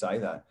to even say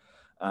that.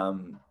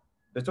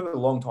 It took a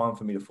long time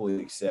for me to fully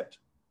accept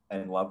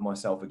and love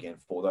myself again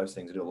for those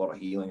things. I did a lot of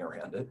healing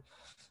around it.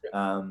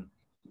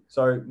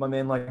 So my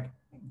man, like,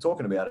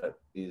 talking about it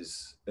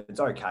it's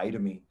okay to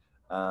me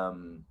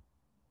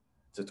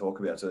to talk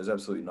about. So there's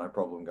absolutely no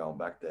problem going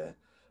back there.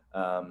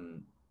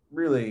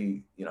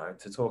 Really, you know,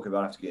 to talk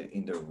about, I have to get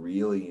into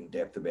really in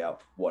depth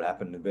about what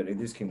happened, but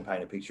this can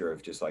paint a picture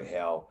of just like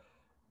how,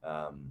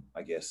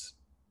 I guess,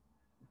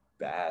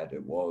 bad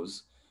it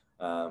was.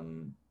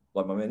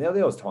 Like, I mean,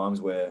 there was times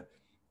where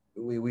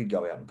we'd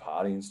go out and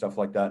party and stuff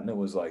like that, and it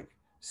was like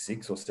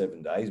 6 or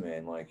 7 days,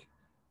 man, like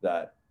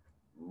that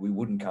we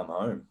wouldn't come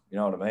home. You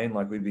know what I mean?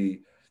 Like, we'd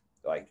be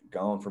like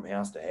going from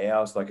house to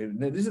house. Like,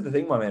 this is the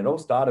thing, my man, it all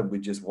started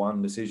with just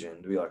one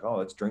decision to be like, oh,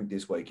 let's drink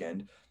this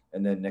weekend.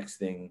 And then next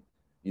thing,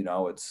 you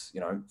know, it's,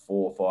 you know,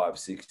 4, 5,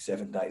 6,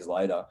 7 days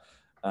later,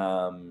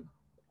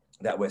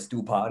 that we're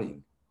still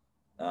partying.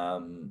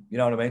 You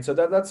know what I mean? So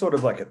that's sort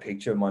of like a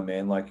picture, my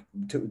man. Like,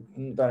 don't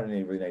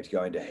really need to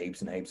go into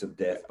heaps and heaps of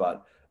death,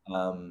 but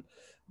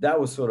that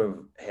was sort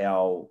of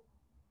how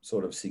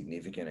sort of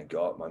significant it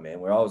got, my man,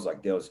 where I was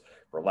like, there was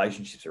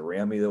relationships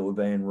around me that were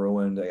being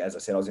ruined. As I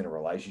said, I was in a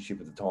relationship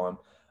at the time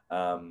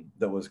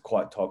that was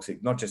quite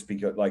toxic, not just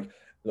because, like,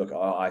 look,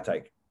 I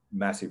take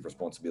massive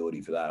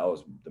responsibility for that. I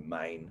was the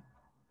main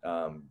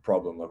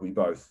problem. Like, we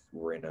both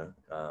were in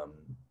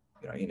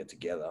in it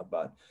together,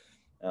 but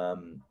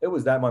it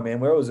was that, my man,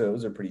 where it was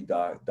a pretty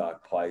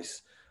dark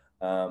place.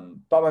 But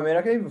my man,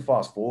 I can even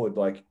fast forward,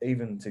 like,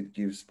 even to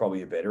give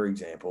probably a better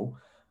example,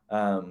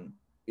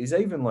 is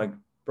even like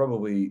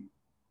probably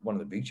one of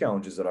the big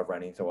challenges that I've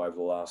ran into over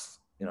the last,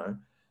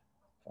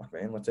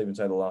 let's even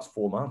say the last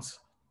 4 months.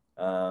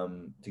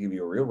 To give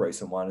you a real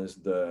recent one is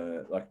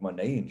my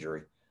knee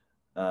injury.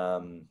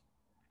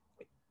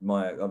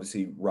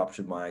 Obviously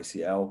ruptured my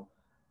ACL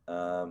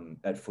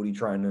at footy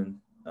training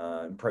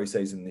in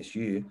pre-season this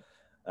year.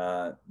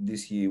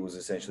 This year was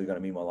essentially going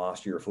to be my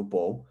last year of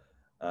football.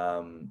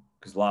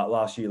 Because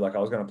last year, like, I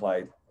was going to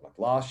play like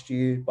last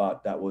year,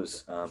 but that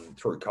was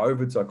through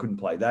COVID, so I couldn't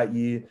play that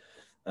year.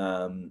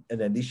 And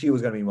then this year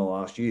was going to be my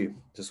last year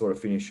to sort of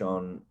finish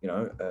on,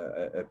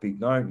 a big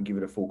note and give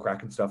it a full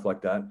crack and stuff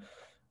like that.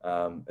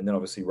 And then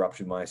obviously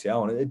ruptured my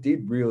ACL, and it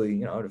did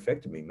really, it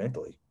affected me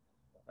mentally.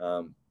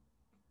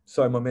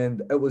 So my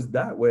man, it was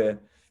that where,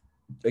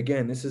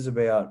 again, this is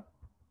about,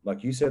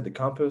 like you said, the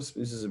compass.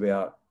 This is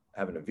about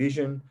having a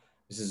vision.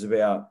 This is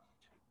about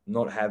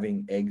not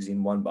having eggs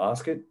in one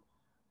basket,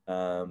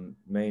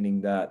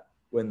 meaning that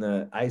when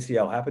the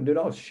ACL happened, dude,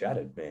 I was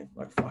shattered, man.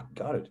 Like, fuck,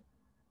 gutted.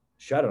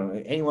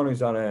 Shattered. Anyone who's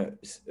done an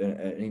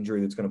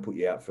injury that's going to put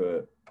you out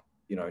for,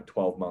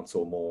 12 months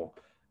or more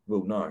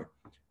will know.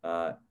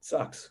 It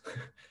sucks.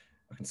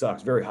 It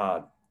sucks. Very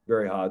hard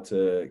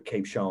to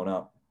keep showing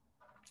up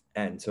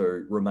and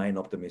to remain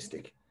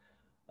optimistic.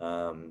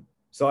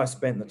 So I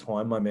spent the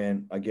time, my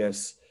man, I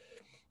guess,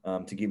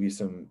 to give you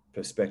some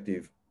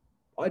perspective,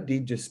 I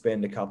did just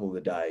spend a couple of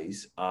the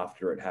days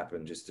after it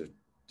happened just to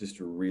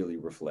really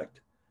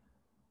reflect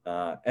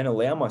and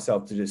allow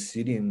myself to just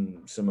sit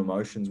in some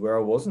emotions where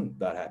I wasn't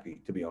that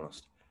happy, to be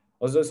honest.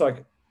 I was just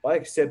like, I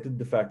accepted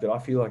the fact that I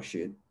feel like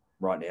shit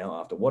right now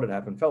after what had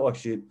happened, felt like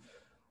shit.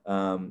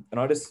 And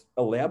I just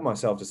allowed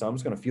myself to say, I'm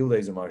just going to feel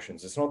these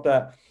emotions. It's not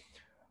that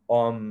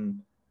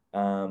I'm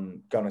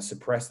going to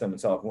suppress them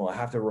and say, well, I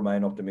have to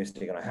remain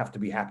optimistic and I have to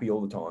be happy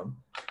all the time.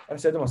 I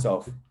said to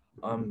myself,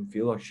 I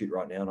feel like shit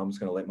right now, and I'm just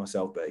going to let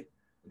myself be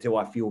until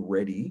I feel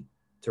ready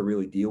to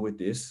really deal with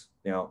this.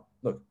 Now,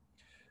 look,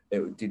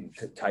 it didn't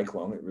take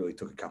long. It really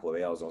took a couple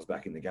of hours. I was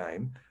back in the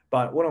game.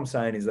 But what I'm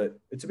saying is that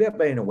it's about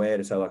being aware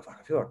to say, like,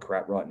 I feel like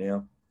crap right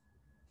now.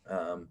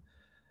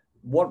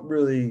 What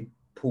really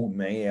pulled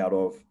me out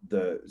of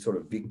the sort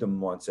of victim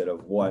mindset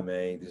of why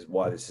me, this is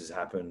why this has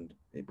happened,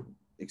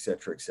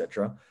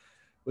 etc.,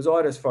 was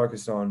I just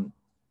focused on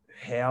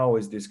how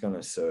is this going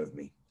to serve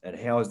me, and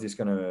how is this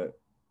going to,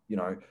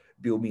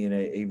 build me in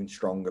an even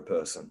stronger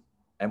person,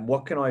 and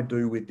what can I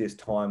do with this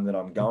time that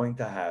I'm going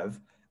to have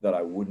that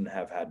I wouldn't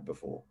have had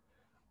before.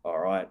 All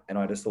right. And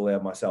I just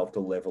allowed myself to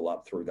level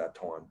up through that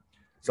time.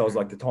 So it was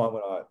like the time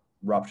when I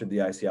ruptured the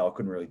ACL, I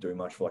couldn't really do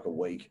much for like a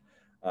week.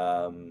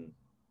 And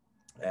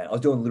I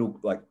was doing little,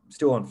 like,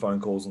 still on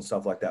phone calls and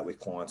stuff like that with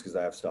clients because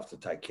they have stuff to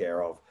take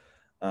care of.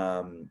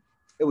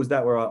 It was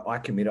that where I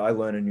committed. I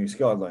learned a new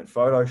skill. I learned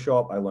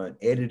Photoshop. I learned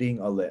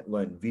editing. I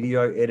learned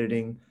video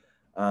editing.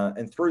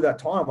 And through that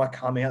time, I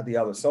come out the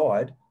other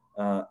side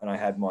and I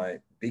had my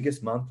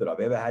biggest month that I've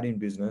ever had in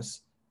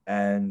business.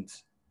 And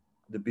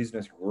the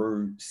business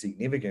grew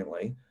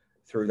significantly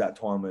through that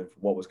time of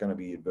what was going to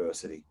be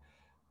adversity.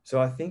 So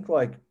I think,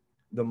 like,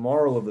 the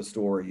moral of the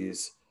story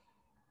is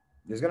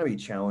there's going to be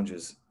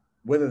challenges,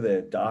 whether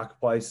they're dark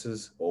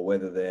places or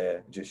whether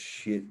they're just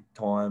shit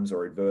times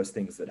or adverse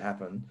things that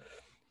happen.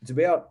 It's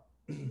about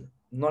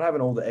not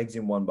having all the eggs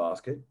in one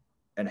basket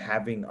and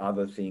having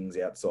other things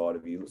outside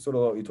of you, sort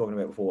of like you're talking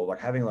about before, like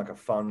having like a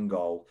fun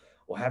goal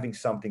or having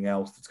something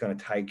else that's going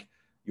to take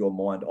your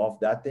mind off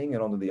that thing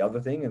and onto the other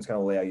thing. And it's going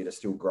to allow you to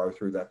still grow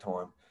through that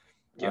time.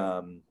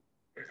 Yeah.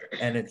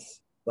 And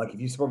it's like, if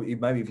you're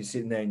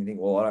sitting there and you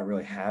think, well, I don't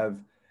really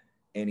have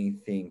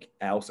anything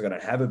else. I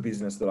don't have a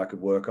business that I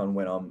could work on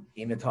when I'm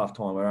in a tough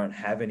time. I don't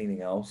have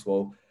anything else.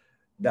 Well,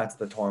 that's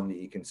the time that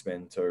you can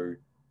spend to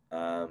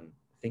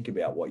think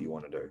about what you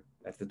want to do.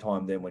 That's the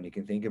time then when you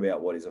can think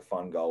about what is a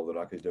fun goal that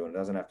I could do. And it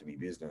doesn't have to be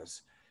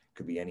business. It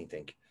could be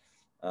anything.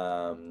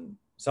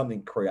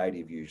 Something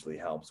creative usually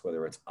helps,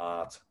 whether it's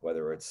art,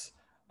 whether it's,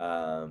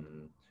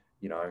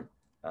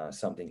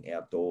 something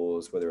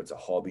outdoors, whether it's a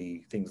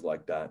hobby, things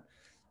like that.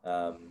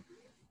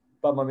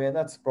 But my man,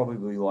 that's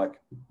probably like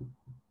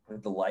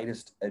the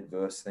latest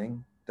adverse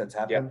thing that's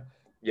happened.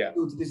 Yeah.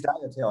 To this day,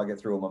 that's how I get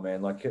through it, my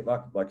man.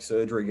 Like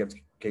surgery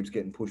keeps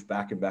getting pushed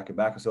back and back and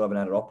back. I still haven't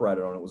had it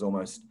operated on. It was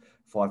almost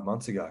 5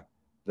 months ago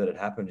that it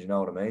happened. You know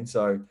what I mean?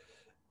 So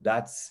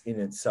that's in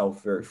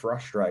itself very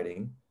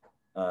frustrating.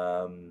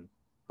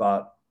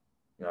 But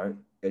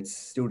it's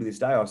still, to this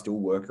day, I still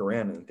work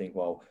around and think,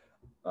 well,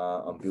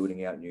 I'm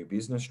building out new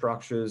business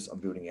structures. I'm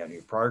building out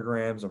new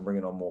programs. I'm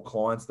bringing on more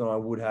clients than I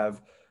would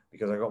have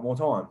because I got more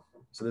time.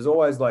 So there's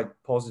always like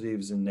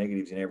positives and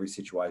negatives in every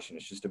situation.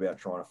 It's just about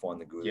trying to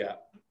find the good.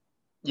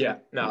 Yeah.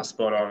 No,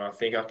 spot on. I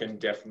think I can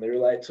definitely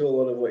relate to a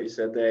lot of what you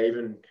said there.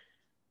 Even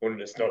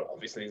when it's not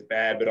obviously as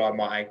bad, but I had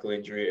my ankle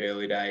injury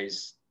early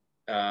days.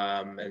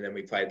 And then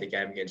we played the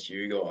game against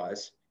you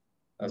guys.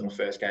 That was my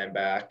first game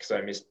back. So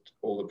I missed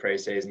all the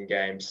preseason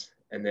games.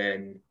 And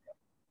then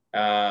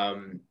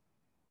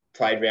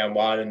played round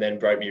one and then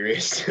broke my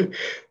wrist.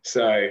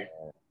 So,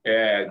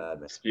 yeah,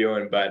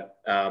 spewing. But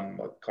I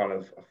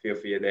feel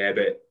for you there.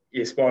 But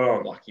yeah, spot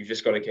on. Like, you've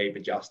just got to keep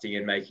adjusting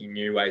and making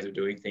new ways of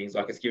doing things.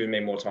 Like, it's given me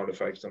more time to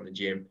focus on the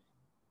gym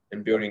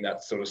and building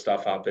that sort of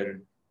stuff up.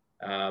 And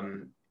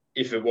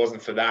if it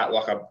wasn't for that,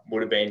 like, I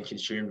would have been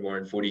consumed more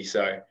in footy.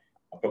 So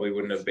I probably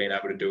wouldn't have been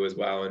able to do as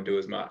well and do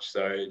as much.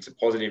 So it's a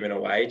positive in a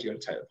way. You've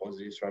got to take the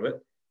positives from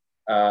it.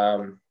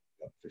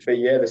 But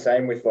yeah, the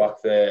same with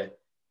like the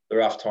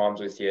rough times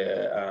with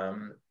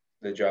the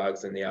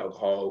drugs and the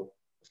alcohol.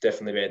 I've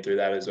definitely been through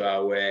that as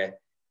well, where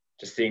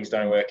just things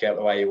don't work out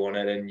the way you want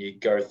it, and you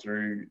go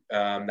through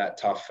that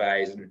tough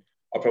phase. And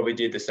I probably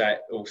did the same,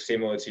 or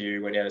similar to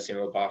you, went down a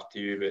similar path to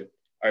you, but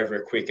over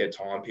a quicker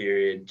time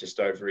period, just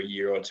over a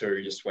year or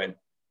two, just went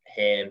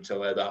ham to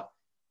leather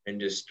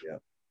and just,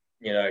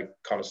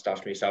 kind of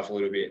stuffed myself a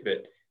little bit.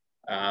 But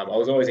I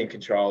was always in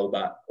control,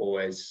 but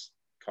always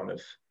kind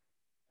of,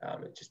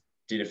 it just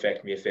did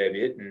affect me a fair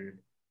bit and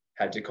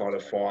had to kind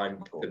of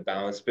find the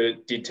balance. But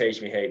it did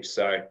teach me heaps.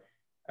 So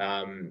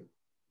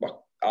like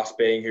us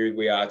being who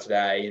we are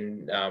today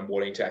and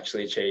wanting to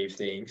actually achieve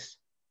things,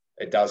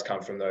 it does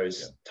come from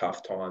those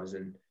tough times.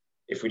 And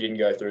if we didn't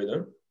go through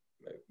them,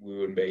 we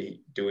wouldn't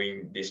be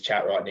doing this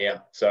chat right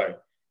now. So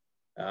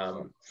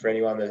for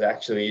anyone that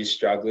actually is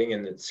struggling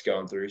and that's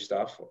going through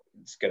stuff,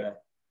 you're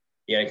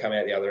going to come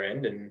out the other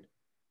end, and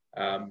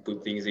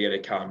good things are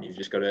going to come. You've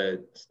just got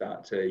to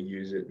start to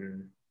use it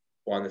and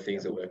find the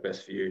things that work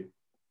best for you.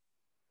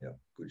 Yeah,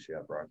 good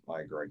shout, bro.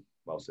 I agree.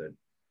 Well said.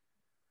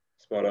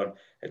 Spot on.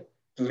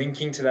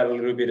 Linking to that a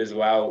little bit as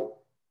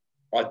well,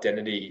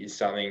 identity is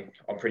something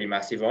I'm pretty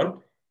massive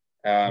on.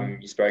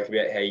 You spoke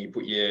about how you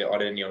put your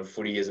identity on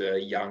footy as a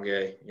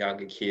younger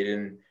kid,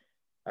 and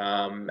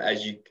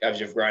As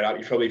you've grown up,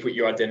 you probably put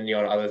your identity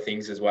on other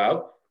things as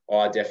well.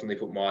 I definitely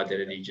put my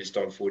identity just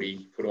on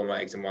footy, put all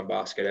my eggs in one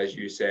basket, as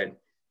you said,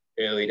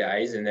 early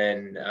days. And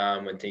then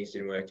when things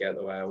didn't work out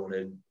the way I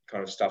wanted,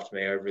 kind of stuffed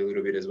me over a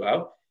little bit as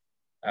well.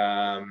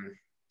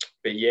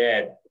 But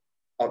yeah,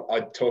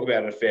 I talk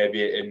about it a fair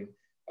bit, and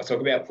I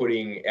talk about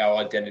putting our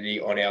identity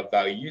on our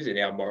values and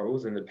our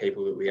morals and the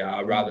people that we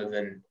are, rather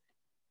than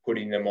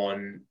putting them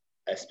on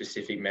a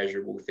specific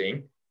measurable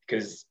thing,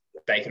 because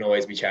they can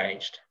always be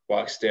changed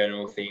by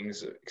external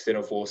things,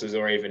 external forces,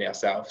 or even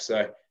ourselves.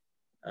 So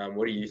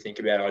what do you think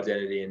about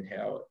identity and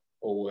how it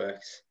all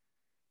works?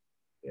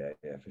 Yeah,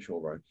 for sure,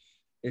 bro.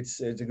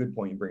 It's a good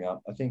point you bring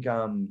up. I think,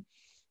 I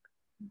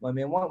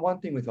mean, one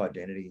thing with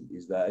identity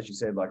is that, as you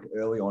said, like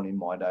early on in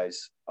my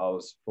days, I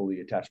was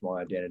fully attached.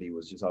 My identity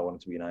was just I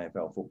wanted to be an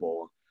AFL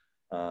footballer.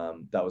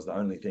 That was the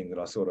only thing that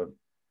I sort of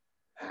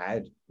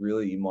had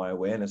really in my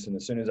awareness. And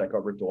as soon as that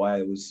got ripped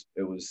away, it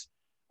was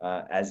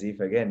as if,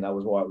 again, that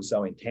was why it was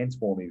so intense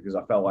for me, because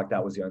I felt like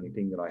that was the only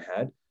thing that I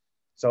had.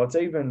 So it's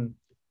even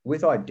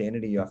with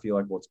identity, I feel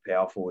like what's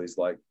powerful is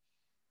like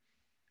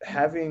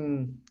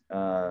having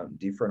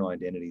different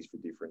identities for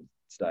different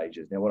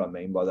stages. Now, what I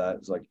mean by that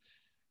is like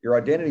your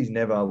identity is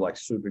never like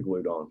super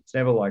glued on. It's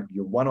never like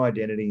your one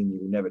identity and you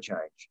will never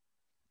change.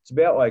 It's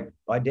about like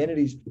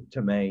identities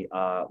to me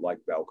are like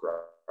Velcro.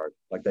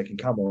 Like they can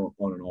come on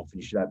and off,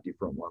 and you should have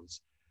different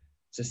ones.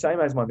 It's the same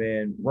as my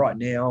man right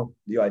now,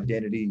 the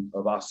identity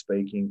of us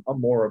speaking.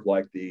 I'm more of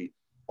like the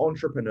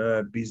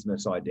entrepreneur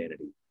business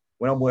identity.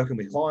 When I'm working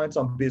with clients,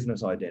 I'm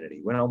business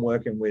identity. When I'm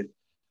working with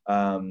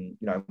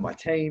my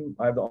team,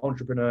 I have the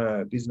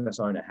entrepreneur business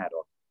owner hat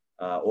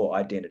on or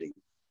identity.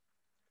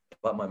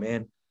 But my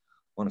man,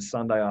 on a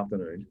Sunday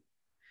afternoon,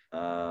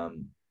 I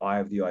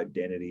have the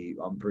identity.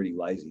 I'm pretty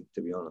lazy,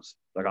 to be honest.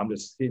 Like I'm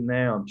just sitting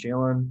there, I'm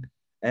chilling.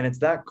 And it's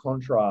that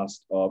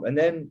contrast of, and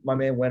then my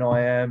man, when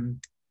I am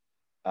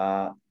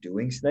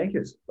doing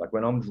sneakers, like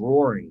when I'm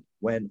drawing,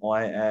 when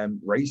I am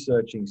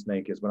researching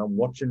sneakers, when I'm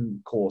watching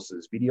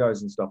courses,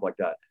 videos and stuff like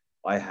that,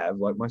 I have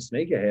like my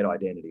sneakerhead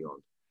identity on.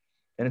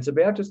 And it's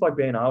about just like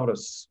being able to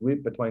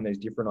switch between these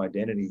different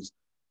identities.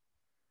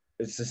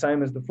 It's the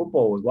same as the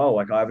football as well.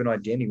 Like I have an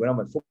identity when I'm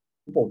at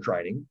football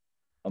training.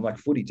 I'm like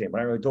footy team. I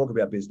don't really talk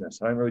about business.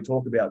 I don't really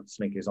talk about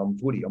sneakers. I'm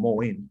footy. I'm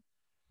all in.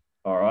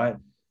 All right.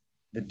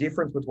 The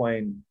difference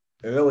between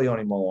early on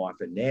in my life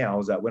and now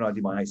is that when I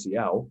did my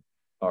ACL,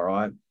 all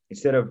right,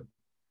 instead of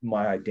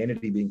my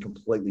identity being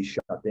completely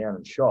shut down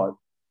and shot,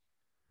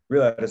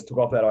 really I just took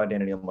off that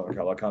identity. I'm like, okay,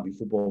 well, I can't be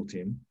football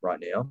Tim right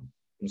now. I'm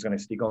just going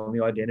to stick on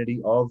the identity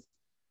of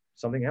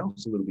something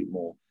else a little bit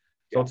more.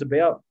 So it's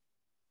about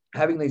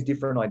having these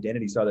different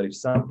identities so that if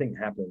something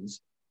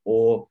happens,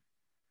 or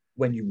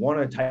when you want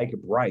to take a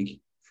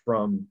break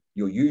from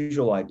your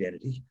usual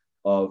identity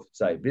of,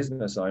 say,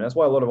 business owner, that's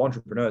why a lot of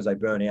entrepreneurs, they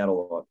burn out a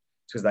lot.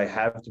 It's because they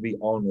have to be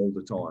on all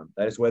the time.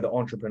 That is where the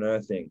entrepreneur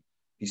thing,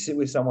 you sit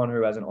with someone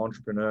who has an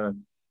entrepreneur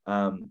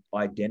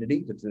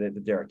identity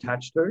that they're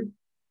attached to.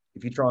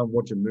 If you try and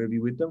watch a movie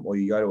with them, or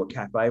you go to a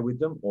cafe with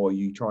them, or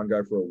you try and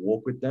go for a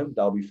walk with them,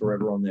 they'll be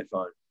forever on their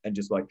phone and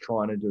just like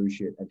trying to do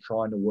shit and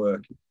trying to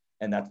work.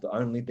 And that's the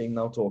only thing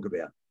they'll talk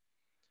about.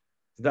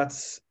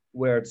 That's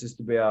where it's just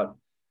about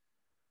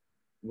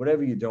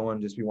whatever you're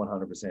doing, just be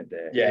 100%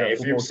 there. Yeah,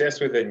 if you're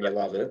obsessed with it and you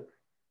love it,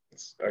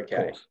 it's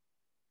okay.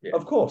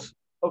 Of course.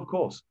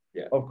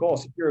 Yeah. Of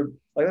course. If you're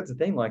like, that's the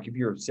thing. Like if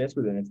you're obsessed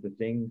with it and it's the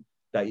thing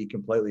that you're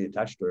completely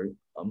attached to,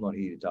 I'm not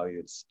here to tell you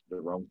it's the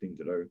wrong thing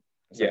to do.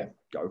 So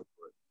go for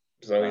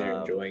it. As long as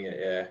you're enjoying it,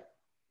 yeah.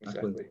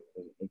 Exactly.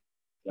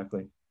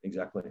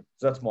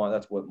 So that's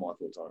what my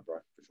thoughts on it, bro,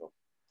 for sure.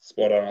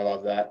 Spot on. I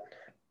love that.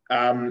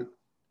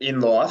 In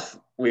life,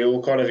 we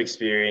all kind of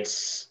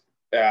experience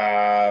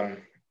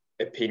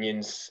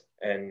opinions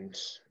and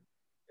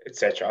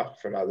etc.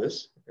 from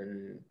others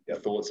and the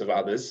thoughts of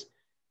others.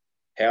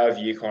 How have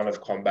you kind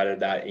of combated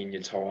that in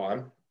your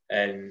time,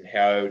 and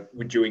how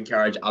would you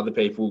encourage other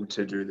people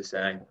to do the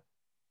same?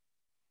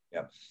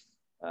 Yeah.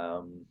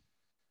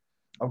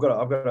 I've got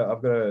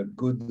a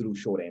good little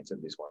short answer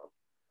to this one.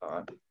 All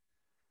right.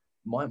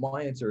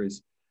 My answer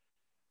is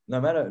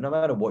no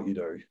matter what you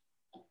do,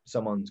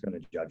 someone's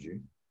going to judge you.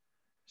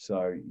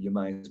 So you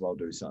may as well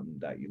do something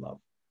that you love.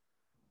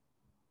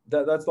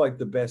 That's like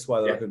the best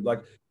way that I could,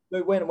 like,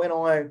 when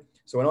I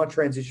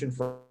transitioned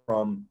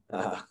from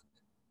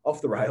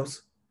off the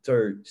rails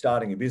to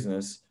starting a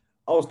business,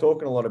 I was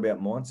talking a lot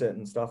about mindset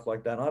and stuff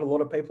like that. And I had a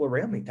lot of people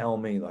around me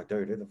telling me, like,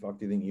 dude, who the fuck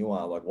do you think you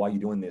are? Like, why are you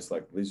doing this?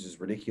 Like, this is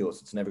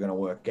ridiculous. It's never going to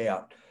work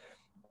out.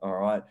 All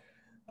right.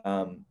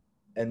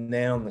 And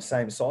then on the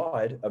same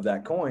side of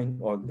that coin,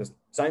 or the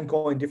same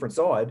coin, different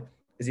side,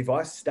 is if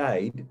I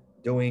stayed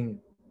doing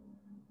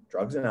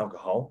drugs and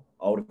alcohol,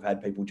 I would have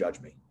had people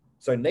judge me.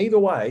 So neither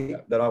way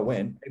that I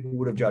went, people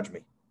would have judged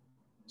me.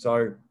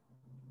 So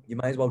you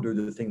may as well do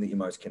the thing that you're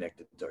most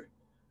connected to.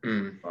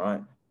 All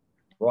right.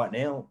 Right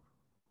now,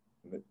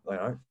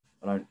 I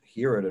don't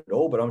hear it at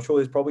all, but I'm sure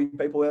there's probably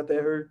people out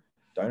there who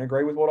don't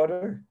agree with what I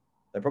do.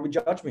 They probably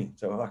judge me.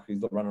 So,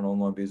 he's running an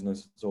online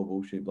business. It's all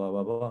bullshit, blah,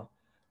 blah, blah.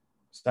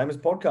 Same as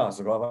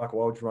podcasts. Like,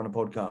 why would you run a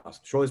podcast?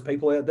 Sure, there's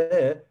people out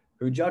there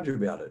who judge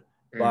about it,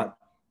 but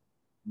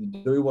you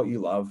do what you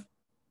love,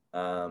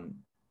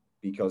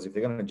 because if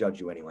they're going to judge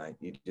you anyway,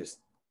 you just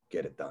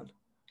get it done.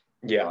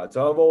 Yeah. Right?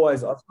 So I've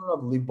sort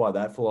of lived by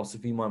that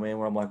philosophy, my man,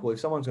 where I'm like, well, if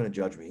someone's going to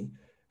judge me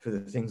for the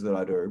things that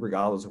I do,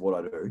 regardless of what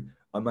I do,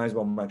 I may as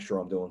well make sure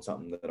I'm doing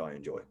something that I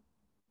enjoy.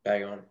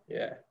 Bang on.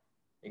 Yeah,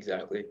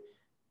 exactly. You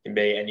can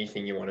be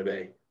anything you want to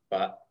be,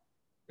 but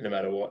no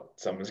matter what,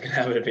 someone's going to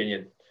have an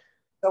opinion.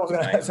 Someone's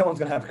going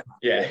to have.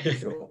 Yeah.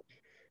 Sure.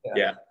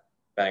 Yeah.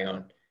 Bang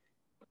on.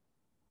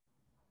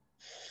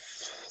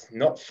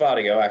 Not far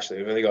to go, actually.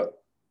 We've only got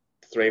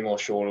 3 more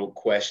short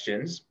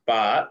questions,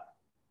 but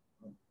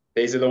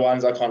these are the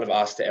ones I kind of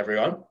asked to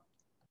everyone.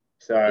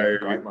 So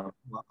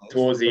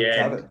towards the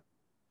end,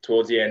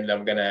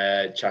 I'm going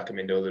to chuck them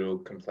into a little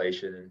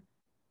completion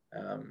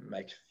and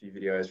make a few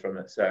videos from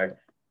it. So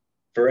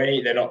for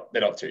any, they're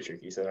not too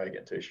tricky, so don't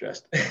get too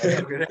stressed.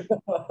 You're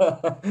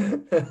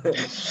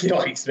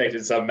not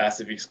expecting some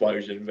massive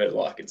explosion, but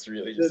like it's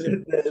really just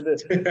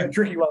the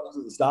tricky ones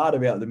at the start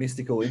about the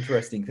mystical,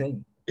 interesting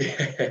thing.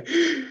 Yeah.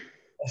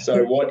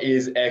 So what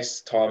is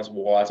X times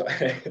Y?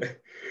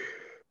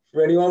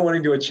 For anyone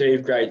wanting to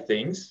achieve great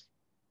things,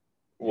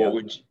 what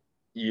would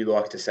you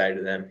like to say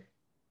to them?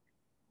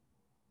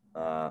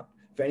 For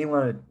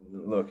anyone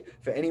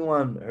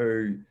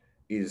who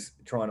is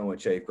trying to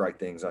achieve great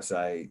things, I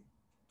say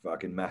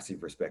fucking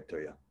massive respect to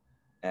you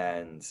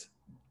and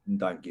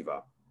don't give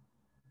up.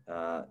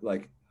 I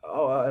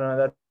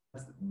know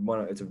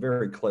it's a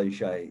very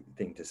cliche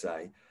thing to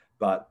say,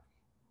 but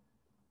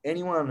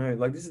anyone who,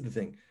 like, this is the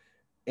thing,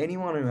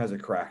 anyone who has a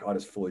crack, I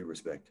just fully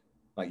respect.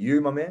 Like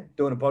you, my man,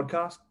 doing a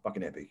podcast,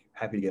 fucking epic.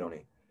 Happy to get on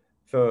here.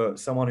 For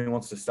someone who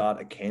wants to start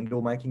a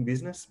candle making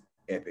business,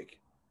 epic.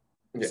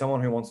 Yeah.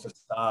 Someone who wants to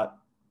start,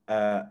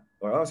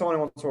 or someone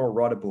who wants to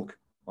write a book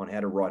on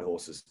how to ride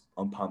horses,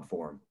 I'm pumped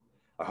for them.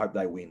 I hope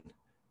they win.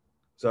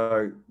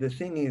 So the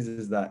thing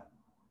is that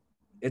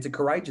it's a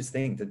courageous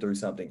thing to do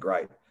something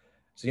great.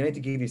 So you need to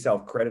give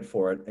yourself credit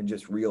for it and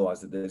just realize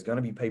that there's going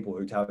to be people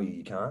who tell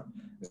you can't.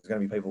 There's going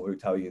to be people who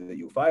tell you that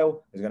you'll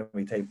fail. There's going to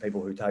be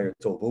people who tell you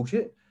it's all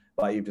bullshit.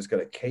 But you've just got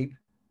to keep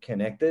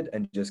connected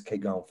and just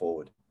keep going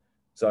forward.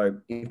 So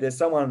if there's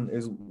someone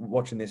who's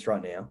watching this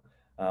right now,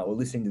 or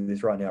listening to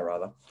this right now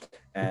rather,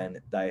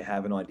 and they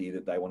have an idea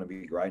that they want to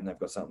be great and they've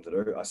got something to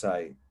do, I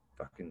say,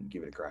 fucking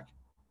give it a crack.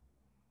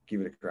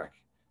 Give it a crack.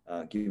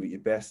 Give it your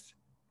best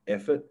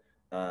effort,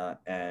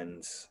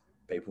 and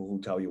people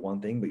will tell you one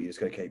thing, but you just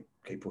got to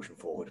keep pushing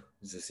forward.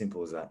 It's as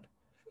simple as that.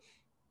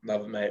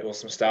 Love it, mate.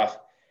 Awesome stuff.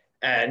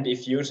 And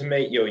if you were to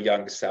meet your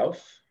younger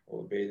self,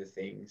 what would be the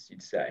things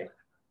you'd say?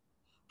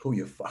 Pull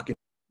your fucking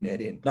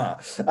head in. Nah.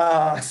 So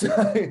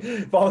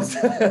if I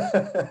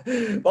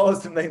was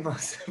to meet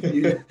myself,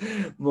 if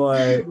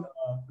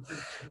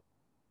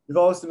I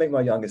was to meet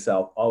my younger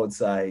self, I would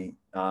say,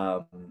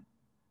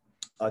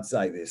 I'd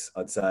say this.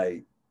 I'd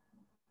say,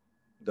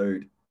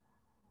 dude,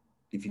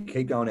 if you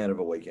keep going out of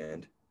a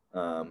weekend,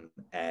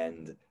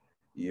 and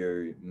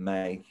you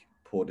make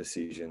poor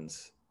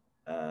decisions,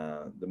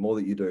 the more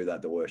that you do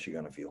that, the worse you're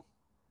going to feel.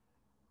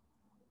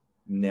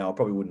 Now, I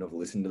probably wouldn't have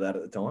listened to that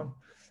at the time.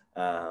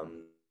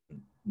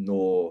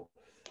 Nor,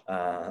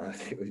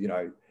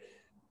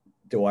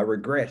 do I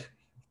regret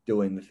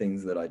doing the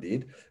things that I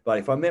did. But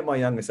if I met my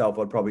younger self,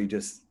 I'd probably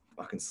just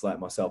fucking slap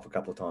myself a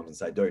couple of times and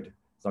say, dude,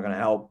 it's not going to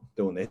help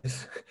doing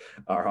this.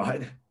 All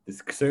right. The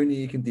sooner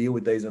you can deal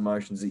with these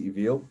emotions that you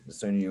feel, the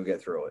sooner you'll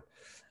get through it.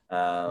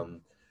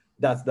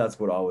 That's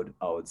what I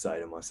would say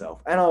to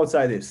myself. And I would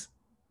say this: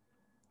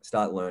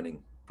 start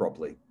learning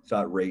properly,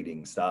 start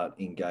reading, start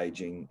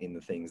engaging in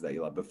the things that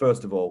you love. But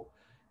first of all,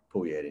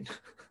 pull your head in.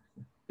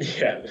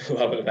 Yeah,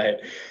 love it, mate.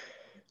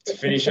 To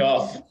finish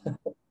off,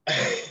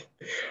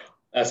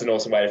 that's an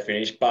awesome way to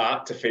finish.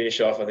 But to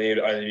finish off, I think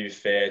it would only be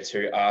fair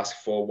to ask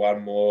for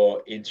one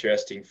more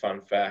interesting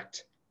fun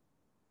fact.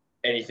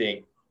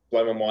 Anything.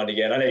 Blow my mind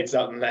again. I need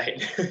something,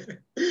 mate.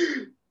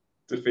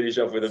 To finish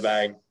off with a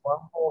bang. One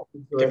more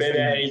Can be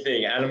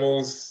anything.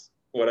 Animals,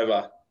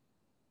 whatever.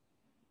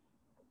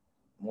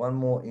 One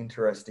more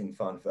interesting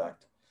fun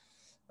fact.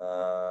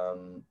 All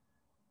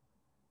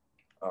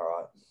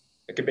right.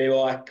 It could be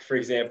like, for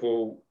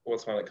example,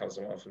 what's one that comes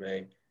to mind for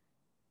me?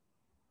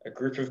 A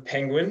group of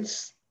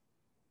penguins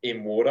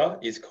in water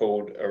is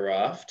called a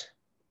raft.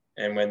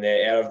 And when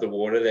they're out of the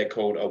water, they're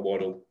called a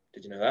waddle.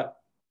 Did you know that?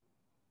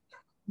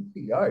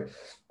 There you go.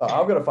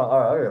 I've got a fun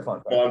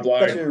fact. Mind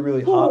blown. It's actually a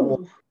really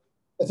heartwarming.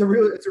 It's a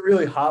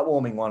really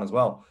heartwarming one as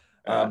well.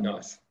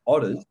 Nice.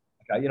 Otters.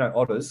 Okay,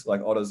 otters,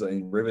 like otters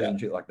in rivers and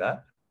shit like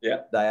that.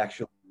 Yeah. They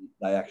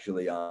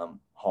actually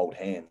hold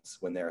hands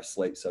when they're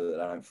asleep so that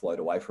they don't float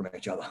away from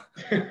each other.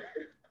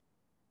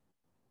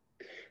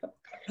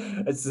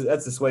 That's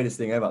the sweetest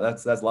thing ever.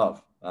 That's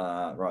love,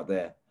 right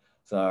there.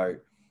 So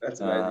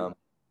that's amazing.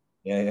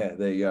 Yeah,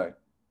 there you go.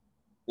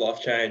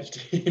 Life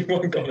changed in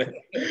one comment.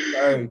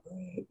 So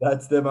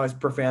that's the most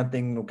profound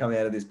thing that'll come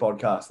out of this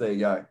podcast. There you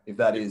go. If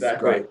that is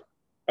great.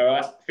 All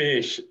right,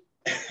 finish.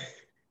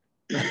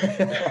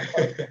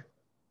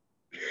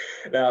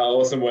 No,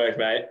 awesome work,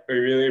 mate. We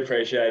really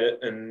appreciate it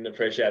and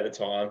appreciate the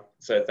time.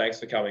 So thanks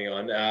for coming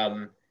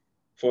on.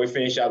 Before we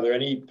finish up, are there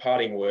any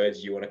parting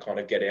words you want to kind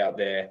of get out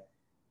there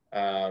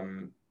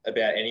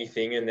about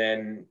anything? And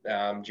then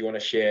do you want to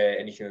share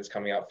anything that's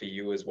coming up for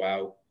you as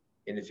well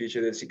in the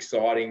future that's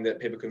exciting that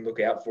people can look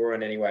out for,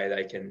 and any way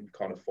they can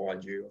kind of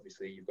find you?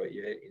 Obviously, you've got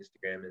your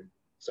Instagram and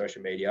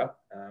social media.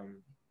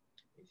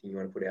 Anything you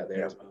want to put out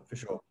there as well? For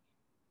sure.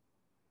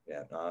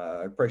 Yeah,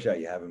 I appreciate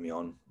you having me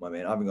on, my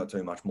man. I haven't got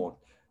too much more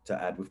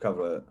to add. We've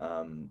covered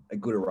a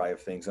good array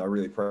of things. I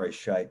really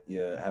appreciate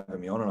you having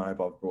me on, and I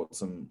hope I've brought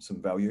some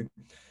value.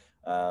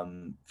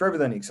 For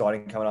everything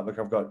exciting coming up, look,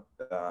 I've got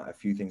a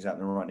few things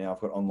happening right now. I've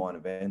got online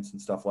events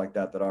and stuff like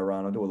that I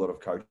run. I do a lot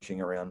of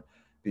coaching around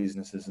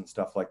businesses and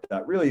stuff like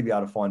that. Really be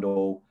able to find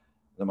all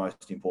the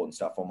most important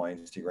stuff on my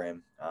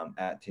Instagram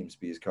at Tim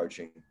Spears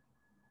Coaching,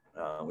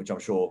 which I'm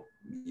sure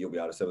you'll be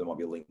able to see. There might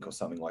be a link or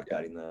something like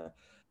that in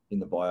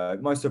the bio.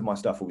 Most of my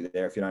stuff will be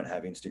there. If you don't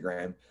have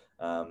Instagram,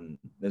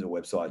 there's a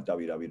website,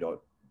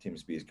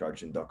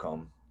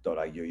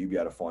 www.timspearscoaching.com.au. You'll be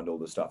able to find all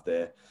the stuff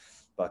there.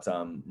 But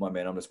my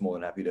man, I'm just more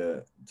than happy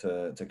to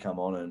come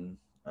on and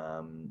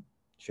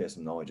share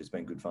some knowledge. It's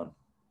been good fun.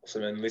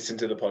 Awesome. And listen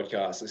to the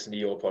podcast. Listen to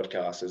your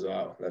podcast as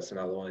well. That's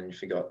another one you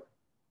forgot.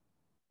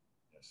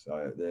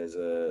 So there's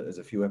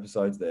a few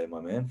episodes there,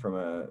 my man.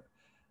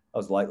 I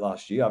was late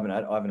last year. I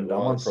haven't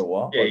done one for a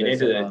while. Yeah, you need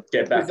to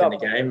get back in the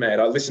game, mate.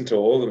 I listened to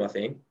all of them, I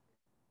think.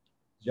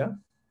 Yeah.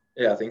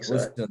 Yeah, I think so.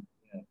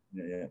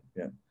 Yeah.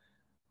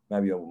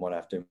 Maybe I might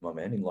have to, my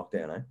man, in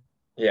lockdown, eh?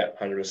 Yeah,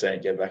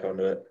 100%. Get back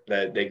onto it.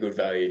 They're good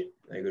value.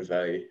 They're good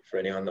value for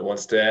anyone that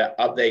wants to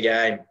up their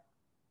game.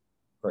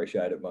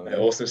 Appreciate it, my man.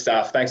 Awesome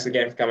stuff. Thanks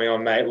again for coming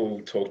on, mate. We'll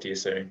talk to you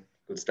soon.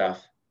 Good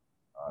stuff.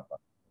 All right, bye.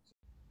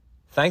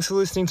 Thanks for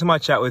listening to my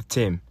chat with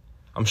Tim.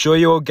 I'm sure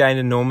you all gained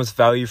enormous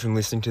value from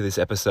listening to this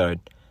episode.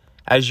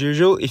 As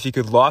usual, if you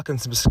could like and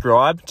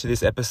subscribe to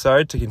this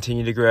episode to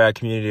continue to grow our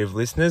community of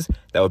listeners,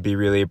 that would be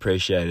really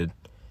appreciated.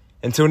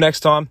 Until next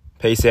time,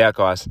 peace out,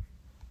 guys.